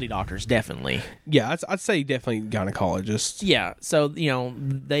fertility doctors, definitely. Yeah, I'd say definitely gynecologists. Yeah, so,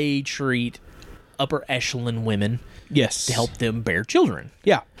 they treat upper echelon women. Yes. To help them bear children.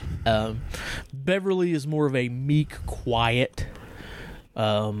 Yeah. Beverly is more of a meek, quiet...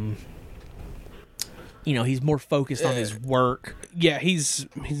 he's more focused on his work. Yeah, he's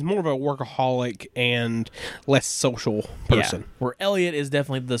more of a workaholic and less social person. Yeah, where Elliot is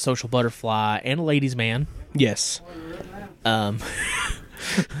definitely the social butterfly and a ladies' man. Yes. Sorry,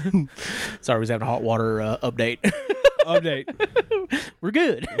 we was having a hot water update. We're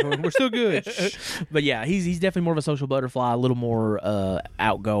good. We're still good. But yeah, he's definitely more of a social butterfly, a little more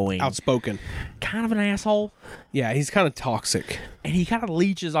outgoing. Outspoken. Kind of an asshole. Yeah, he's kind of toxic. And he kind of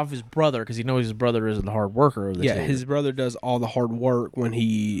leeches off his brother because he knows his brother isn't the hard worker of the two. His brother does all the hard work when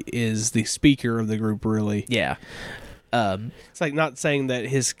he is the speaker of the group, really. Yeah. It's like not saying that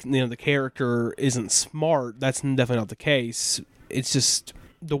his the character isn't smart. That's definitely not the case. It's just...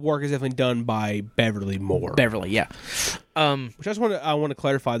 the work is definitely done by Beverly more. Beverly, yeah. Which I want to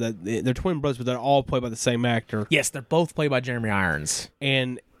clarify that they're twin brothers, but they're all played by the same actor. Yes, they're both played by Jeremy Irons.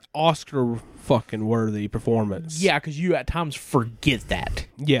 And Oscar fucking worthy performance. Yeah, because you at times forget that.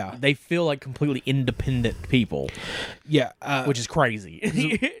 Yeah. They feel like completely independent people, Yeah. which is crazy.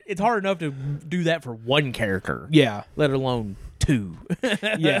 It's hard enough to do that for one character, yeah. let alone two.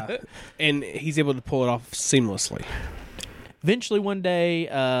 Yeah. And he's able to pull it off seamlessly. Eventually, one day,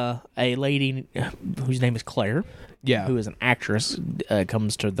 a lady whose name is Claire, Yeah. who is an actress,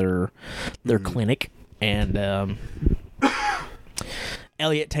 comes to their clinic, and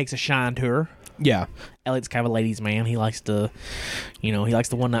Elliot takes a shine to her. Yeah. Elliot's kind of a ladies' man. He likes to, he likes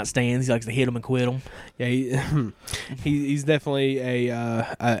the one night stands. He likes to hit them and quit them. Yeah. He's definitely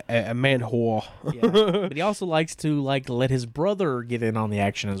a man whore. Yeah. But he also likes to let his brother get in on the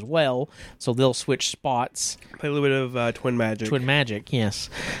action as well. So they'll switch spots. Play a little bit of twin magic. Twin magic, yes.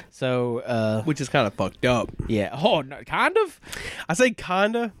 So, which is kind of fucked up. yeah. Oh, no, kind of. I say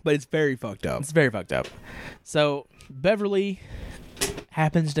kinda, but it's very fucked up. It's very fucked up. So Beverly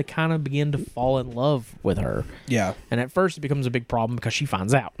happens to kind of begin to fall in love with her. Yeah. And at first it becomes a big problem because she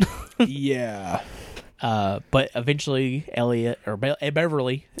finds out. Yeah. But eventually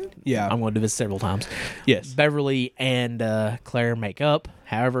Beverly, Yeah. I'm going to do this several times. Yes. Beverly and Claire make up.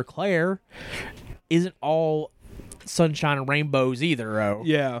 However, Claire isn't all sunshine and rainbows either.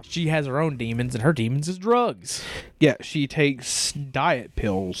 Yeah. She has her own demons, and her demons is drugs. Yeah. She takes diet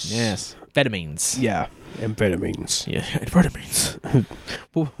pills. Yes. Vitamins. Yeah. Amphetamines. Yeah, amphetamines.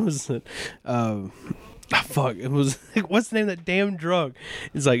 What was it? Fuck. It was. What's the name of that damn drug?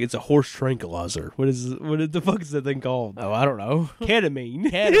 It's it's a horse tranquilizer. What the fuck is that thing called? Oh, I don't know.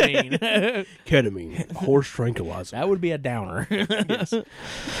 Ketamine. Ketamine. Ketamine. Horse tranquilizer. That would be a downer. Yes.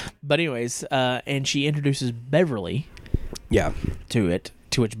 But anyways, and she introduces Beverly Yeah. to it,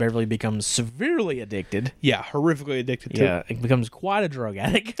 to which Beverly becomes severely addicted. Yeah. Horrifically addicted to. Yeah, it becomes quite a drug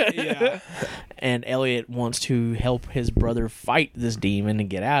addict. Yeah. And Elliot wants to help his brother fight this demon and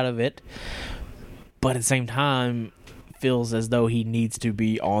get out of it, but at the same time feels as though he needs to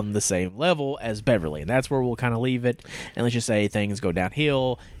be on the same level as Beverly. And that's where we'll kind of leave it. And let's just say things go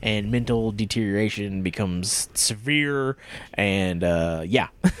downhill and mental deterioration becomes severe. And yeah.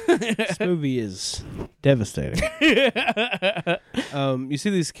 This movie is devastating. You see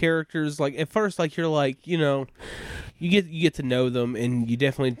these characters, at first, you're you get to know them, and you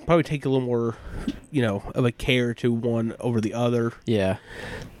definitely probably take a little more, of a care to one over the other. Yeah.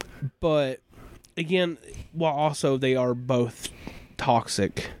 But again, while also they are both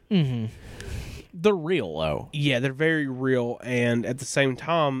toxic. Mm-hmm. They're real, though. Yeah, they're very real, and at the same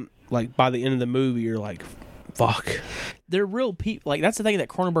time, by the end of the movie, you're like, fuck. They're real people. That's the thing that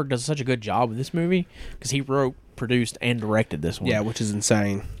Cronenberg does such a good job with this movie, because he wrote, produced, and directed this one. Yeah, which is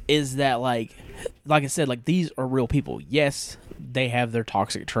insane. Is that, like I said, these are real people. Yes, they have their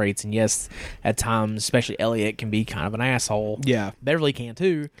toxic traits, and yes, at times, especially Elliot, can be kind of an asshole. Yeah. Beverly can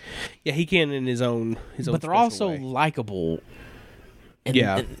too. Yeah, he can in his own but they're also likable.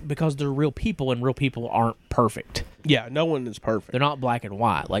 Yeah. Because they're real people, and real people aren't perfect. Yeah, no one is perfect. They're not black and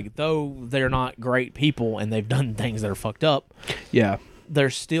white. Though they're not great people and they've done things that are fucked up, Yeah.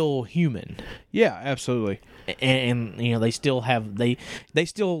 they're still human. Yeah, absolutely. And they still have they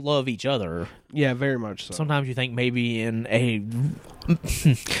still love each other. Yeah, very much so. Sometimes you think maybe in a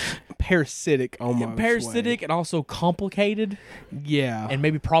parasitic almost way. and also complicated Yeah. and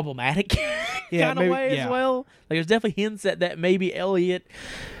maybe problematic kind of way as well. There's definitely hints that maybe Elliot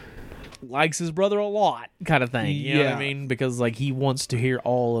likes his brother a lot, kind of thing. You know what I mean? Because he wants to hear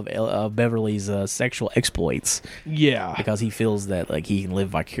all of Beverly's sexual exploits. Yeah. Because he feels that he can live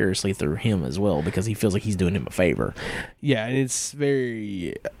vicariously through him as well, because he feels like he's doing him a favor. Yeah, and it's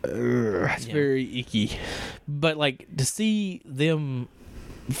very very icky. But to see them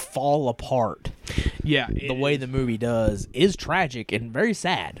fall apart, the way the movie does, is tragic and very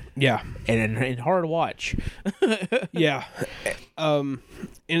sad. Yeah. And hard to watch. Yeah. And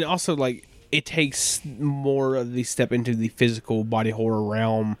also it takes more of the step into the physical body horror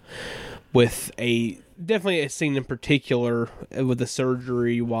realm with definitely a scene in particular with the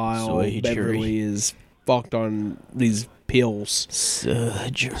surgery while Beverly is fucked on these pills.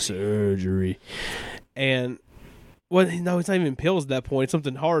 Surgery. And no, it's not even pills at that point. It's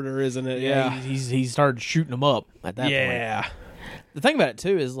something harder, isn't it? Yeah. He started shooting them up at that point. Yeah. The thing about it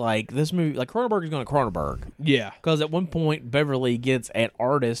too is this movie, Cronenberg is going to Cronenberg. Yeah. Because at one point Beverly gets an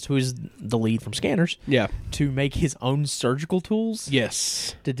artist who is the lead from Scanners. Yeah. To make his own surgical tools.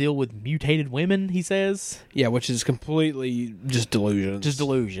 Yes. To deal with mutated women, he says. Yeah, which is completely just delusions. Just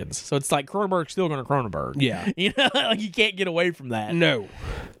delusions. So it's Cronenberg's still going to Cronenberg. Yeah. You can't get away from that. No.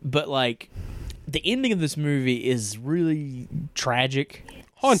 But the ending of this movie is really tragic.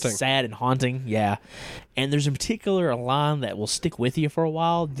 Haunting. sad and haunting. Yeah, and there's in particular a line that will stick with you for a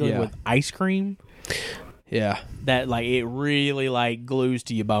while dealing Yeah. with ice cream. Yeah. That like it really like glues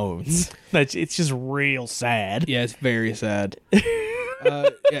to your bones. It's just real sad. Yeah, it's very sad.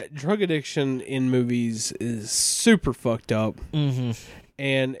 Yeah, drug addiction in movies is super fucked up,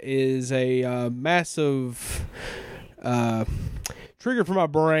 and is a massive trigger for my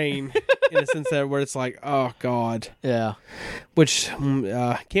brain in a sense that where it's like, oh god, Yeah. which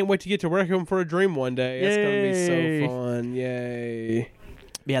can't wait to get to Requiem for a Dream one day. That's gonna be Yay. so fun! Yay!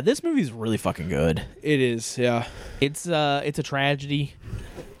 Yeah, this movie's really fucking good. It is, yeah, It's a tragedy.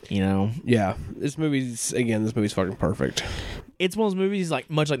 You know, yeah. This movie's fucking perfect. it's one of those movies like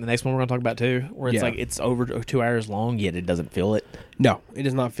much like the next one we're gonna talk about too, where it's Yeah. like it's over 2 hours long, yet it doesn't feel it. No, it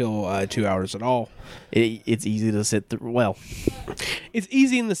does not feel 2 hours at all. It's easy to sit through. Well, It's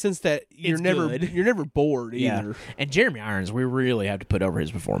easy in the sense that you're It's never good. you're never bored either. yeah. And Jeremy Irons, we really have to put over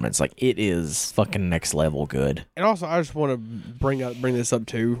his performance. Like it is fucking next level good. And also, I just want to bring this up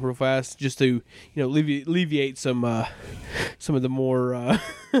too, real fast, just to alleviate some of the more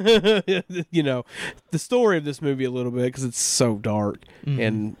the story of this movie a little bit because it's so dark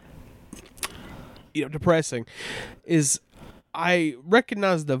and depressing. Is I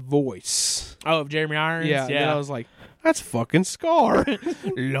recognize the voice, Oh, of Jeremy Irons. and then I was like, that's fucking Scar.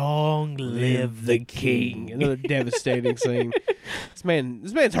 Long live the king. Another devastating scene. This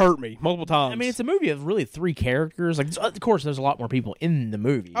man's hurt me multiple times. I mean, it's a movie of really three characters. Like, of course, there's a lot more people in the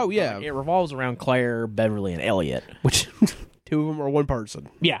movie. Oh, yeah. but it revolves around Claire, Beverly, and Elliot. which two of them are one person.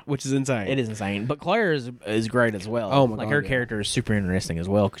 Yeah, Which is insane. it is insane. But Claire is great as well. Oh, my like God, her yeah. character is super interesting as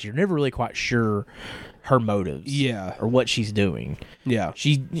well because you're never really quite sure her motives. Yeah. or what she's doing. Yeah.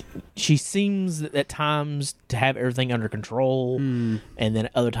 She seems at times to have everything under control, and then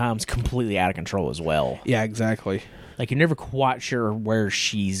at other times completely out of control as well. Yeah, exactly. Like you're never quite sure where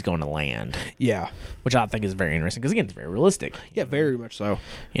she's going to land, Yeah. which I think is very interesting because again, it's very realistic. Yeah, very much so.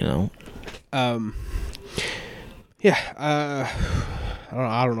 You know, Yeah,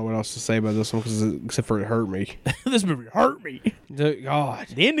 I don't know what else to say about this one except for it hurt me. this movie hurt me. God,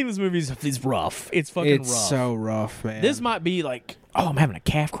 The ending of this movie is rough. It's fucking it's rough. so rough, man. This might be like, oh, I'm having a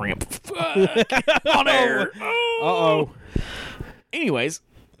calf cramp. Fuck. On air. Uh-oh. Anyways,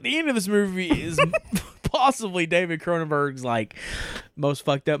 the end of this movie is possibly David Cronenberg's like most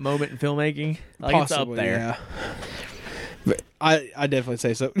fucked up moment in filmmaking. Like it's up there. Yeah. But I definitely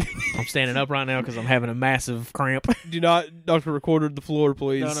say so. I'm standing up right now because I'm having a massive cramp. Do not, Dr. Recorder, the floor,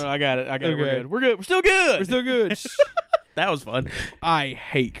 please. No, I got it. We're Okay. good. We're good. We're still good. We're still good. That was fun. I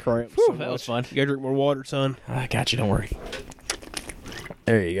hate cramps. Whew, so that was much. fun. You gotta drink more water, son. I got you. Don't worry.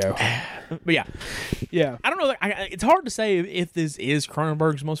 There you go. But yeah, Yeah. I don't know. It's hard to say if this is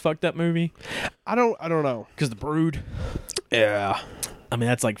Cronenberg's most fucked up movie I don't know. because The Brood. Yeah. I mean,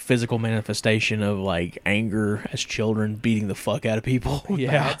 that's like physical manifestation of like anger as children beating the fuck out of people with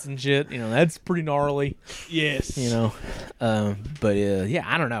Yeah. bats and shit. You know, that's pretty gnarly. Yes. You know, but yeah,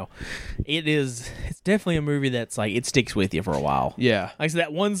 I don't know. It's definitely a movie that's like it sticks with you for a while. Yeah. Like I said,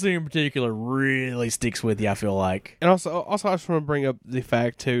 that one scene in particular really sticks with you. I feel like. And also, I just want to bring up the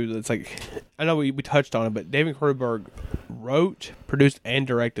fact too that's like, I know we touched on it, but David Cronenberg wrote, produced, and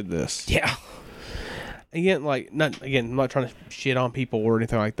directed this. Yeah. I'm not trying to shit on people or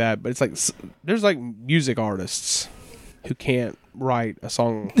anything like that, but it's like there's like music artists who can't write a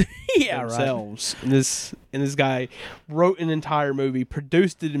song Yeah. Right. themselves, and this guy wrote an entire movie,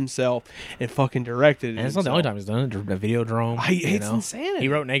 produced it himself, and fucking directed it. And it's not the only time he's done it. The Videodrome. It's insanity. He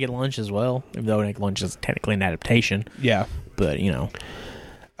wrote Naked Lunch as well, even though Naked Lunch is technically an adaptation. Yeah, But you know,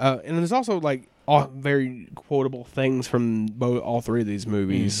 and there's also like all very quotable things from all three of these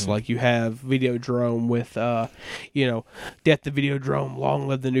movies. Like you have Videodrome with, Death to Videodrome, Long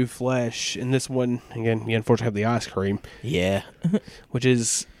Live the New Flesh, and this one again, you unfortunately have the ice cream, yeah. which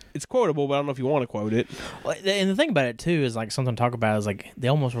is it's quotable, but I don't know if you want to quote it. Well, and the thing about it too is like something to talk about is like they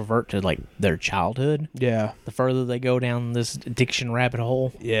almost revert to like their childhood. Yeah, The further they go down this addiction rabbit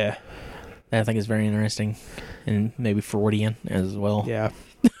hole, yeah, that I think is very interesting and maybe Freudian as well. yeah,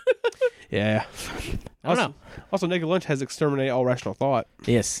 yeah. I don't know. Also, Naked Lunch has exterminated all rational thought.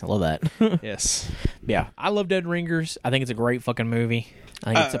 Yes, I love that. Yes. Yeah, I love Dead Ringers. I think it's a great fucking movie.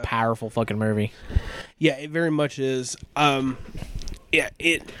 I think it's a powerful fucking movie. Yeah, it very much is.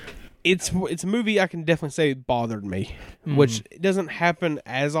 It's a movie I can definitely say bothered me, which doesn't happen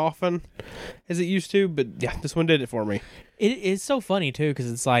as often as it used to, but yeah, this one did it for me. It's so funny too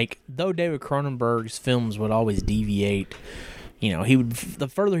because it's like though David Cronenberg's films would always deviate. You know, the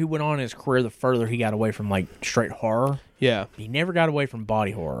further he went on in his career, the further he got away from like straight horror. Yeah. He never got away from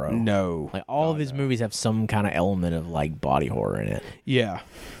body horror. No. Like all of his movies have some kind of element of like body horror in it. Yeah.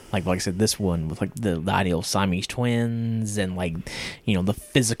 Like I said, this one with like the idea of Siamese twins and like, you know, the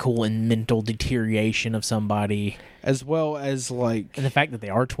physical and mental deterioration of somebody, As well as like, and the fact that they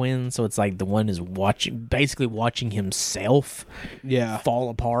are twins. So it's like the one is basically watching himself yeah, fall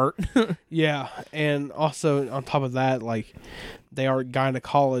apart. yeah, and also on top of that, like they are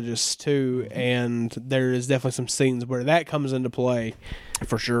gynecologists too, and there is definitely some scenes where that comes into play.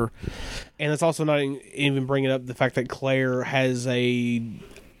 For sure. And it's also not even bringing up the fact that Claire has a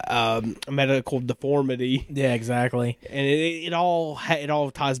medical deformity, Yeah, exactly. and it all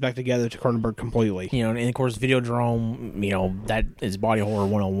ties back together to Cronenberg completely. You know, and of course, Videodrome, you know, that is body horror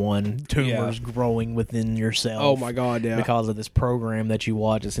 101. Tumors growing within yourself. Oh my god, yeah. Because of this program that you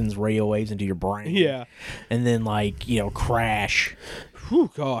watch that sends radio waves into your brain. Yeah. And then, like, you know, Crash.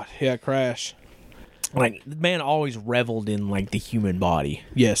 Whew, god, yeah, Crash. Like, the man always reveled in, like, the human body.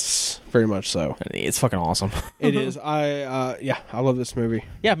 Yes, very much so. It's fucking awesome. It is. I love this movie.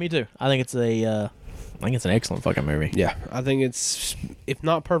 Yeah, me too. I think it's an excellent fucking movie. Yeah, I think it's, if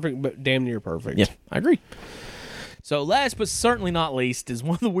not perfect, but damn near perfect. Yeah, I agree. So, last but certainly not least is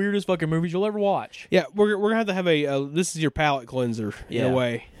one of the weirdest fucking movies you'll ever watch. Yeah, we're gonna have a this is your palate cleanser in a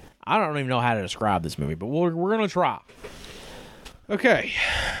way. I don't even know how to describe this movie, but we're gonna try. Okay,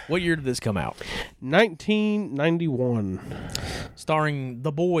 What year did this come out? 1991. Starring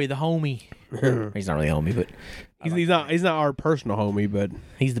the boy, the homie. He's not really a homie, but He's not our personal homie, but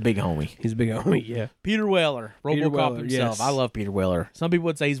he's the big homie. he's a big homie. Yeah. Peter Weller, Peter RoboCop Weller, himself. yes. I love Peter Weller. Some people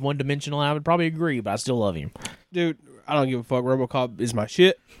would say he's one-dimensional, and I would probably agree, but I still love him. Dude, I don't give a fuck. RoboCop is my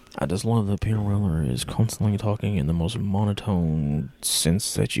shit. I just love that Peter Weller is constantly talking in the most monotone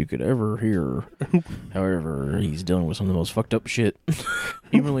sense that you could ever hear. However, he's dealing with some of the most fucked up shit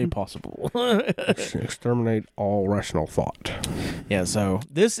humanly possible. Exterminate all rational thought. Yeah, so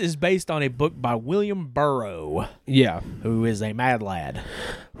this is based on a book by William Burroughs, Yeah. who is a mad lad.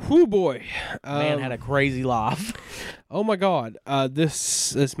 Whoo boy. Man had a crazy life. Oh my god.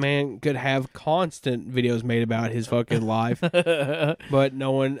 This man could have constant videos made about his fucking life, but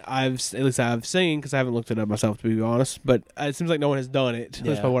no one I've seen, because I haven't looked it up myself, to be honest. But it seems like no one has done it.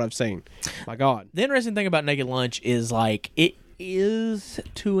 That's Yeah. by what I've seen. My god. The interesting thing about Naked Lunch is, like, it is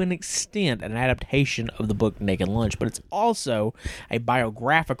to an extent an adaptation of the book Naked Lunch, but it's also a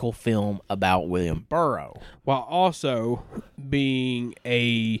biographical film about William Burroughs. While also being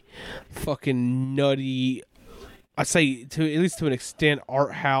a fucking nutty, I'd say to at least to an extent,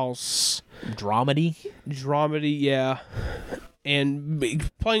 art house Dramedy. yeah, and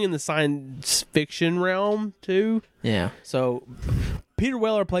playing in the science fiction realm too. Yeah. So Peter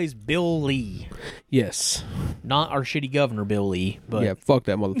Weller plays Bill Lee. Yes. Not our shitty governor, Bill Lee, but Yeah, fuck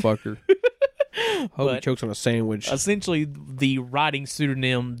that motherfucker. Hope he But- chokes on a sandwich. essentially the writing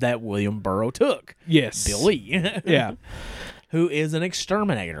pseudonym that William Burroughs took. Yes. Bill Lee. Yeah. Who is an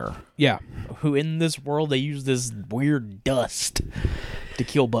exterminator. Yeah. Who in this world they use this weird dust to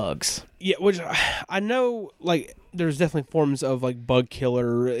kill bugs. Yeah, which I know, like, there's definitely forms of, like, bug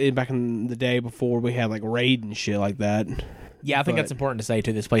killer back in the day before we had, like, raid and shit like that. Yeah, I think But- that's important to say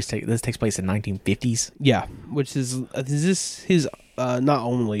too. This takes place in 1950s. Yeah, which is this his, not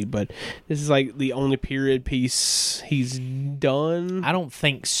only, but this is, like, the only period piece he's done. I don't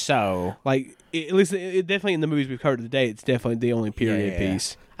think so. Like, at least, definitely in the movies we've covered today, it's definitely the only period Yeah.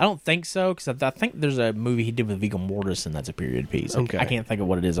 piece. I don't think so because I think there's a movie he did with Viggo Mortensen that's a period piece. Okay. I can't think of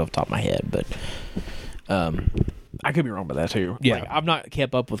what it is off the top of my head, but I could be wrong about that too. Yeah. Like, I've not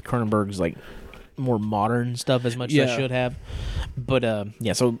kept up with Cronenberg's like more modern stuff as much as Yeah. I should have. But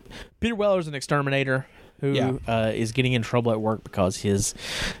yeah, so Peter Weller's an exterminator who Yeah. is getting in trouble at work because his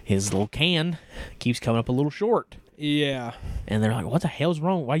little can keeps coming up a little short. Yeah. And they're like, "What the hell's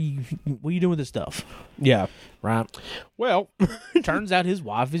wrong? What are you doing with this stuff?" Yeah. Right? Well, Turns out his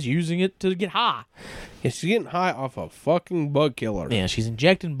wife is using it to get high. yeah, she's getting high off a fucking bug killer. Yeah, she's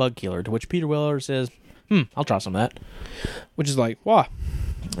injecting bug killer, to which Peter Weller says, I'll try some of that. Which is like, why?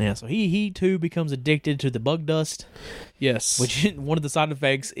 Yeah, so he too becomes addicted to the bug dust, Yes. which one of the side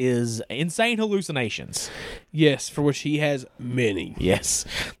effects is insane hallucinations. yes, for which he has many. Yes.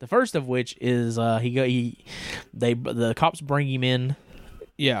 The first of which is the cops bring him in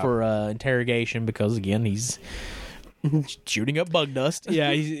Yeah. for interrogation because again he's shooting up bug dust.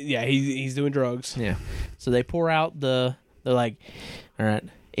 yeah, he's doing drugs. Yeah. So they pour out they're like, all right,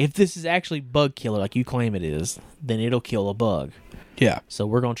 if this is actually bug killer like you claim it is, then it'll kill a bug. Yeah. So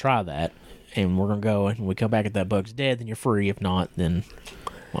we're going to try that, and we're going to go, and when we come back if that bug's dead, then you're free. If not, then,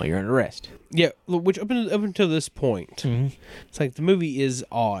 well, you're under arrest. Yeah, which up until this point, it's like the movie is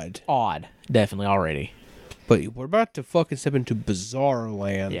odd. Odd. Definitely already. But we're about to fucking step into bizarre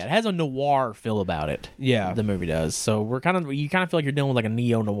land. Yeah, it has a noir feel about it. Yeah. The movie does. So you kind of feel like you're dealing with like a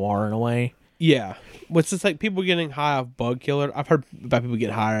neo-noir in a way. Yeah. What's just like people getting high off bug killer? I've heard about people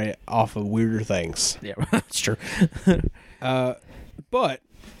getting high off of weirder things. Yeah, that's true. But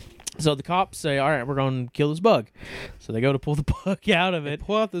So the cops say, all right, we're going to kill this bug. So they go to pull the bug out of it.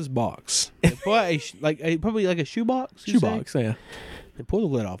 pull out this box. They pull out probably like a shoebox. you say? Shoebox, yeah. They pull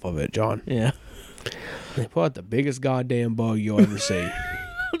the lid off of it, John. Yeah. They pull out the biggest goddamn bug you'll ever see.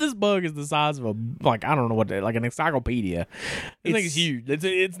 This bug is the size of I don't know like an encyclopedia. This thing is huge.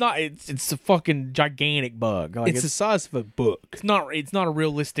 It's a fucking gigantic bug. Like It's the size of a book. it's not a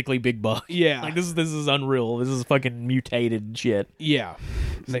realistically big bug. Yeah. Like this is unreal. This is fucking mutated shit. Yeah.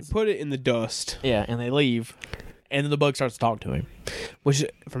 And they put it in the dust, Yeah, and they leave. And then the bug starts to talk to him. which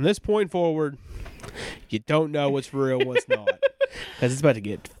from this point forward, you don't know what's real and what's not. Because it's about to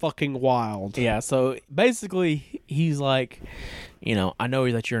get fucking wild. Yeah, so basically he's like, I know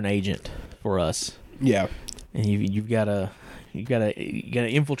that you're an agent for us. Yeah. And you've got to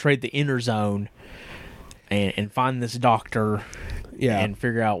infiltrate the inner zone and find this doctor Yeah. and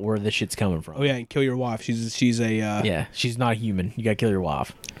figure out where this shit's coming from. Oh yeah, and kill your wife. She's a Yeah, she's not human. You got to kill your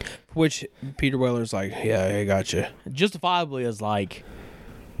wife. which Peter Weller's like, yeah, I gotcha. Justifiably is like,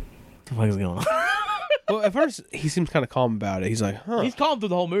 what the fuck is going on? Well, at first he seems kind of calm about it. He's like, huh. He's calm through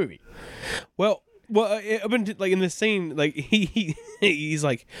the whole movie. Well, I've been like in this scene, like he's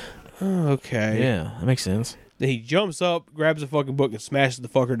like, oh, okay. Yeah, that makes sense. Then he jumps up, grabs a fucking book, and smashes the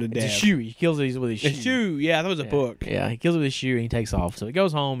fucker to It's death. a shoe. He kills it with his shoe. A shoe. Yeah, that was a book. Yeah, he kills it with his shoe and he takes off. So he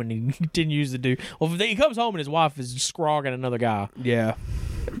goes home and he continues to do. Well, he comes home and his wife is scrogging another guy, Yeah.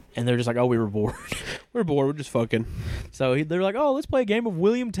 and they're just like, "Oh, we were bored." We're bored. We're just fucking. So they're like, "Oh, let's play a game of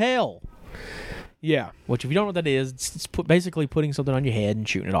William Tell." Yeah. Which, if you don't know what that is, it's basically putting something on your head and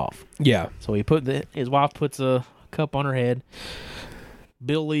shooting it off. Yeah. So his wife puts a cup on her head.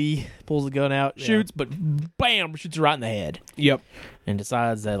 Billy pulls the gun out, shoots, but bam, shoots her right in the head. Yep. And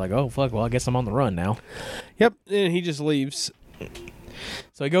decides that, like, oh, fuck, well, I guess I'm on the run now. Yep. And he just leaves.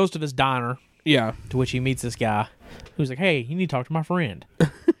 So he goes to this diner, Yeah. to which he meets this guy who's like, hey, you need to talk to my friend.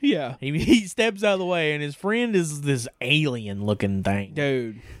 Yeah. He steps out of the way, and his friend is this alien-looking thing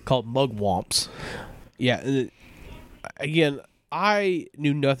Dude. called Mugwumps. Yeah. And again, I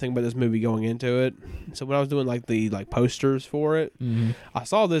knew nothing about this movie going into it. So when I was doing the posters for it, I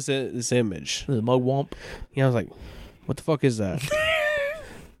saw this image. The Mugwump. Yeah, I was like, what the fuck is that?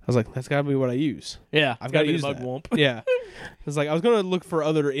 I was like, that's got to be what I use. Yeah, I've got to use the that. Mugwump. Yeah. It's like I was going to look for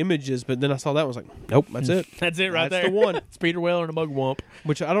other images, but then I saw that. I was like, nope, that's it. That's it right That's there. the one. It's Peter Weller and a Mugwump.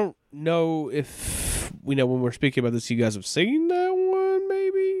 Which I don't know if when we're speaking about this, you guys have seen that one.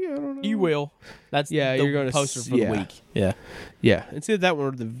 Maybe I don't know. You will. That's Yeah, the you're gonna poster for yeah. the week. Yeah. Yeah, it's either that one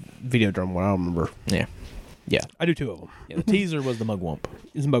or the Videodrome one. I don't remember. Yeah. Yeah. I do two of them. Yeah, the teaser was the Mugwump.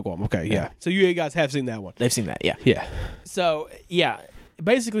 It's Mugwump. Okay, yeah. So you guys have seen that one. They've seen that, yeah. Yeah. So, yeah.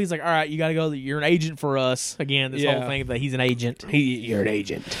 Basically, he's like, all right, you got to go. You're an agent for us. Again, this Yeah. whole thing that he's an agent. You're an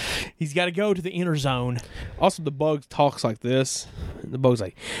agent. He's got to go to the inner zone. Also, the bug talks like this. The bug's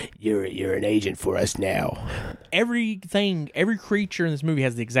like, "You're an agent for us now." Every creature in this movie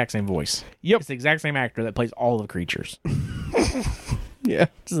has the exact same voice. Yep. It's the exact same actor that plays all the creatures. Yeah.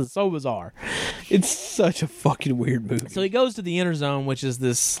 This is so bizarre. It's such a fucking weird movie. So he goes to the inner zone, which is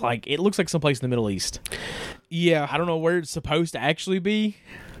this, it looks like someplace in the Middle East. Yeah. I don't know where it's supposed to actually be.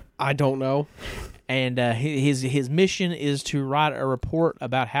 I don't know. And his mission is to write a report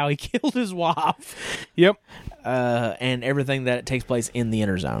about how he killed his wife. Yep. And everything that takes place in the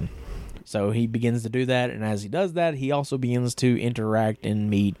inner zone. So he begins to do that, and as he does that, he also begins to interact and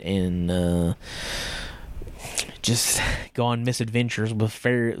meet and just go on misadventures with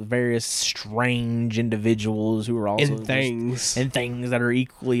various strange individuals who are also And things. and things that are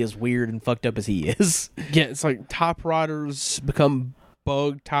equally as weird and fucked up as he is. Yeah, it's like typewriters become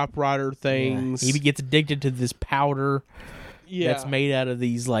bug typewriter things. He gets addicted to this powder. Yeah. That's made out of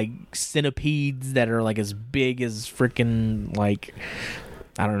these centipedes that are as big as freaking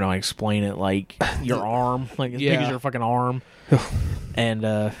I don't know how to explain it, your arm, as big Yeah. as your fucking arm. And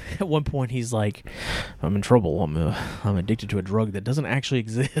at one point he's like, I'm in trouble. I'm addicted to a drug that doesn't actually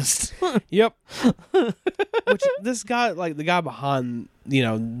exist. Yep. Which this guy, the guy behind,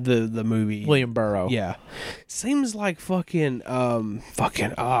 the movie, William Burroughs. yeah, seems like fucking, oh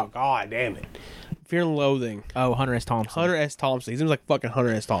god damn it, Fear and Loathing. Oh, Hunter S. Thompson. Hunter S. Thompson. He seems like fucking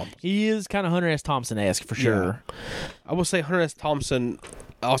Hunter S. Thompson. He is kind of Hunter S. Thompson-esque for sure. I will say Hunter S. Thompson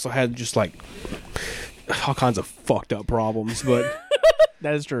also had just all kinds of fucked up problems, but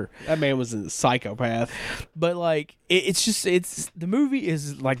That is true. That man was a psychopath. But like, it's the movie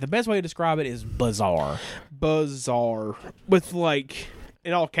is like the best way to describe it is bizarre. Bizarre. With like,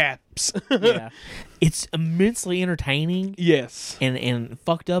 in all caps. Yeah, it's immensely entertaining. Yes. And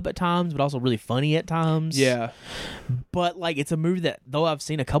fucked up at times, but also really funny at times. Yeah. But like, it's a movie that though I've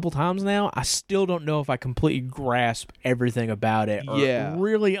seen a couple times now, I still don't know if I completely grasp everything about it or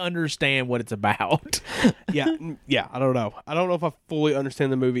really understand what it's about. Yeah. I don't know. I don't know if I fully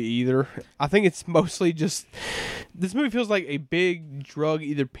understand the movie either. I think it's mostly just this movie feels like a big drug,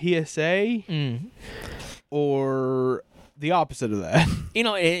 either PSA or the opposite of that. You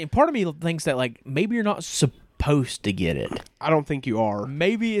know, part of me thinks that like maybe you're not supposed to get it. I don't think you are.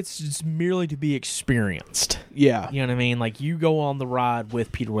 Maybe it's just merely to be experienced. Yeah. You know what I mean? Like, you go on the ride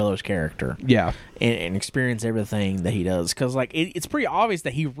with Peter Weller's character. Yeah. And experience everything that he does. Because, like, it's pretty obvious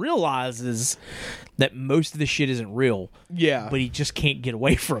that he realizes that most of this shit isn't real. Yeah. But he just can't get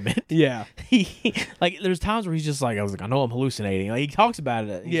away from it. Yeah. Like, there's times where he's just like, I know I'm hallucinating. Like, he talks about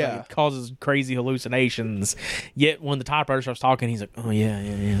it. He's like, it causes crazy hallucinations. Yet, when the typewriter starts talking, he's like, oh,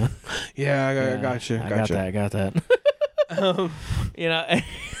 yeah. Yeah, I got that. You know,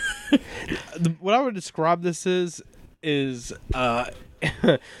 what I would describe this is this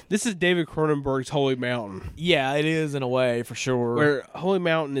is David Cronenberg's Holy Mountain. yeah, it is in a way, for sure. Where Holy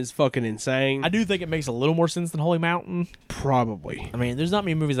Mountain is fucking insane. I do think it makes a little more sense than Holy Mountain. Probably. I mean, there's not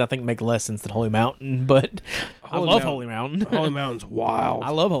many movies I think make less sense than Holy Mountain, but I love Holy Mountain. Holy Mountain's wild.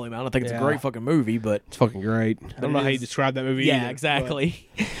 I love Holy Mountain. I think it's a great fucking movie, but It's fucking great. I don't know how you describe that movie yeah, either, exactly.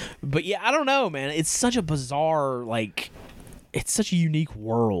 But yeah, I don't know, man. It's such a bizarre, like, it's such a unique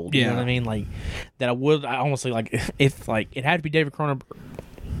world. You know what I mean? Like, that I honestly, like, if like it had to be David Cronenberg,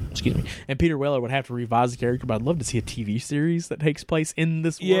 excuse me, and Peter Weller would have to revise the character, but I'd love to see a TV series that takes place in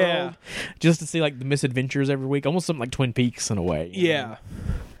this world, just to see like the misadventures every week, almost something like Twin Peaks in a way. Yeah.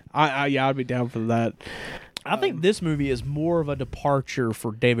 I'd be down for that. I think this movie is more of a departure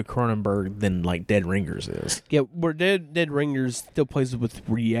for David Cronenberg than like Dead Ringers is. Yeah, where Dead Ringers still plays with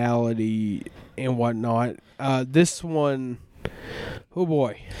reality and whatnot. This one, oh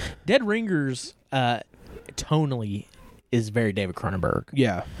boy, Dead Ringers tonally is very David Cronenberg.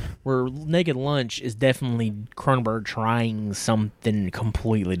 Yeah. Where Naked Lunch is definitely Cronenberg trying something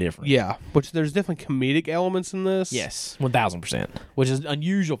completely different. Yeah, which there's definitely comedic elements in this. Yes, 1000%, which is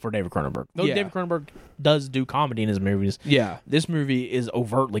unusual for David Cronenberg. Though David Cronenberg does do comedy in his movies. Yeah. This movie is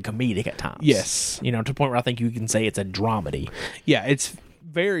overtly comedic at times. Yes. You know, to the point where I think you can say it's a dramedy. Yeah, it's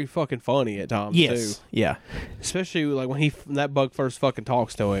very fucking funny at times too. Yeah. Especially like when that bug first fucking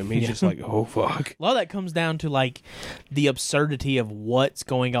talks to him, he's just like, "Oh fuck." A lot of that comes down to like the absurdity of what's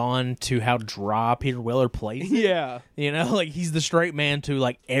going on to how dry Peter Weller plays it. Yeah. You know, like he's the straight man to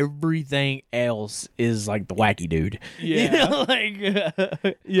like everything else is like the wacky dude. Yeah. You know,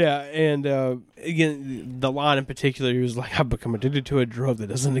 like Yeah, and again, the line in particular, he was like, "I've become addicted to a drug that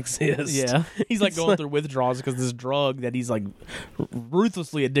doesn't exist." yeah. He's like It's going through withdrawals because this drug that he's like ruthlessly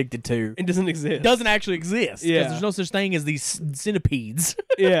addicted to It doesn't exist. doesn't actually exist. Yeah. There's no such thing as these centipedes.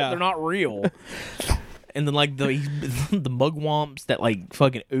 Yeah. They're not real. And then like the mugwumps that like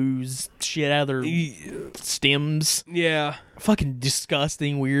fucking ooze shit out of their stems. Yeah. Fucking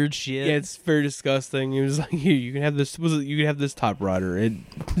disgusting, weird shit. Yeah, it's very disgusting. He was like, "Here, you can have this. You can have this typewriter.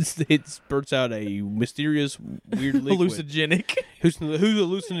 It spurts out a mysterious, weird liquid. Hallucinogenic. Who's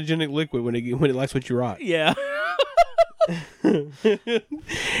hallucinogenic liquid when it likes what you write?" Yeah.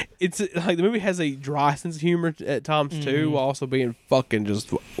 It's like the movie has a dry sense of humor at times too, while also being fucking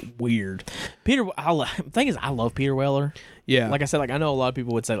just weird. The thing is, I love Peter Weller. Yeah, Like I said, like I know a lot of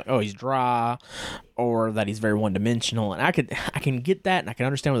people would say like, oh, he's dry, or that he's very one dimensional, and I can get that, and I can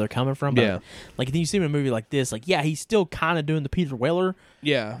understand where they're coming from. But Yeah. like if you see him in a movie like this, like yeah, he's still kind of doing the Peter Weller,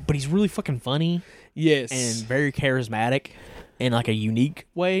 yeah, but he's really fucking funny yes, and very charismatic in like a unique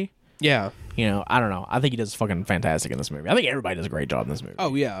way. yeah. You know, I don't know. I think he does fucking fantastic in this movie. I think everybody does a great job in this movie.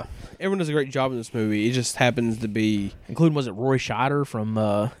 Oh yeah, everyone does a great job in this movie. It just happens to be Including, was it Roy Scheider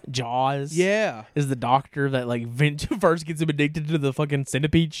from Jaws? yeah, Is the doctor that like first gets him addicted to the fucking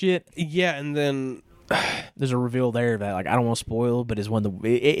centipede shit. yeah, and then There's a reveal there that like I don't want to spoil, but is one of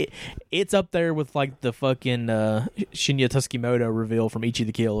the it's up there with like the fucking Shinya Tsukamoto reveal from Ichi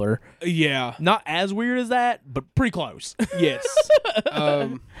the Killer. yeah, Not as weird as that, but pretty close. yes,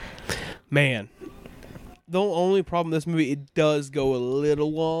 man. The only problem with this movie, it does go a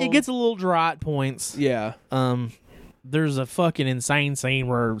little long. It gets a little dry at points. yeah, There's a fucking insane scene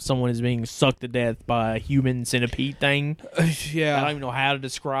where someone is being sucked to death by a human centipede thing. I yeah, don't even know how to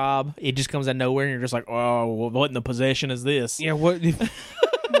describe. It just comes out of nowhere, and you're just like, oh, well, what in the possession is this? yeah. What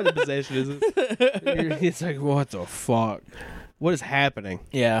possession is it? It's like, what the fuck? what is happening?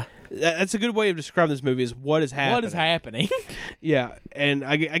 Yeah. That's a good way of describing this movie. Is what is happening? What is happening? Yeah, and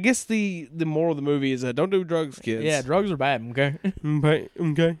I guess the moral of the movie is don't do drugs, kids. Yeah, drugs are bad. Okay.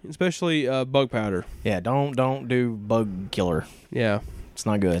 Okay. Especially bug powder. Yeah, don't do bug killer. Yeah. It's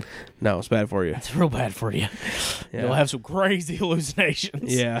not good. No, it's bad for you. It's real bad for you. Yeah. You'll have some crazy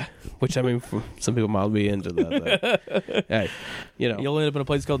hallucinations. Yeah, which I mean, some people might be into that. Hey, You'll end up in a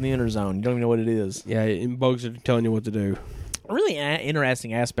place called the Inner Zone. You don't even know what it is. yeah, and bugs are telling you what to do. A really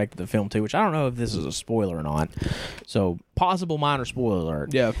interesting aspect of the film, too, which I don't know if this is a spoiler or not. So, possible minor spoiler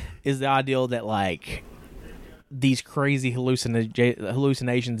alert. Yeah, Is the idea that, like, these crazy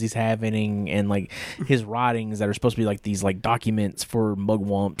hallucinations he's having and, like, his writings that are supposed to be, like, these, like, documents for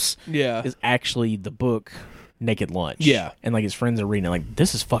mugwumps yeah, is actually the book Naked Lunch. Yeah. And, like, his friends are reading it, like,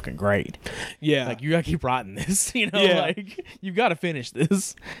 this is fucking great. yeah. Like, you gotta keep writing this, Yeah. like, you gotta finish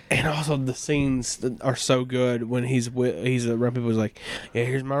this. And also the scenes that are so good when he's around people. He's like, yeah,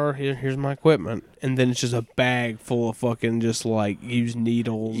 here's my equipment, and then it's just a bag full of fucking just like used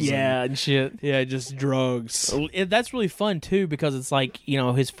needles. And shit. Yeah, just drugs. That's really fun, too, because it's like,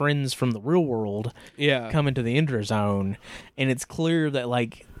 his friends from the real world Yeah, come into the Inner Zone, and it's clear that,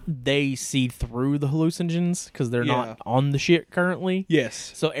 like, they see through the hallucinogens because they're Yeah. not on the shit currently.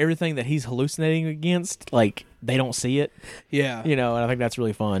 yes, So everything that he's hallucinating against, like, they don't see it, yeah. and I think that's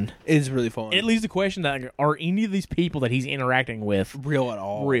really fun. It's really fun. And it leaves the question that, like, are any of these people that he's interacting with real at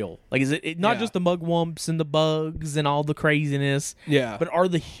all? real? Like, is it not Yeah. just the mugwumps and the bugs and all the craziness, Yeah, but are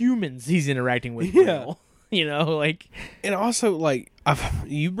the humans he's interacting with Yeah. real? Like, and also like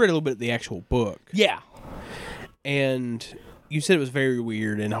you read a little bit of the actual book, yeah, and you said it was very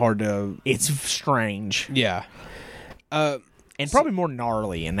weird and hard to. it's strange. Yeah. And probably more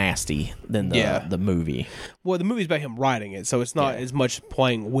gnarly and nasty than the movie. Well, the movie's about him writing it, so it's not as much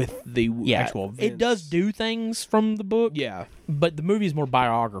playing with the actual events. It does do things from the book. Yeah. But the movie is more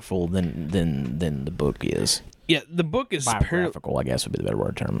biographical than the book is. Yeah, the book is Biographical, I guess would be the better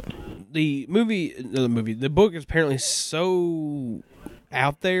word term. the book is apparently so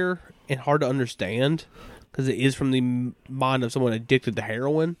out there and hard to understand because it is from the mind of someone addicted to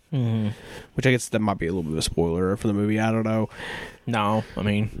heroin, which I guess that might be a little bit of a spoiler for the movie. I don't know. No, I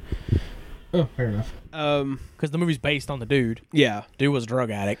mean, Fair enough. because the movie's based on the dude. Yeah, Dude was a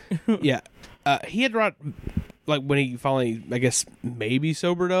drug addict. yeah. He had wrote like when he finally, I guess, maybe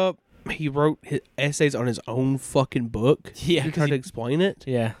sobered up. He wrote his essays on his own fucking book. Yeah, he tried to explain it.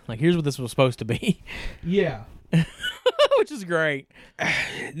 Yeah, like here's what this was supposed to be, Yeah. which is great.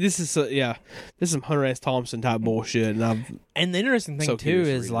 This is this is some Hunter S. Thompson type bullshit, and And the interesting thing So too curious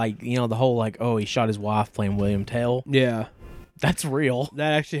to is read it. like the whole like he shot his wife playing William Tell. yeah, That's real.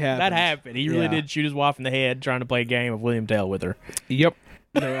 that actually happened. That happened. He really Yeah. did shoot his wife in the head trying to play a game of William Tell with her. Yep,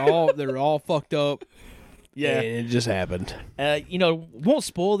 they're all fucked up. Yeah. and it just happened. Won't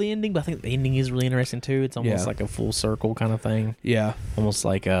spoil the ending, but I think the ending is really interesting too. It's almost Yeah. like a full circle kind of thing. Yeah, Almost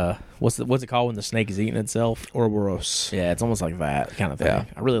like what's it called when the snake is eating itself? Ouroboros. Yeah, it's almost like that kind of thing. Yeah.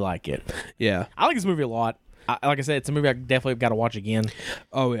 I really like it. Yeah. I like this movie a lot. Like I said, it's a movie I definitely got to watch again.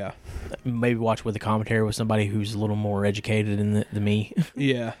 Oh yeah. Maybe watch with a commentary with somebody who's a little more educated than me,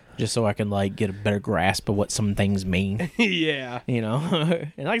 Yeah. just so I can like get a better grasp of what some things mean. Yeah. And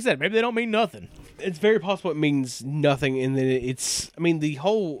like I said, maybe they don't mean nothing. It's very possible it means nothing, and then it's. I mean, the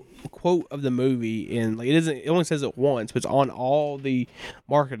whole quote of the movie, and like it only says it once, but it's on all the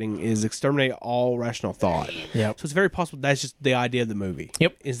marketing is exterminate all rational thought. Yep. So it's very possible that's just the idea of the movie.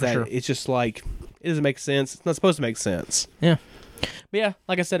 Yep, Is for that sure. it's just like it doesn't make sense. It's not supposed to make sense. Yeah. But yeah,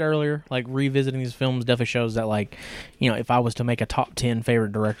 like I said earlier, like revisiting these films definitely shows that, like, if I was to make a top 10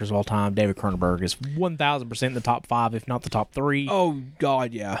 favorite directors of all time, David Cronenberg is 1,000% in the top 5, if not the top 3. Oh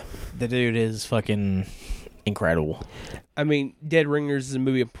God, yeah. The dude is fucking incredible. I mean, Dead Ringers is a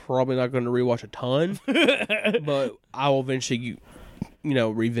movie I'm probably not going to rewatch a ton, but I will eventually,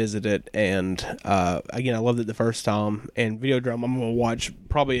 revisit it. And again, I loved it the first time. And Videodrome, I'm going to watch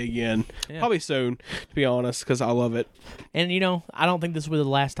probably again, probably soon, to be honest, because I love it. And, I don't think this will be the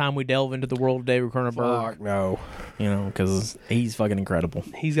last time we delve into the world of David Cronenberg. Fuck no. Because he's fucking incredible.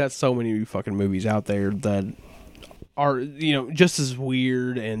 He's got so many fucking movies out there that are, just as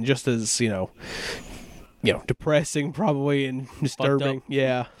weird and just as, depressing probably and disturbing. up.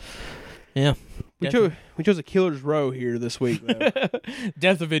 Yeah. Yeah. We chose a killer's row here this week, though.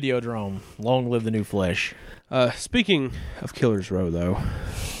 Death of Videodrome. Long live the new flesh. Speaking of killer's row, though.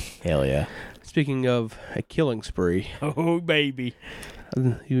 Hell yeah. Speaking of a killing spree, Oh, baby.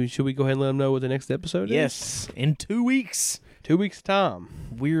 should we go ahead and let them know what the next episode is? Yes. In 2 weeks, 2 weeks' time.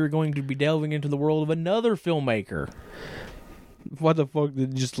 we're going to be delving into the world of another filmmaker. What the fuck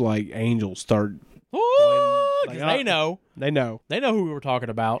did just like angels start? Oh! 'Cause they know. They know. They know who we were talking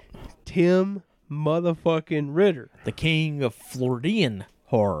about. Tim motherfucking Ritter. The king of Floridian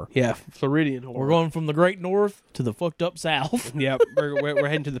horror. Yeah, Floridian horror. We're going from the great north to the fucked up south. Yep, we're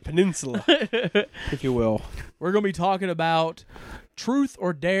heading to the peninsula, if you will. We're going to be talking about Truth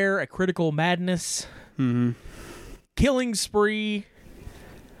or Dare, A Critical Madness, Killing Spree,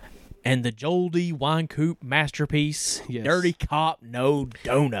 and the Joldy Winecoop masterpiece, Yes. Dirty Cop No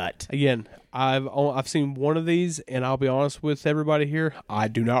Donut. Again, I've seen one of these, and I'll be honest with everybody here, I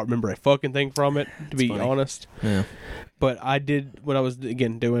do not remember a fucking thing from it, to be funny. honest. Yeah. But I did when I was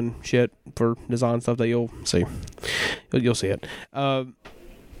again doing shit for design stuff that you'll see. You'll see it.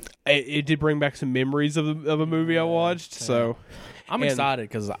 It did bring back some memories of a movie I watched. So I'm And- excited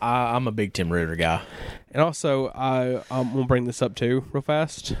because I'm a big Tim Ritter guy. And also, I'm gonna bring this up too, real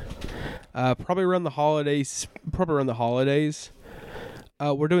fast. Probably around the holidays.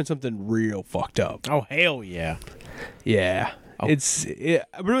 We're doing something real fucked up. Oh, hell yeah. Yeah, Oh.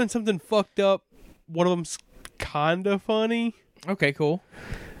 we're doing something fucked up. One of them's kind of funny, Okay, cool.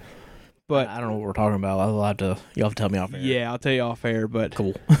 but I don't know what we're talking about. You'll have to tell me off air. yeah, I'll tell you off air. But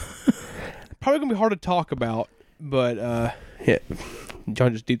Cool. probably gonna be hard to talk about. But yeah,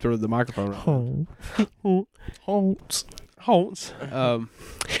 John just deep throated the microphone. Holtz. Holtz.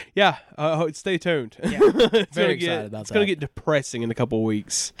 Yeah. Stay tuned. Yeah. It's Very gonna excited about It's gonna that. get depressing in a couple of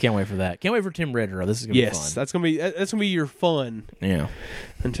weeks. Can't wait for that. Can't wait for Tim Ritter. This is going to be Yes, fun. that's gonna be your fun Yeah.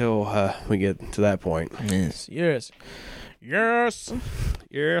 until we get to that point. Yes. Yes. Yes.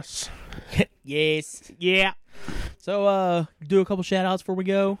 Yes. Yes. Yeah. So, do a couple shout outs before we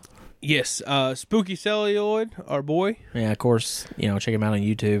go. Yes. Spooky Celluloid, our boy, Yeah, of course. Check him out on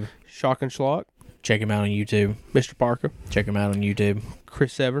YouTube. Shock and Schlock, Check him out on YouTube. Mr. Parker, Check him out on YouTube.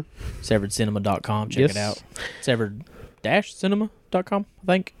 Chris Sever. SeveredCinema.com. Check Yes. it out. Severed-cinema.com, I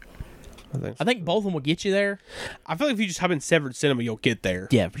think. I think both of them will get you there. I feel like if you just type in Severed Cinema, you'll get there.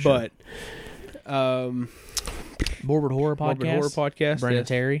 Yeah, for sure. But Morbid Horror Podcast. Morbid Horror Podcast. Brandon Yes.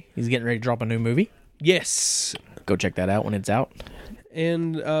 Terry. He's getting ready to drop a new movie. Yes. Go check that out when it's out.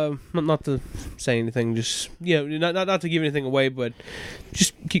 And not to say anything, just not to give anything away, but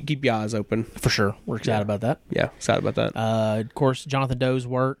just keep your eyes open. For sure. We're excited about that. Yeah, excited about that. Of course, Jonathan Doe's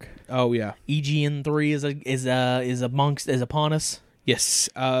work. Oh yeah, EGN3 is upon us. yes.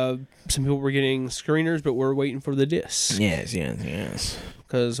 Some people were getting screeners, but we're waiting for the disc Yes.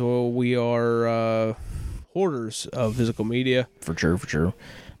 because we are hoarders of physical media. For sure.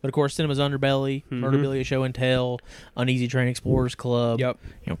 But of course, Cinema's Underbelly, Murderabilia Show and Tell, Uneasy Train Explorers Club. Yep.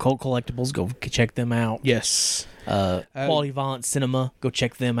 Cult Collectibles. Go check them out. Yes. Quality Violent Cinema. Go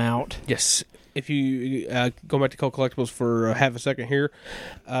check them out. Yes. If you go back to Cult Collectibles for half a second here,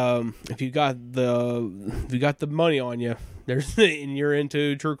 if you got the money on you, and you're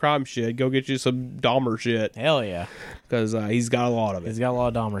into true crime shit, go get you some Dahmer shit Hell yeah. because he's got a lot of He's it. got a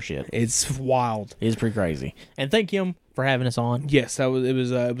lot of Dahmer shit. It's wild. It's pretty crazy. And thank him for having us on. Yes, it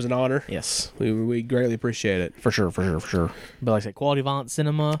was an honor. Yes. We greatly appreciate it. For sure. But like I said, Quality Violent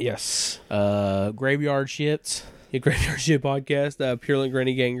Cinema. Yes. Graveyard Shits. Your Graveyard Shit podcast, Purulent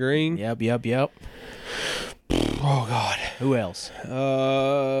Granny Gangrene. Yep. Oh God. Who else?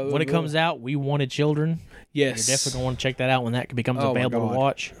 When When it comes out, We Wanted Children. yes, You're definitely going to want to check that out when that becomes Oh my available to God.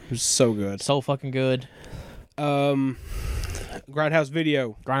 watch. it was so good. So fucking good. Grindhouse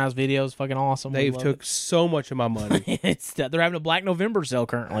Video. Grindhouse Videos, fucking awesome. We They've love took so much of my money. it. They're having a Black November sale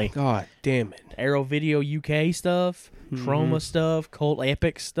currently. God damn it. Arrow Video UK stuff, Trauma stuff, Cult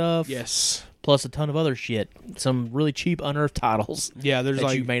Epic stuff. Yes. Plus a ton of other shit. Some really cheap unearthed titles Yeah, there's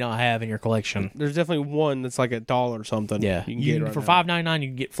that you may not have in your collection. there's definitely one that's like $1 or something. Yeah, you can get right for now. $5.99. You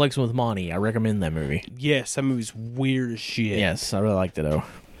can get Flexing with Monty. I recommend that movie. Yes, that movie's weird as shit. Yes, I really liked it though.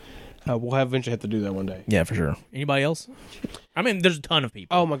 We'll eventually have to do that one day. Yeah, for sure. Anybody else? I mean, there's a ton of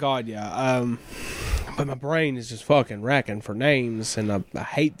people. Oh my God, yeah. But my brain is just fucking racking for names, and I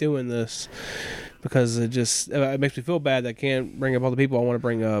hate doing this because it makes me feel bad that I can't bring up all the people I want to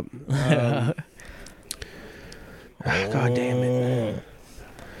bring up. God damn it.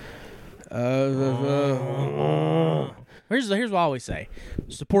 Here's what I always say: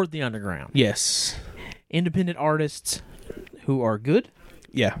 support the underground. Yes. Independent artists who are good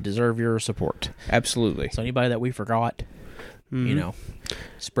Yeah, deserve your support. absolutely. So anybody that we forgot,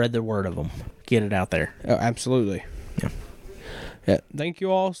 spread the word of them. Get it out there. Oh, absolutely. Yeah. Yeah. Thank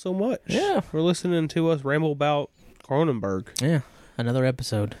you all so much. Yeah. For listening to us ramble about Cronenberg. Yeah. Another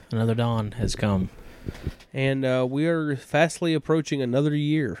episode, another dawn has come. And we are fastly approaching another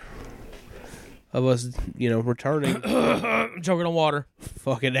year of us, returning. I'm choking on water.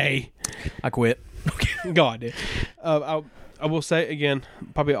 Fucking A. I quit. God. I I will say again,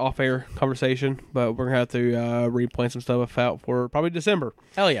 probably an off-air conversation, but we're gonna have to replan some stuff out for probably December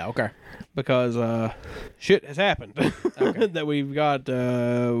Hell yeah, okay. because shit has happened that we've got we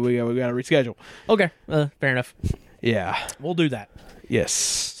got to reschedule. Okay, fair enough. Yeah. We'll do that. Yes.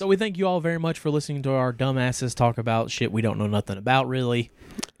 So we thank you all very much for listening to our dumbasses talk about shit we don't know nothing about, really.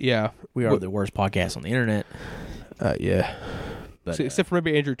 Yeah. We are the worst podcast on the internet. Yeah. But, Except for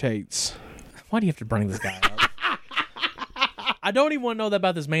maybe Andrew Tate's. why do you have to bring this guy up? I don't even want to know that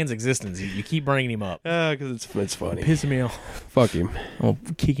about this man's existence. You keep bringing him up. Because it's funny. Pissing me off. Fuck him. I'm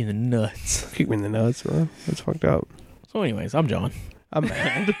kick you in the nuts. Kick me in the nuts, bro. That's fucked up. So anyways, I'm John. I'm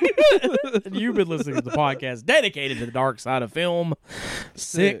mad. And you've been listening to the podcast dedicated to the dark side of film.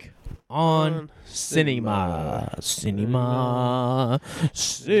 Sick on Cinema. Cinema.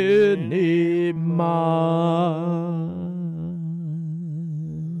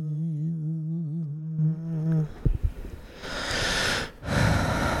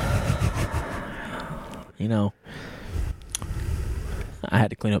 You know, I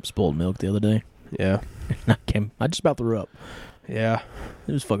had to clean up spoiled milk the other day. Yeah. I just about threw up. Yeah.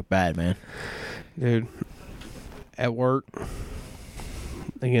 It was fucking bad, man. Dude. At work.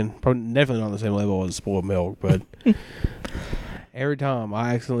 Again, probably definitely not on the same level as spoiled milk, but every time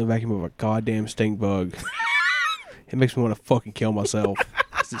I accidentally vacuum up a goddamn stink bug, it makes me want to fucking kill myself.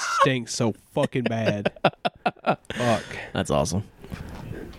 'Cause it stinks so fucking bad. Fuck. That's awesome.